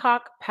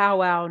 Shinnecock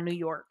Powwow, New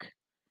York.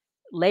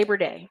 Labor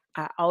Day.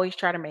 I always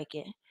try to make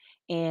it.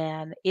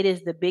 And it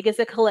is the biggest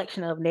a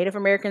collection of Native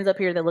Americans up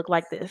here that look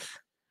like this.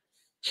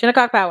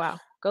 Shinnecock Powwow.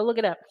 Go look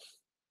it up.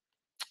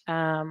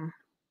 Um,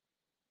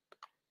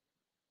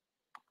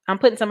 I'm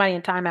putting somebody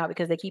in timeout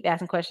because they keep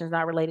asking questions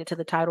not related to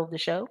the title of the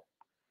show.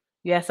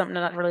 You ask something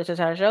not related to the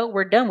title of the show,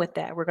 we're done with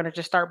that. We're going to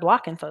just start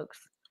blocking folks.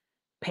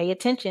 Pay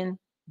attention.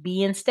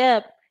 Be in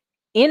step.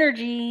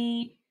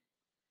 Energy.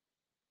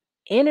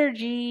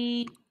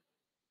 Energy.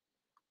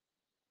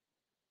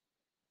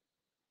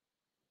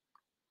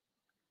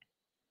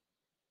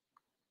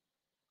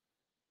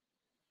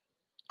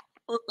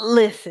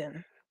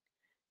 Listen,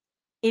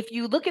 if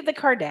you look at the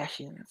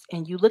Kardashians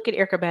and you look at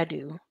Erica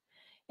Badu,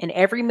 and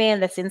every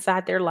man that's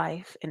inside their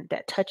life and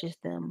that touches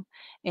them.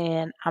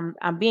 And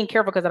I'm being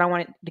careful because I don't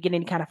want it to get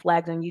any kind of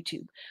flags on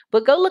YouTube.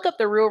 But go look up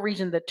the real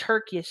reason the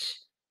Turkish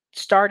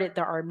started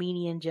the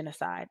Armenian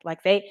genocide.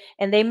 Like they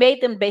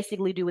made them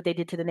basically do what they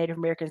did to the Native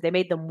Americans. They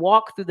made them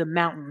walk through the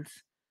mountains.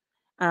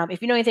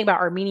 If you know anything about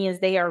Armenians,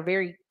 they are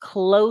very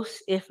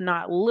close, if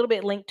not a little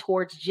bit linked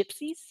towards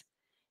gypsies,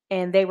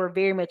 and they were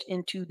very much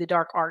into the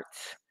dark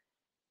arts.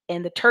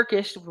 And the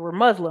Turkish who were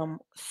Muslim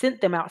sent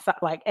them outside,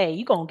 like, hey,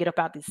 you gonna get up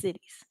out these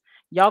cities.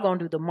 Y'all gonna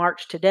do the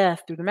march to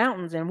death through the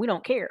mountains, and we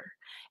don't care.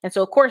 And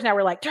so, of course, now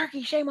we're like,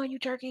 Turkey, shame on you,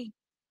 Turkey.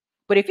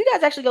 But if you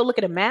guys actually go look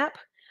at a map,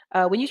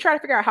 when you try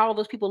to figure out how all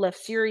those people left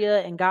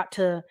Syria and got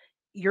to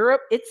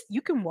Europe, it's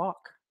you can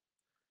walk.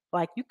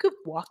 Like you could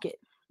walk it.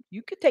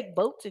 You could take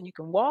boats and you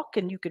can walk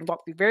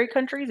through very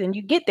countries and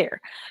you get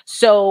there.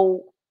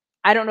 So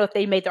I don't know if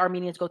they made the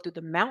Armenians go through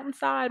the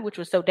mountainside, which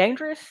was so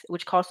dangerous,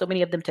 which caused so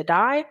many of them to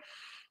die.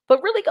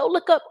 But really go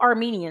look up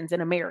Armenians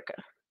in America.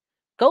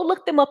 Go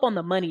look them up on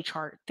the money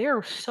chart.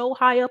 They're so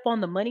high up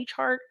on the money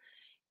chart.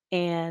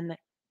 And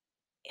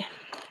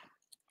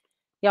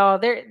y'all,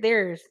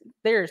 there's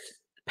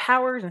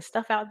powers and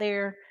stuff out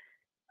there.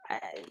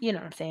 You know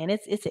what I'm saying?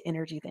 It's an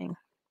energy thing.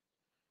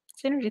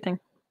 It's an energy thing.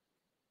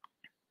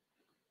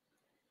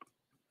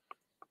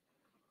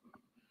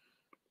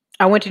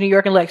 I went to New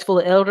York and Lex full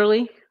of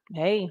elderly.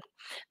 Hey,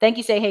 thank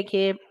you. Say hey,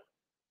 kid.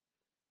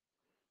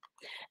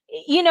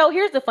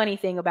 Here's the funny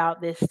thing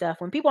about this stuff.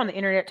 When people on the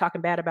internet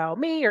talking bad about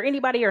me or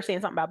anybody or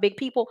saying something about big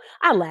people,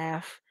 I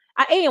laugh.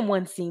 I am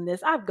one seen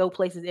this. I go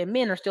places and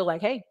men are still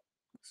like, "Hey,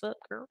 what's up,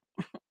 girl?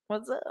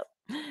 What's up?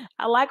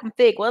 I like them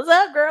thick. What's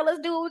up, girl? Let's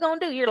do what we're gonna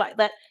do." You're like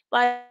that,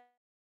 like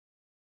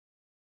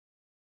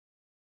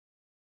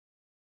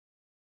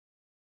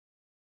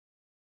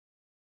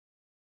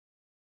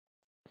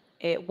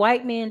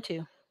white men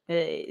too.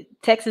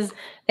 Texas,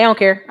 they don't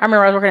care. I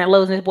remember I was working at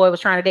Lowe's and this boy was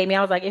trying to date me.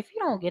 I was like, if you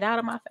don't get out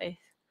of my face,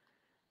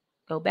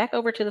 go back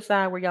over to the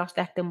side where y'all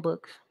stack them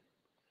books.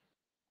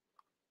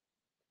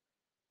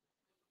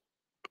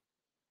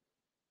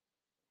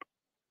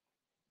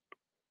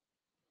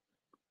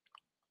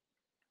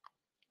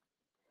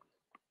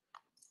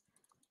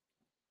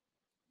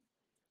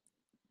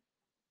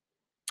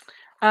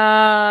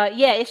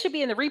 Yeah, it should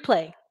be in the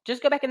replay.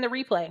 Just go back in the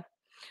replay.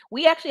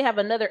 We actually have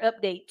another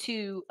update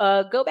to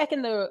go back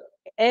in the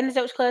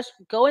anecdotes class,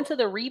 go into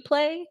the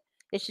replay.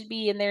 It should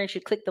be in there and you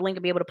should click the link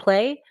and be able to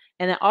play.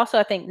 And then also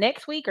I think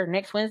next week or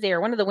next Wednesday or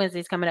one of the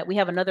Wednesdays coming up, we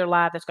have another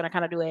live that's going to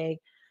kind of do a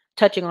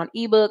touching on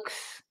ebooks,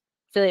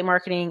 affiliate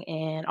marketing,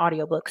 and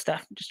audiobook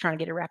stuff. Just trying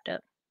to get it wrapped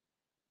up.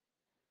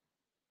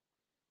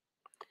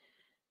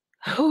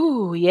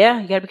 Ooh, yeah,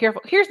 you gotta be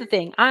careful. Here's the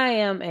thing. I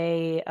am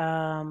a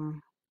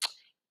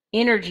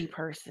energy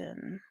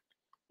person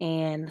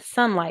and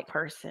sunlight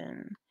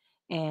person.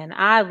 And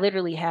I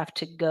literally have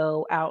to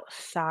go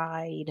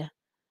outside.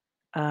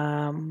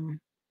 Um,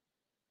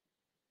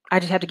 I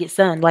just have to get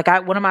sun. Like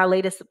one of my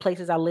latest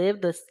places I live,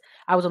 this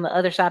I was on the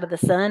other side of the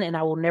sun, and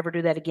I will never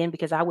do that again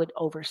because I would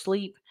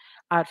oversleep.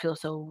 I'd feel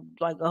so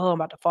like, oh, I'm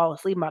about to fall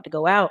asleep, I'm about to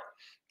go out.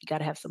 You got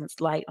to have some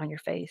light on your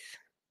face.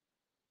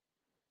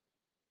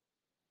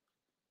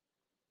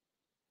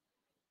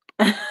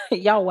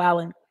 Y'all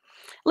wildin'.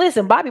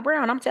 Listen, Bobby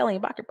Brown, I'm telling you,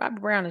 Bobby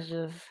Brown is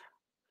just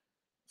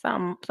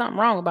something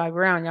wrong with Bobby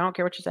Brown. Y'all don't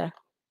care what you say.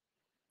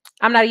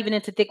 I'm not even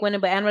into thick women,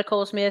 but Anna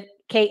Nicole Smith,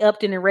 Kate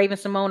Upton, and Raven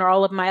Simone are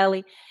all up my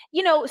alley.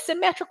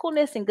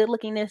 Symmetricalness and good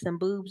lookingness and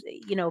boobs,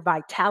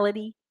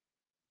 vitality,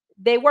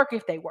 they work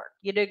if they work.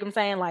 You dig what I'm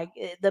saying? Like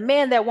the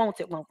man that wants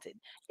it, wants it.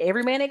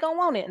 Every man ain't gonna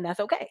want it, and that's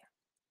okay.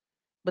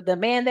 But the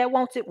man that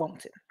wants it,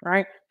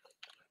 right?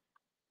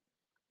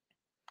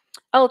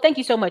 Oh, thank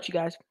you so much, you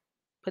guys,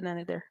 putting that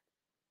in there.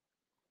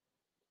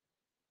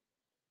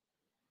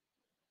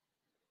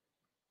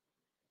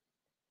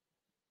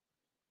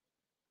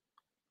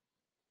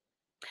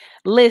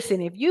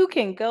 Listen, if you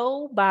can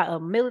go by a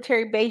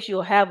military base,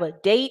 you'll have a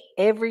date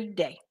every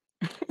day.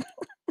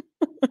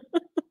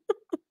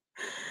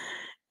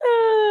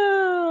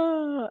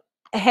 Uh,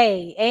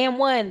 hey,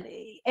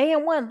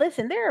 AM1,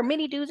 listen, there are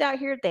many dudes out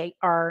here. They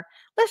are,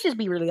 let's just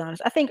be really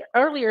honest. I think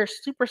earlier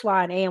Super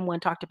Sly and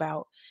AM1 talked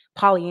about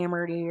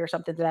polyamory or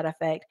something to that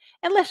effect.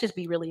 And let's just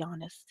be really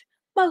honest.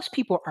 Most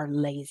people are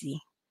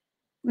lazy,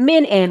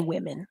 men and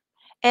women.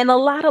 And a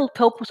lot of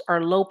couples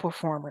are low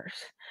performers.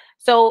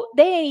 So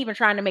they ain't even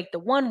trying to make the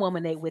one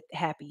woman they with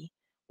happy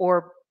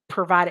or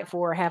provide it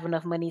for or have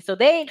enough money. So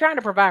they ain't trying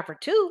to provide for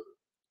two.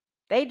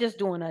 They just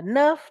doing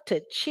enough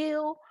to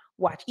chill,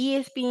 watch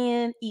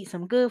ESPN, eat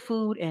some good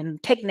food,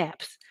 and take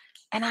naps.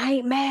 And I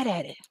ain't mad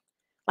at it.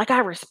 Like I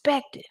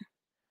respect it.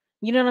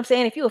 You know what I'm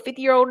saying? If you're a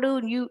 50-year-old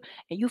dude and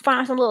you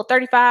find some little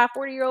 35,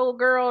 40-year-old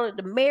girl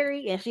to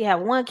marry and she have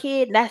one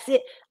kid and that's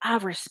it, I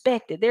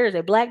respect it. There is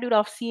a black dude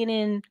off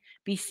CNNBC,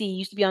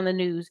 used to be on the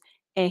news,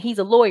 and he's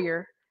a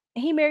lawyer.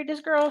 And he married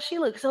this girl. She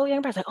looked so young.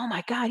 Everybody's like, oh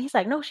my God. He's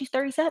like, no, she's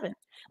 37.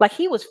 Like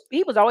he was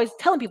always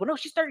telling people, no,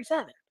 she's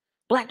 37.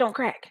 Black don't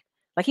crack.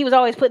 Like he was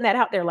always putting that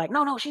out there, like,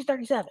 no, no, she's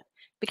 37.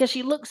 Because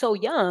she looked so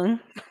young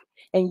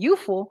and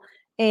youthful.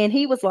 And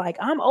he was like,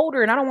 I'm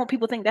older and I don't want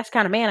people to think that's the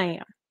kind of man I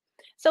am.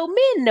 So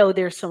men know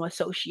there's some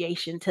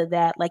association to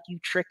that, like you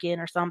tricking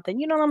or something.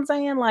 You know what I'm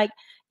saying? Like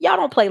y'all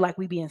don't play like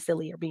we being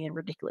silly or being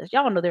ridiculous.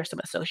 Y'all know there's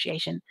some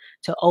association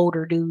to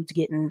older dudes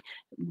getting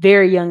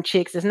very young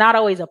chicks. It's not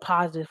always a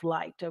positive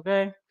light.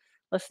 Okay,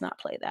 let's not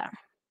play that.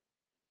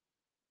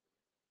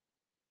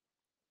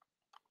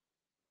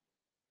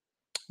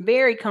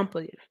 Very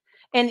competitive.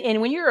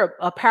 And when you're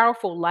a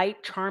powerful,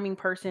 light, charming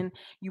person,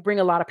 you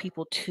bring a lot of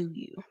people to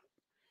you.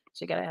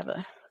 So you have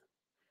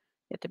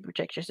to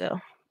protect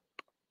yourself.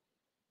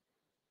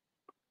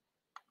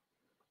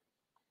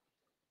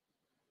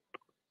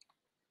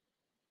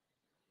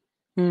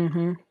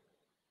 Hmm.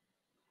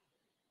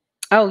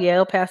 Oh yeah,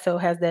 El Paso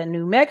has that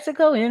New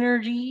Mexico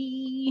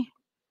energy.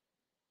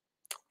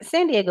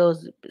 San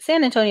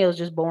Antonio is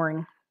just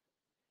boring.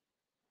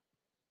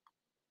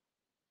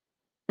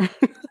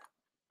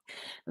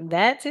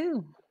 That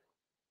too.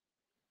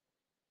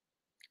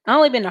 I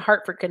only been to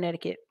Hartford,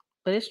 Connecticut,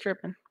 but it's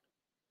tripping.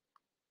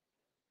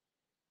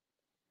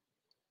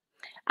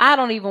 I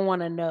don't even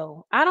want to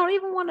know. I don't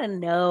even want to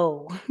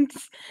know.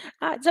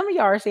 Some of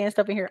y'all are saying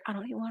stuff in here. I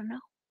don't even want to know.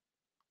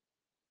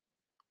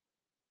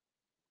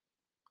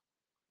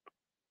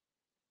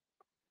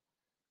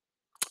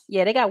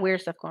 Yeah, they got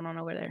weird stuff going on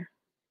over there.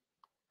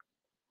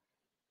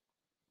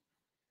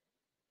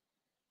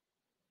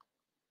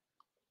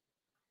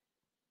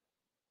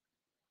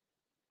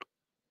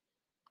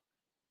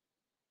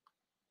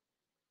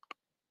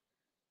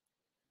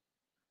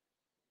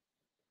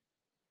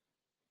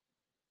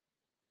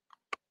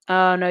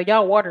 No,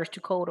 y'all water is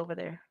too cold over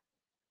there.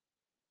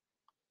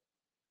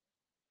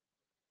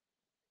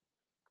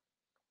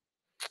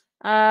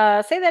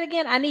 Say that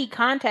again. I need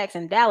contacts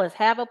in Dallas.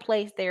 Have a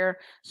place there,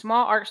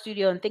 small art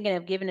studio, and thinking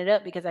of giving it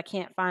up because I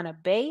can't find a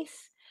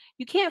base.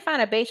 You can't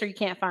find a base or you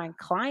can't find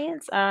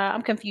clients.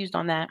 I'm confused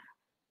on that.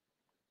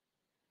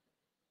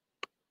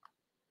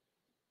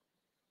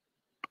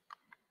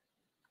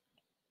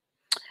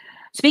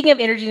 Speaking of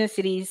energies in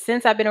cities,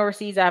 since I've been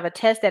overseas, I have a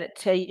test that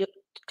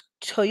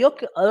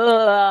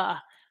Toyoko.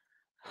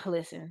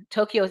 Listen,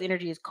 Tokyo's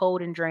energy is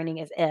cold and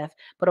draining as F,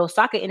 but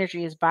Osaka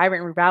energy is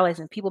vibrant and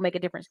revitalizing. People make a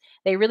difference.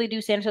 They really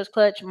do stand Santos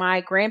clutch.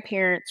 My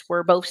grandparents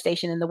were both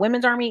stationed in the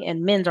women's army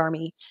and men's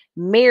army,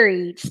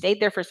 married, stayed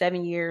there for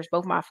 7 years.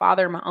 Both my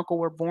father and my uncle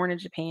were born in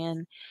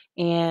Japan.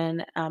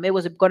 And it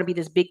was going to be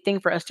this big thing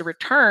for us to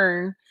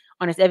return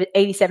on his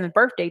 87th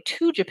birthday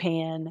to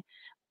Japan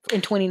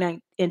in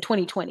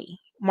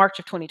 2020, March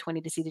of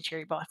 2020, to see the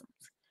cherry blossoms.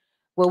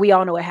 Well, we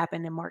all know what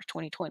happened in March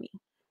 2020.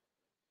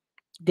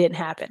 Didn't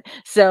happen.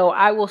 So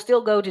I will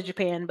still go to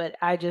Japan, but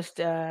I just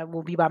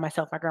will be by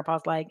myself. My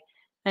grandpa's like,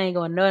 I ain't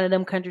going to none of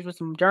them countries with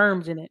some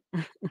germs in it.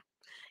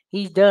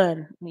 He's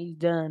done. He's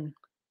done.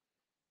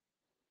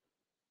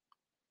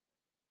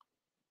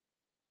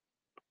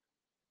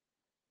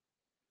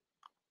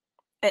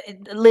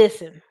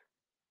 Listen,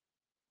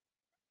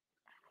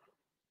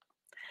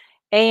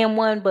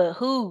 AM1, but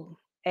who?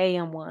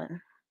 AM1.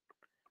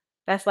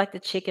 That's like the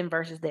chicken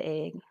versus the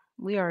egg.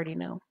 We already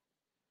know.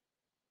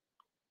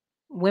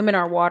 Women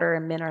are water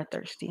and men are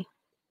thirsty.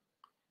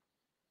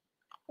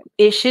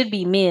 It should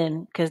be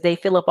men because they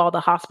fill up all the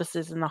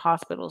hospices and the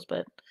hospitals,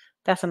 but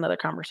that's another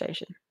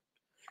conversation.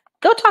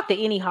 Go talk to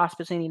any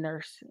hospice, any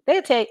nurse.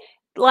 They take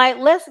like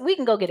we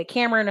can go get a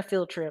camera and a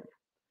field trip.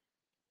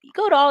 You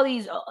go to all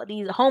these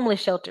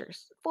homeless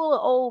shelters full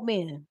of old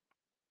men,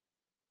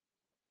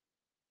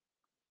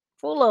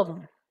 full of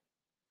them.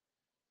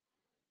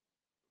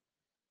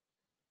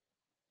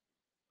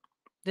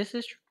 This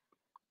is true.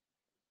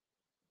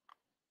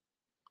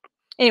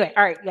 Anyway,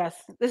 all right, yes.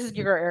 This is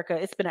your girl Erica.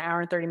 It's been an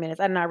hour and 30 minutes.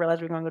 I did not realize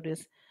we were gonna go do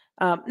this.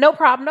 No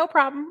problem, no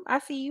problem. I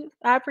see you.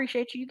 I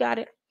appreciate you. You got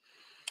it.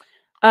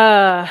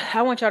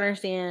 I want y'all to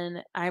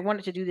understand. I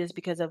wanted to do this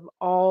because of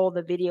all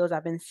the videos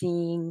I've been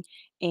seeing,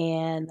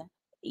 and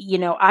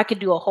I could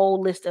do a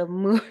whole list of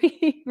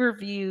movie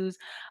reviews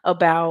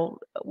about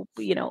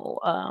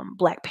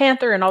Black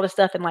Panther and all this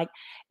stuff, and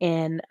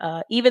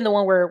even the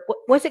one where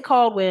what's it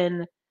called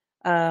when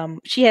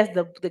she has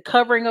the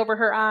covering over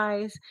her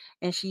eyes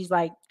and she's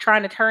like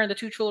trying to turn, the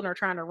two children are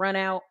trying to run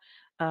out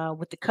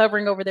with the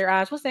covering over their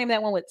eyes. What's the name of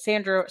that one with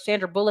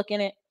Sandra Bullock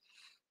in it?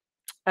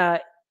 Uh,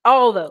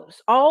 all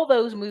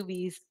those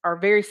movies are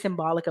very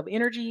symbolic of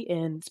energy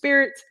and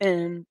spirits,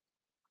 and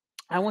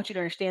I want you to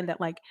understand that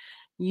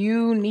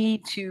you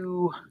need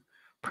to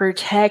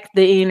protect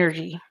the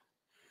energy.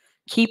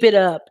 Keep it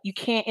up. You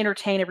can't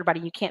entertain everybody.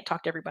 You can't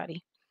talk to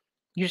everybody.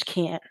 You just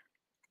can't.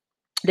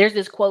 There's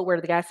this quote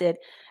where the guy said,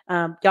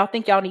 "Y'all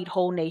think y'all need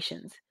whole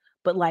nations,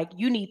 but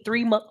you need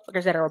three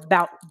motherfuckers that are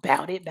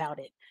about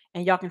it,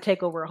 and y'all can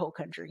take over a whole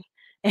country."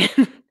 And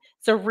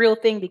it's a real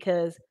thing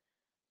because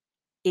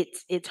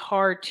it's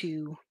hard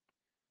to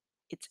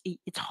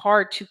it's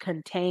hard to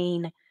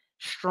contain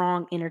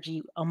strong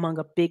energy among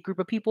a big group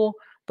of people,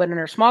 but in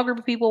a small group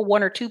of people,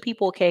 one or two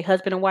people, okay,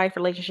 husband and wife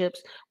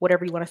relationships,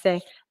 whatever you want to say,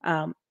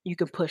 you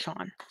can push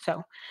on.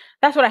 So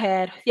that's what I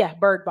had. Yeah,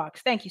 Bird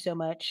Box. Thank you so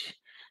much.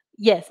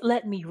 Yes,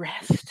 let me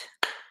rest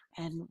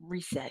and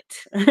reset.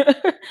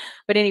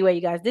 But anyway,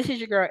 you guys, this is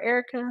your girl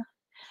Erica.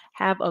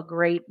 Have a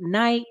great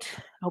night.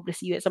 Hope to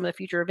see you at some of the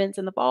future events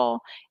in the fall.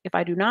 If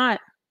I do not,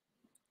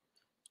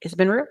 it's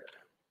been real.